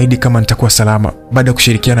kwanza uniahidi kama nitakuwa salama baada ya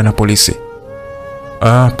kushirikiana na polisi.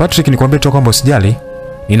 Patrick, nikwambie tu kwamba usijali.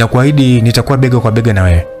 Ninakuahidi nitakuwa bega kwa bega na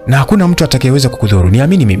wewe. Na hakuna mtu atakayeweza kukudhuru,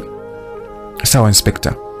 niamini mimi. Sawa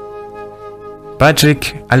Inspector.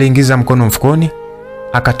 Patrick aliingiza mkono mfukoni,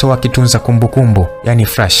 akatoa kitunza kumbukumbu, yani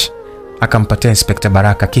flash, akampatia Inspector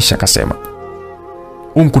Baraka, kisha akasema,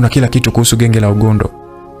 kuna kila kitu kuhusu genge la Ugondo.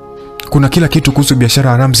 Kuna kila kitu kuhusu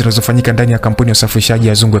biashara haramu zinazofanyika ndani ya kampuni ya usafirishaji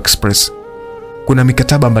ya Zungu Express. Kuna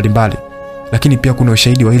mikataba mbalimbali, lakini pia kuna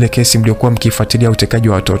ushahidi wa ile kesi mliokuwa mkifuatilia utekaji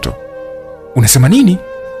wa watoto. Unasema nini?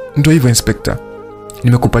 Ndio hivyo Inspector.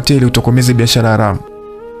 Nimekupatia ili utokomeze biashara haramu.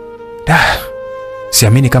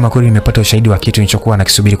 Siamini kama kweli nimepata ushahidi wa kitu nilichokuwa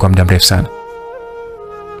nakisubiri kwa muda mrefu sana.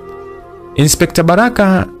 Inspector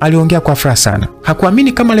Baraka aliongea kwa furaha sana.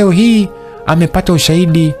 Hakuamini kama leo hii amepata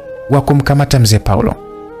ushahidi wa kumkamata mzee Paulo.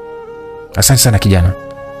 Asante sana kijana.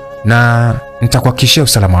 Na nitakuhakikishia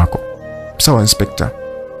usalama wako. Sawa Inspector.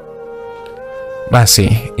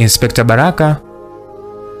 Basi Inspector Baraka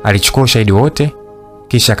alichukua ushahidi wote,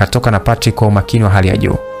 kisha akatoka na Patrick kwa umakini wa hali ya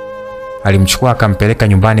juu. Alimchukua akampeleka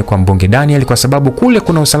nyumbani kwa mbunge Daniel kwa sababu kule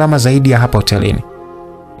kuna usalama zaidi ya hapa hotelini.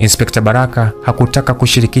 Inspector Baraka hakutaka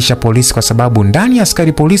kushirikisha polisi kwa sababu ndani ya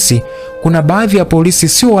askari polisi kuna baadhi ya polisi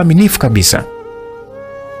sio waaminifu kabisa.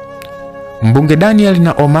 Mbunge Daniel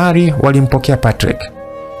na Omari walimpokea Patrick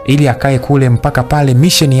ili akae kule mpaka pale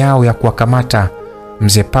mission yao ya kuwakamata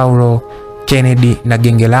mzee Paulo, Kennedy na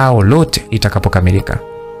genge lao lote itakapokamilika.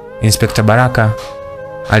 Inspector Baraka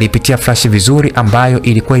alipitia flash vizuri ambayo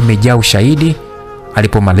ilikuwa imejaa ushahidi.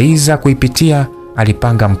 Alipomaliza kuipitia,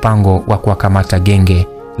 alipanga mpango wa kuwakamata genge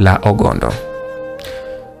la Ugondo.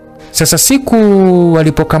 Sasa siku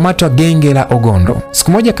walipokamatwa genge la Ugondo,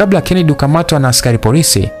 siku moja kabla Kennedy kukamatwa na askari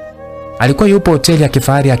polisi, Alikuwa yupo hoteli ya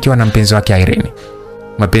kifahari akiwa na mpenzi wake Irene.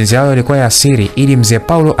 Mapenzi yao yalikuwa ya siri ili mzee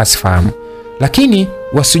Paulo asifahamu. Lakini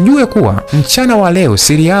wasijue kuwa mchana wa leo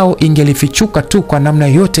siri yao ingelifichuka tu kwa namna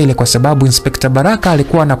yote ile, kwa sababu Inspekta Baraka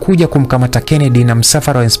alikuwa anakuja kumkamata Kennedy na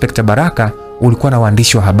msafara wa Inspekta Baraka ulikuwa na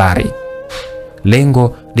waandishi wa habari.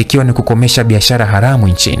 Lengo likiwa ni kukomesha biashara haramu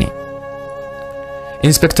nchini.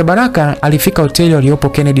 Inspekta Baraka alifika hoteli waliopo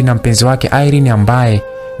Kennedy na mpenzi wake Irene ambaye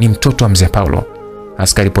ni mtoto wa mzee Paulo.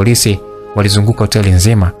 Askari polisi walizunguka hoteli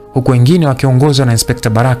nzima huku wengine wakiongozwa na Inspekta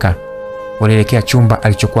Baraka walielekea chumba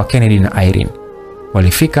alichokuwa Kennedy na Irene.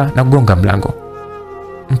 Walifika na kugonga mlango.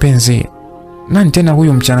 "Mpenzi, nani tena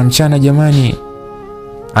huyu mchana jamani?"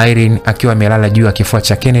 Irene akiwa amelala juu ya kifua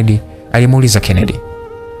cha Kennedy alimuuliza Kennedy.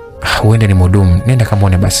 "Uende ni mhudumu, nenda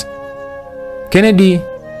kamwone basi." Kennedy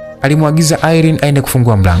alimwagiza Irene aende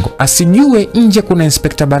kufungua mlango. Asijue nje kuna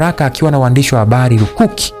Inspekta Baraka akiwa na waandishi wa habari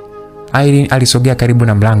lukuki. Irene alisogea karibu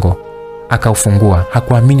na mlango, akaufungua.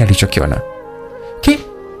 Hakuamini alichokiona.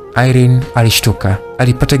 Irene alishtuka,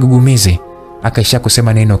 alipata gugumizi, akaisha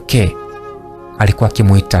kusema neno K. Alikuwa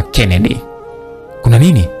akimuita Kennedy. "Kuna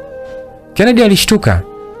nini?" Kennedy alishtuka,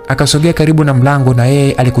 akasogea karibu na mlango na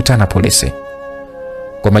yeye alikutana na polisi.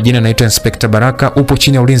 "Kwa majina naitwa Inspekta Baraka, upo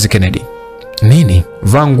chini ya ulinzi Kennedy." "Nini?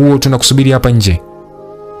 Vaa nguo, tunakusubiri hapa nje."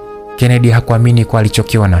 Kennedy hakuamini kwa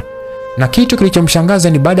alichokiona. Na kitu kilichomshangaza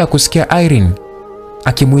ni baada ya kusikia Irene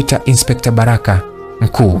akimuita Inspekta Baraka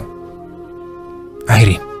mkuu.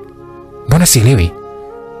 "Irene, mbona sielewi?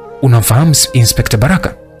 Unamfahamu Inspekta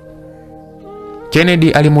Baraka?"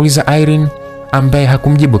 Kennedy alimuuliza Irene ambaye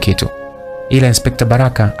hakumjibu kitu. Ila Inspekta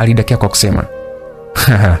Baraka alidakia kwa kusema,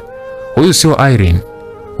 "Huyu sio Irene.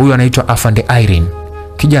 Huyu anaitwa Afande Irene.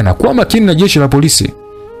 Kijana, kuwa makini na jeshi la polisi."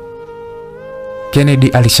 Kennedy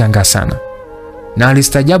alishangaa sana. Na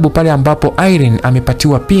alistajabu pale ambapo Irene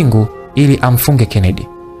amepatiwa pingu ili amfunge Kennedy.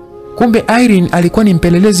 Kumbe Irene alikuwa ni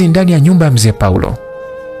mpelelezi ndani ya nyumba ya mzee Paulo.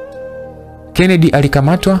 Kennedy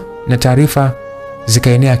alikamatwa na taarifa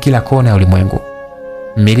zikaenea kila kona ya ulimwengu.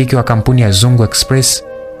 Mmiliki wa kampuni ya Zungu Express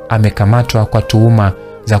amekamatwa kwa tuhuma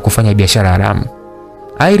za kufanya biashara haramu.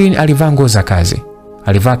 Irene alivaa nguo za kazi.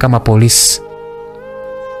 Alivaa kama polisi.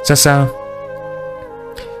 Sasa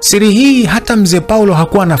siri hii hata mzee Paulo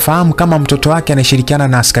hakuwa anafahamu kama mtoto wake anashirikiana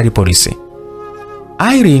na askari polisi.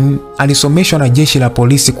 Irene alisomeshwa na jeshi la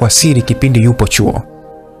polisi kwa siri kipindi yupo chuo.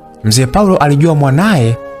 Mzee Paulo alijua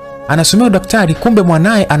mwanae anasomea daktari, kumbe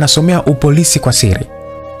mwanae anasomea upolisi kwa siri.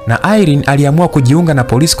 Na Irene aliamua kujiunga na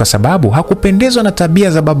polisi kwa sababu hakupendezwa na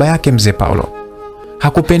tabia za baba yake mzee Paulo.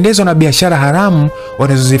 Hakupendezwa na biashara haramu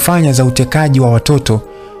wanazozifanya za utekaji wa watoto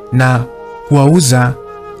na kuwauza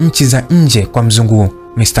nchi za nje kwa mzungu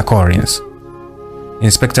Mr. Collins.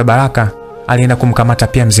 Inspekta Baraka alienda kumkamata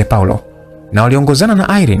pia mzee Paulo na waliongozana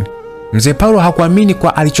na Irene. Mzee Paulo hakuamini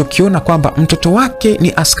kwa alichokiona kwamba mtoto wake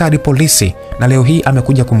ni askari polisi na leo hii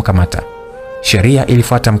amekuja kumkamata. Sheria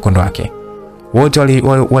ilifuata mkondo wake. Wote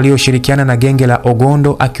walioshirikiana na genge la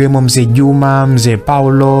Ogondo akiwemo mzee Juma, mzee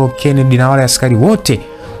Paulo, Kennedy na wale askari wote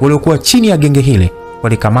waliokuwa chini ya genge hile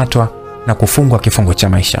walikamatwa na kufungwa kifungo cha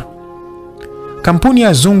maisha. Kampuni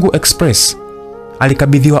ya Zungu Express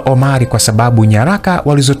alikabidhiwa Omari kwa sababu nyaraka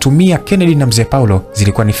walizotumia Kennedy na mzee Paulo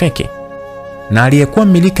zilikuwa ni feki. Na aliyekuwa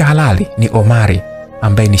mmiliki halali ni Omari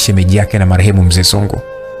ambaye ni shemeji yake na marehemu mzee Zungu.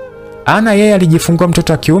 Ana yeye alijifungua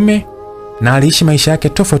mtoto wa kiume na aliishi maisha yake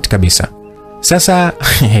tofauti kabisa. Sasa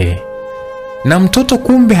na mtoto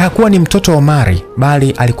kumbe hakuwa ni mtoto wa Omari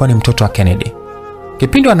bali alikuwa ni mtoto wa Kennedy.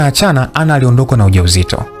 Kipindi wanaachana Ana aliondoka na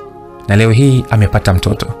ujauzito. Na leo hii amepata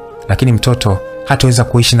mtoto. Lakini mtoto hataweza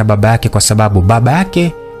kuishi na baba yake kwa sababu baba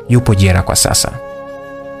yake yupo jela kwa sasa.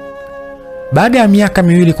 Baada ya miaka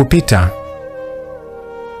 2 kupita,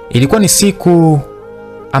 ilikuwa ni siku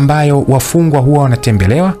ambayo wafungwa huwa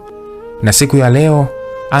wanatembelewa, na siku ya leo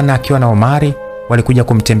Ana akiwa na Omari walikuja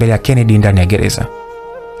kumtembelea Kennedy ndani ya gereza.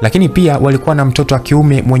 Lakini pia walikuwa na mtoto wa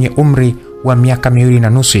kiume mwenye umri wa miaka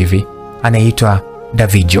 2.5 hivi anaitwa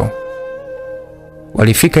Davijo.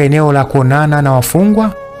 Walifika eneo la kuonana na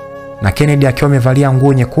wafungwa na Kennedy akiwa amevalia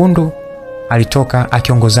nguo nyekundu alitoka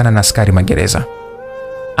akiongozana na askari magereza.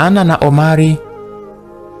 Ana na Omari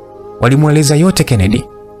walimueleza yote Kennedy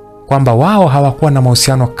kwamba wao hawakuwa na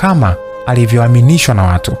mahusiano kama alivyoaminishwa na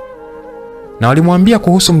watu. Na walimwambia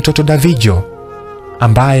kuhusu mtoto Davijo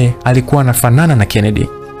ambaye alikuwa anafanana na Kennedy.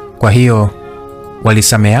 Kwa hiyo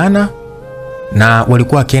walisameana na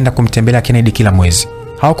walikuwa wakienda kumtembelea Kennedy kila mwezi.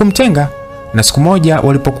 Hawakumtenga, na siku moja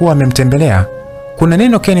walipokuwa wamemtembelea kuna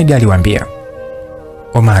neno Kennedy aliwaambia,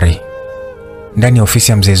 "Omari, ndani ya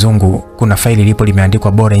ofisi ya mzee Zungu kuna faili lipo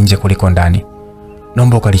limeandikwa Bora nje kuliko ndani.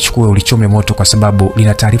 Naomba ukalichukue ulichome moto kwa sababu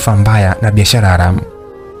lina taarifa mbaya na biashara haramu."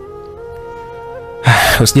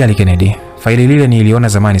 Usijali Kennedy, faili lile niliona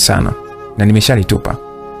zamani sana na nimeshalitupa.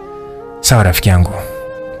 Sawa rafiki yangu,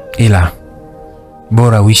 ila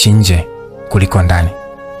bora uishi nje kuliko ndani.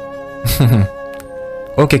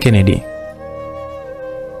 Okay Kennedy.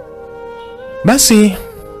 Basi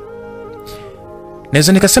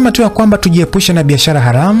naweza nikasema tu ya kwamba tujiepushe na biashara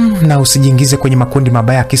haramu na usijiingize kwenye makundi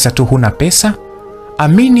mabaya kisa tu huna pesa.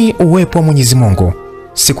 Amini uwepo wa Mwenyezi Mungu.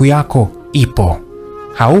 Siku yako ipo.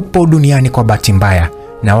 Haupo duniani kwa bahati mbaya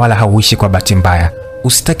na wala hauishi kwa bahati mbaya.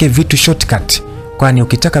 Usitake vitu shortcut, kwani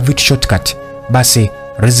ukitaka vitu shortcut basi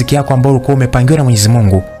riziki yako ambayo ulikuwa umepangiwa na Mwenyezi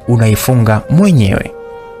Mungu unaifunga mwenyewe.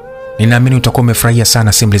 Ninaamini utakuwa umefurahia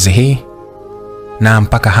sana simulizi hii, na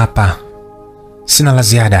mpaka hapa sina la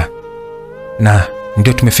ziada. Na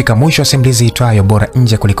ndio tumefika mwisho wa simulizi itwayo Bora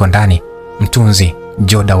Nje Kuliko Ndani. Mtunzi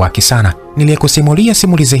Joda waki sana. Niliyekusimulia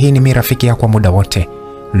simulizi hii ni mimi rafiki yako muda wote,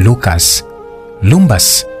 Lucas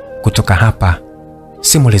Lumbas, kutoka hapa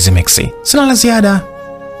Simulizi Mixi. Sina la ziada.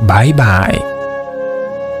 Bye bye.